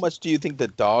in this. How much do you think the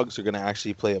dogs are gonna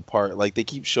actually play a part? Like they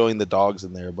keep showing the dogs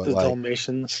in there, but the like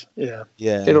Dalmatians, yeah.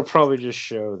 It'll probably just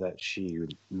show that she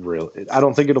really. I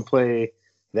don't think it'll play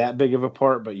that big of a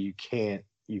part, but you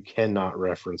cannot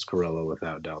reference Cruella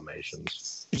without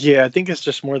Dalmatians. Yeah, I think it's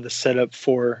just more the setup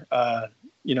for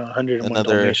 101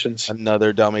 Dalmatians.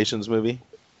 Another Dalmatians movie.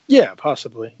 Yeah,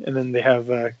 possibly. And then they have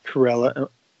Cruella.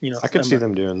 I could see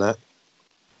them doing that,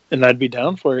 and I'd be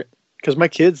down for it. Because my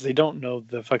kids, they don't know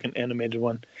the fucking animated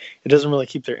one. It doesn't really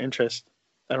keep their interest.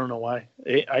 I don't know why.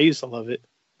 I used to love it,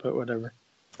 but whatever.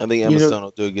 I think Emma Stone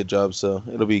will do a good job, so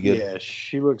it'll be good. Yeah,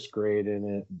 she looks great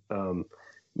in it.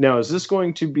 Now, is this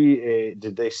going to be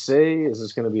did they say, is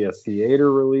this going to be a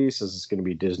theater release? Is this going to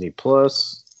be Disney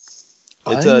Plus?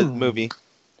 It's a movie.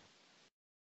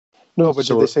 No, but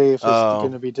did they say if it's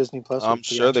going to be Disney Plus? I'm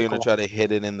sure they're going to try to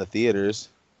hit it in the theaters.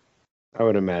 I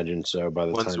would imagine so. By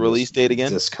the When's time the release date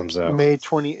again? This comes out May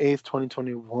 28th,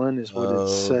 2021 is what it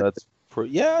said.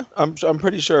 I'm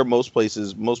pretty sure most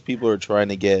people are trying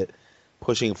to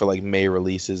pushing for like May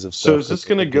releases of stuff. So is this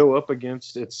going to go up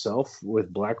against itself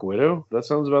with Black Widow? That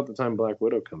sounds about the time Black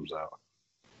Widow comes out.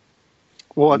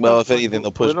 Well, if anything,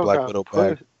 they'll push Black Widow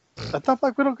back. I thought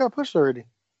Black Widow got pushed already.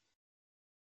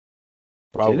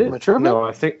 Probably. No,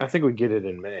 I think we get it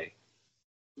in May.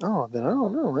 Oh, then I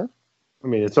don't know, man. I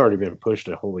mean, it's already been pushed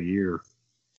a whole year.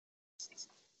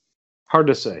 Hard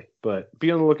to say, but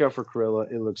be on the lookout for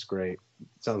Cruella. It looks great.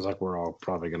 Sounds like we're all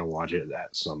probably going to watch it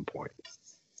at some point.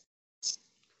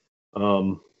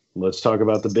 Let's talk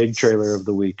about the big trailer of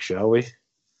the week, shall we?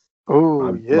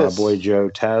 Oh, yes. My boy Joe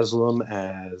Taslim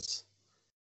as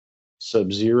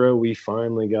Sub-Zero. We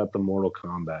finally got the Mortal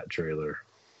Kombat trailer.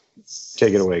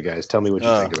 Take it away, guys. Tell me what you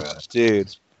think about it.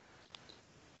 Dude.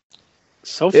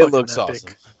 So fucking it looks epic.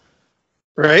 Awesome.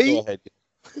 Right? Go ahead.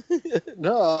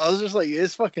 No, I was just like,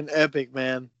 it's fucking epic,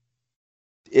 man.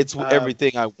 It's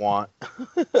everything I want.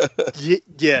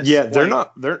 Yes. Yeah, they're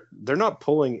not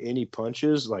pulling any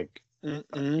punches, like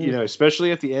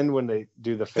especially at the end when they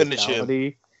do the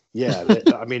fatality. Yeah,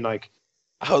 I mean, like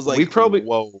I was like, we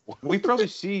probably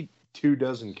see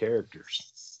 24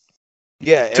 characters.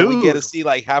 Yeah, and we get to see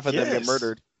like half of them get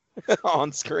murdered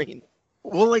on screen.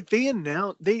 Well, like they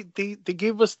announced, they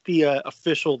gave us the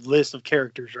official list of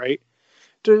characters, right?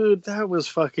 Dude, that was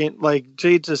fucking, like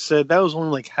Jay just said, that was only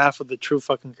like half of the true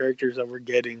fucking characters that we're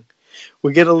getting.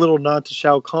 We get a little nod to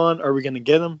Shao Kahn. Are we going to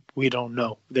get him? We don't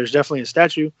know. There's definitely a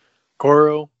statue.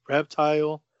 Goro,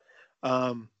 Reptile,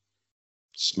 Smoke.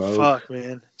 Fuck,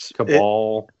 man.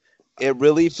 Cabal. It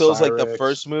really feels Cyrix, like the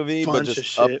first movie, but just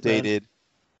shit, updated. Man.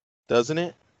 Doesn't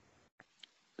it?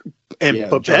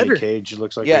 But Johnny better. Cage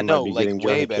looks like like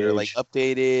way better, Cage. Like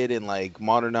updated and like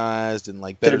modernized and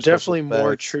like better. They're definitely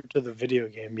more true to the video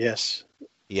game. Yes.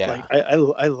 Yeah. Like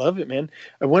I love it, man.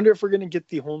 I wonder if we're gonna get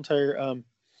the whole entire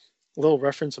little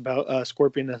reference about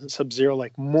Scorpion and Sub-Zero,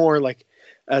 like more like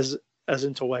as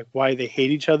into like why they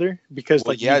hate each other, because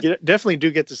like you definitely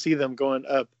do get to see them going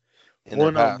up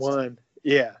one on one.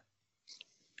 Yeah.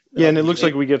 Yeah, and it looks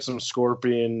like we get some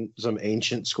Scorpion, some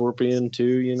ancient Scorpion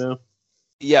too,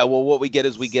 Yeah, well, what we get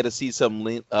is we get to see some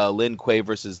Lin Kuei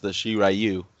versus the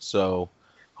Shiryu. So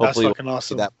hopefully we'll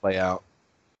see that play out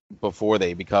before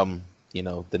they become, the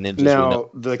ninjas. Now,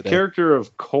 the character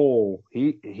of Cole,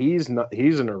 he's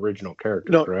an original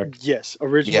character, correct? Yes,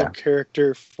 original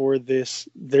character for this.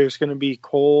 There's going to be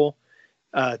Cole,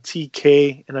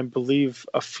 TK, and I believe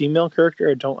a female character.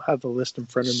 I don't have the list in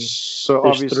front of me. So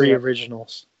there's obviously 3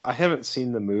 originals. I haven't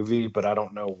seen the movie, but I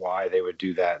don't know why they would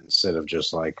do that instead of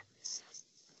just like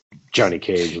Johnny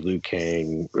Cage, Liu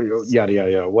Kang, yada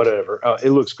yada yada, whatever.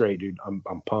 It looks great, dude. I'm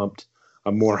pumped.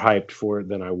 I'm more hyped for it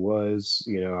than I was.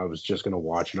 I was just gonna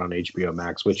watch it on HBO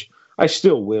Max, which I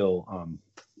still will.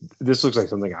 This looks like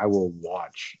something I will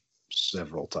watch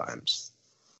several times.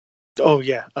 Oh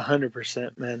yeah,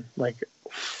 100%, man. Like,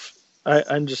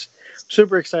 I'm just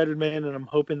super excited, man, and I'm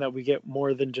hoping that we get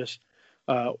more than just,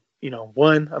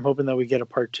 1. I'm hoping that we get a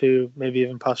part 2, maybe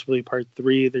even possibly part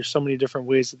 3. There's so many different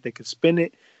ways that they could spin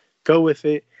it, go with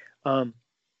it.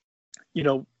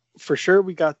 for sure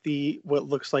we got what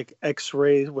looks like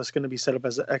X-ray, what's going to be set up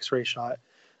as an X-ray shot,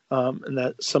 and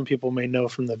that some people may know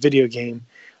from the video game,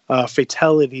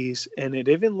 fatalities, and it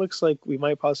even looks like we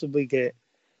might possibly get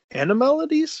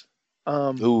animalities.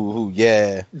 Ooh,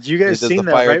 yeah. You guys Does seen the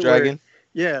that, fire right? dragon?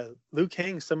 Yeah, Liu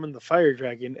Kang summoned the fire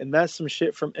dragon, and that's some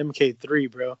shit from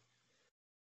MK3, bro.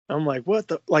 I'm like, what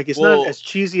the? Like, it's not as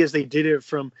cheesy as they did it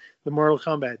from the Mortal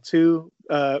Kombat 2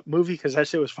 movie, because that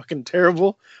shit was fucking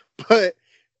terrible. But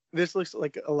this looks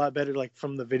like a lot better, like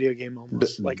from the video game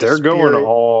almost. Like they're going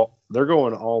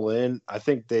all in. I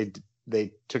think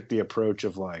they took the approach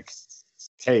of like,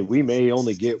 hey, we may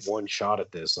only get one shot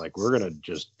at this. Like, we're gonna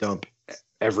just dump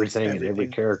everything and every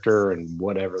character and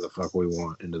whatever the fuck we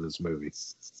want into this movie.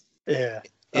 Yeah.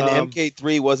 In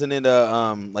MK3, wasn't it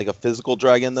like a physical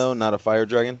dragon though, not a fire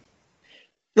dragon?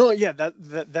 No, yeah, that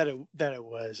it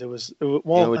was. It was.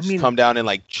 Well, it would just come down and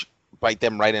like bite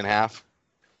them right in half.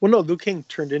 Well, no, Liu Kang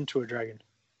turned into a dragon.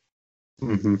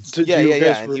 Mm-hmm. Yeah,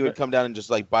 and he would come down and just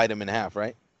like bite him in half,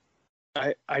 right?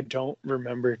 I don't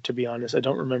remember, to be honest. I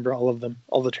don't remember all of them,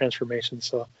 all the transformations.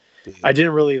 So I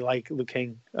didn't really like Liu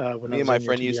Kang when me and my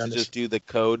friend used to just do the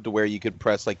code to where you could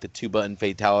press like the 2-button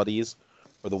fatalities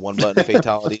or the 1-button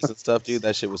fatalities and stuff, dude.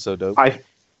 That shit was so dope.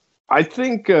 I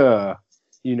think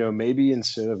maybe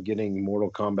instead of getting Mortal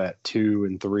Kombat 2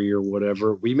 and 3 or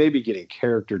whatever, we may be getting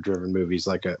character-driven movies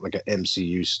like a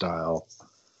MCU style.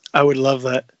 I would love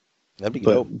that. That'd be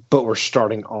dope. But we're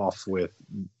starting off with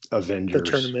Avengers.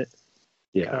 The tournament.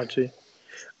 Yeah. Gotcha.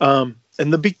 In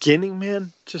the beginning,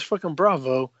 man, just fucking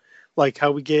bravo. Like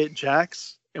how we get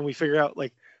Jax and we figure out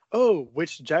like, oh,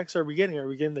 which Jax are we getting? Are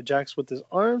we getting the Jax with his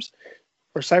arms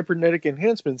or cybernetic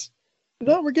enhancements?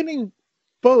 No, we're getting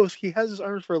both. He has his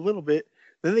arms for a little bit.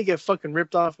 Then they get fucking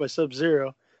ripped off by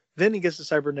Sub-Zero. Then he gets the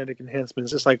cybernetic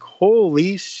enhancements. It's like,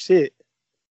 holy shit.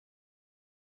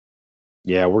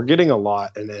 Yeah, we're getting a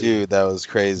lot. And then dude, that was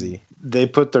crazy. They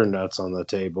put their nuts on the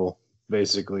table.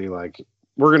 Basically, like,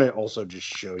 we're going to also just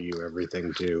show you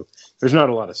everything, too. There's not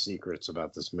a lot of secrets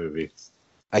about this movie.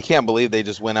 I can't believe they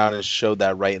just went out and showed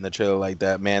that right in the trailer like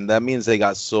that, man. That means they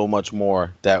got so much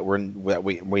more that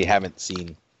we haven't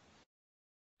seen.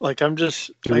 Like, I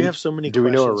have so many questions. Do we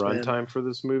know a runtime for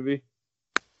this movie?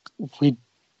 We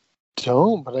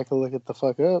don't, but I can look it the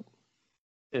fuck up.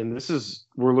 And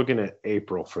we're looking at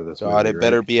April for this movie. God, it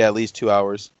better be at least 2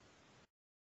 hours.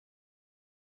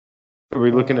 Are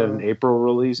we looking at an April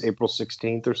release, April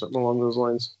 16th or something along those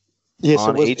lines? Yes,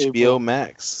 on HBO April.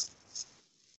 Max.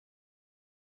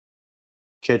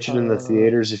 Catch it in the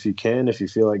theaters if you can. If you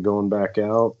feel like going back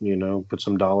out, put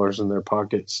some dollars in their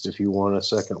pockets if you want a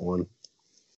second one.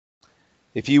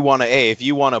 If you want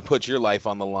to put your life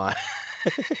on the line.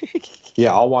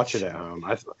 Yeah, I'll watch it at home.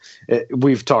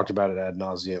 We've talked about it ad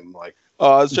nauseum. Like,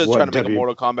 I was just trying to make a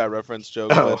Mortal Kombat reference joke,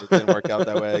 but it didn't work out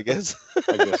that way, I guess.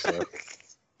 I guess so.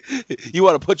 You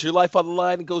want to put your life on the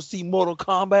line and go see Mortal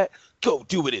Kombat? Go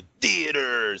do it in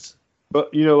theaters.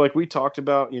 But, like we talked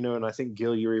about, and I think,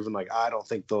 Gil, you're even like, I don't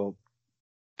think they'll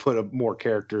put up more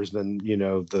characters than,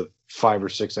 the 5 or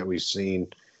 6 that we've seen.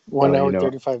 1 hour,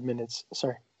 35 minutes.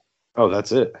 Sorry. Oh,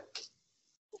 that's it?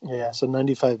 Yeah, so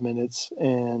 95 minutes.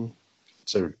 And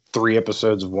so 3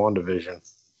 episodes of WandaVision.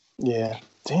 Yeah.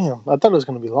 Damn, I thought it was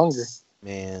going to be longer.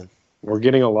 Man. We're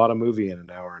getting a lot of movie in an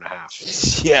hour and a half.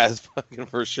 Yeah, it's fucking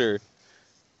for sure.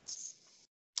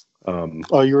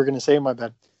 Oh, you were going to say, my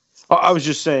bad. I was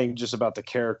just saying just about the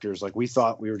characters. Like, we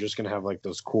thought we were just going to have like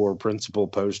those core principal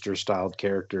poster styled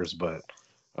characters, but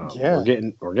we're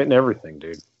getting everything,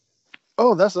 dude.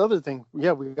 Oh, that's the other thing.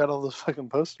 Yeah, we got all those fucking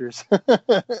posters.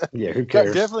 Yeah, who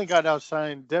cares? Definitely got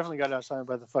outshined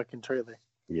by the fucking trailer.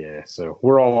 Yeah, so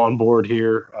we're all on board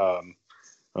here.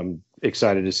 I'm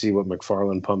excited to see what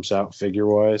McFarlane pumps out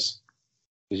figure-wise,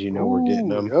 because we're getting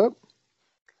them. Yep.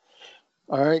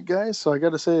 All right, guys. So I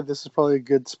got to say, this is probably a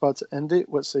good spot to end it.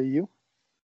 What say you?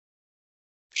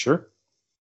 Sure.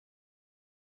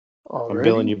 Alrighty. I'm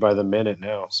billing you by the minute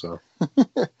now, so.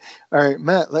 All right,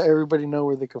 Matt, let everybody know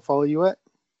where they can follow you at.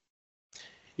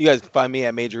 You guys can find me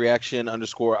at Major Reaction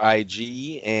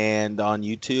 _IG and on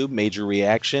YouTube, Major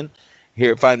Reaction.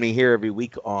 Find me here every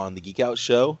week on the Geek Out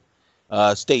Show.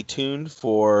 Stay tuned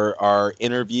for our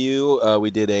interview.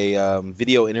 We did a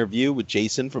video interview with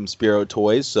Jason from Spiro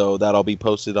Toys, so that'll be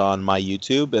posted on my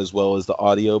YouTube as well as the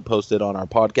audio posted on our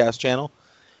podcast channel.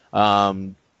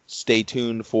 Stay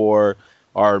tuned for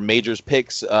our Majors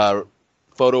Picks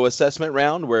photo assessment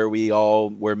round where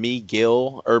me,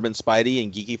 Gil, Urban Spidey,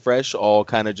 and Geeky Fresh all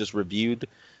kind of just reviewed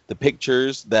the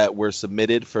pictures that were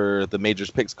submitted for the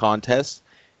Majors Picks contest.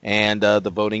 And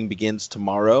the voting begins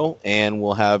tomorrow, and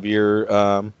we'll have your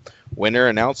winner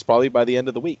announced probably by the end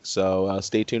of the week. So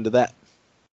stay tuned to that.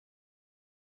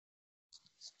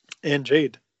 And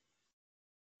Jade.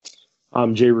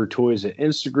 I'm Jay Toys at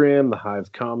Instagram, The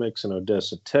Hive Comics in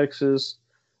Odessa, Texas.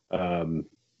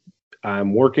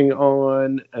 I'm working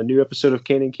on a new episode of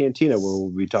Canon Cantina where we'll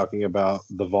be talking about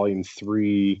the Volume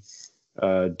 3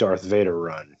 Darth Vader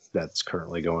run that's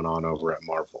currently going on over at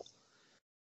Marvel.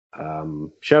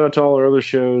 Shout out to all our other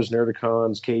shows,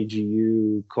 Nerdicons,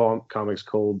 KGU, Comics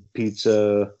Cold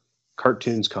Pizza,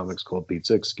 Cartoons Comics Cold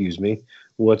Pizza, excuse me.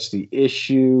 What's the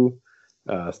Issue?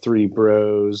 Three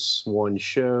Bros, One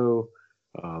Show.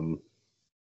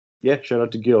 Shout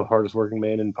out to Gil, hardest working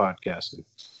man in podcasting.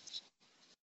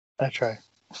 That's right.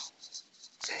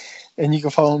 And you can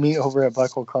follow me over at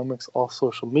Black Hole Comics, all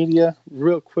social media.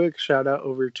 Real quick, shout out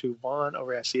over to Juan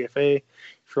over at CFA.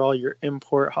 For all your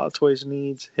import Hot Toys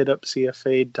needs, hit up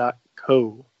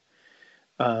cfa.co.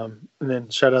 And then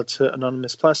shout out to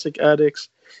Anonymous Plastic Addicts.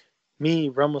 Me,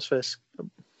 Ramos Fest,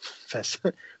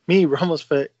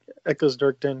 Echoes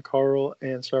Dirkden, Carl,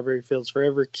 and Strawberry Fields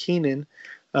Forever, Keenan.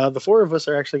 The four of us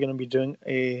are actually going to be doing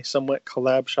a somewhat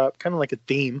collab shop, kind of like a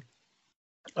theme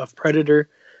of Predator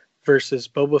versus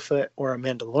Boba Fett or a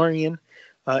Mandalorian.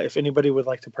 If anybody would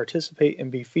like to participate and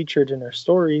be featured in our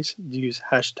stories, use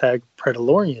hashtag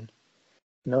Predalorian.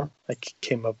 I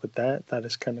came up with that. That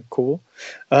is kind of cool.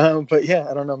 But yeah,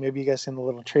 I don't know. Maybe you guys seen the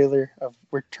little trailer of,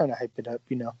 we're trying to hype it up,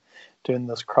 doing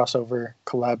those crossover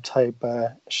collab type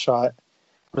shot.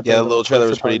 Yeah, the little trailer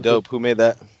was pretty dope. Who made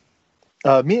that?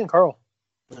 Me and Carl.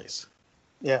 Nice.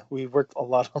 Yeah, we worked a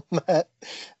lot on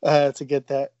that to get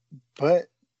that. But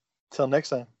till next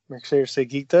time, make sure you stay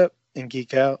geeked up and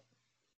geek out.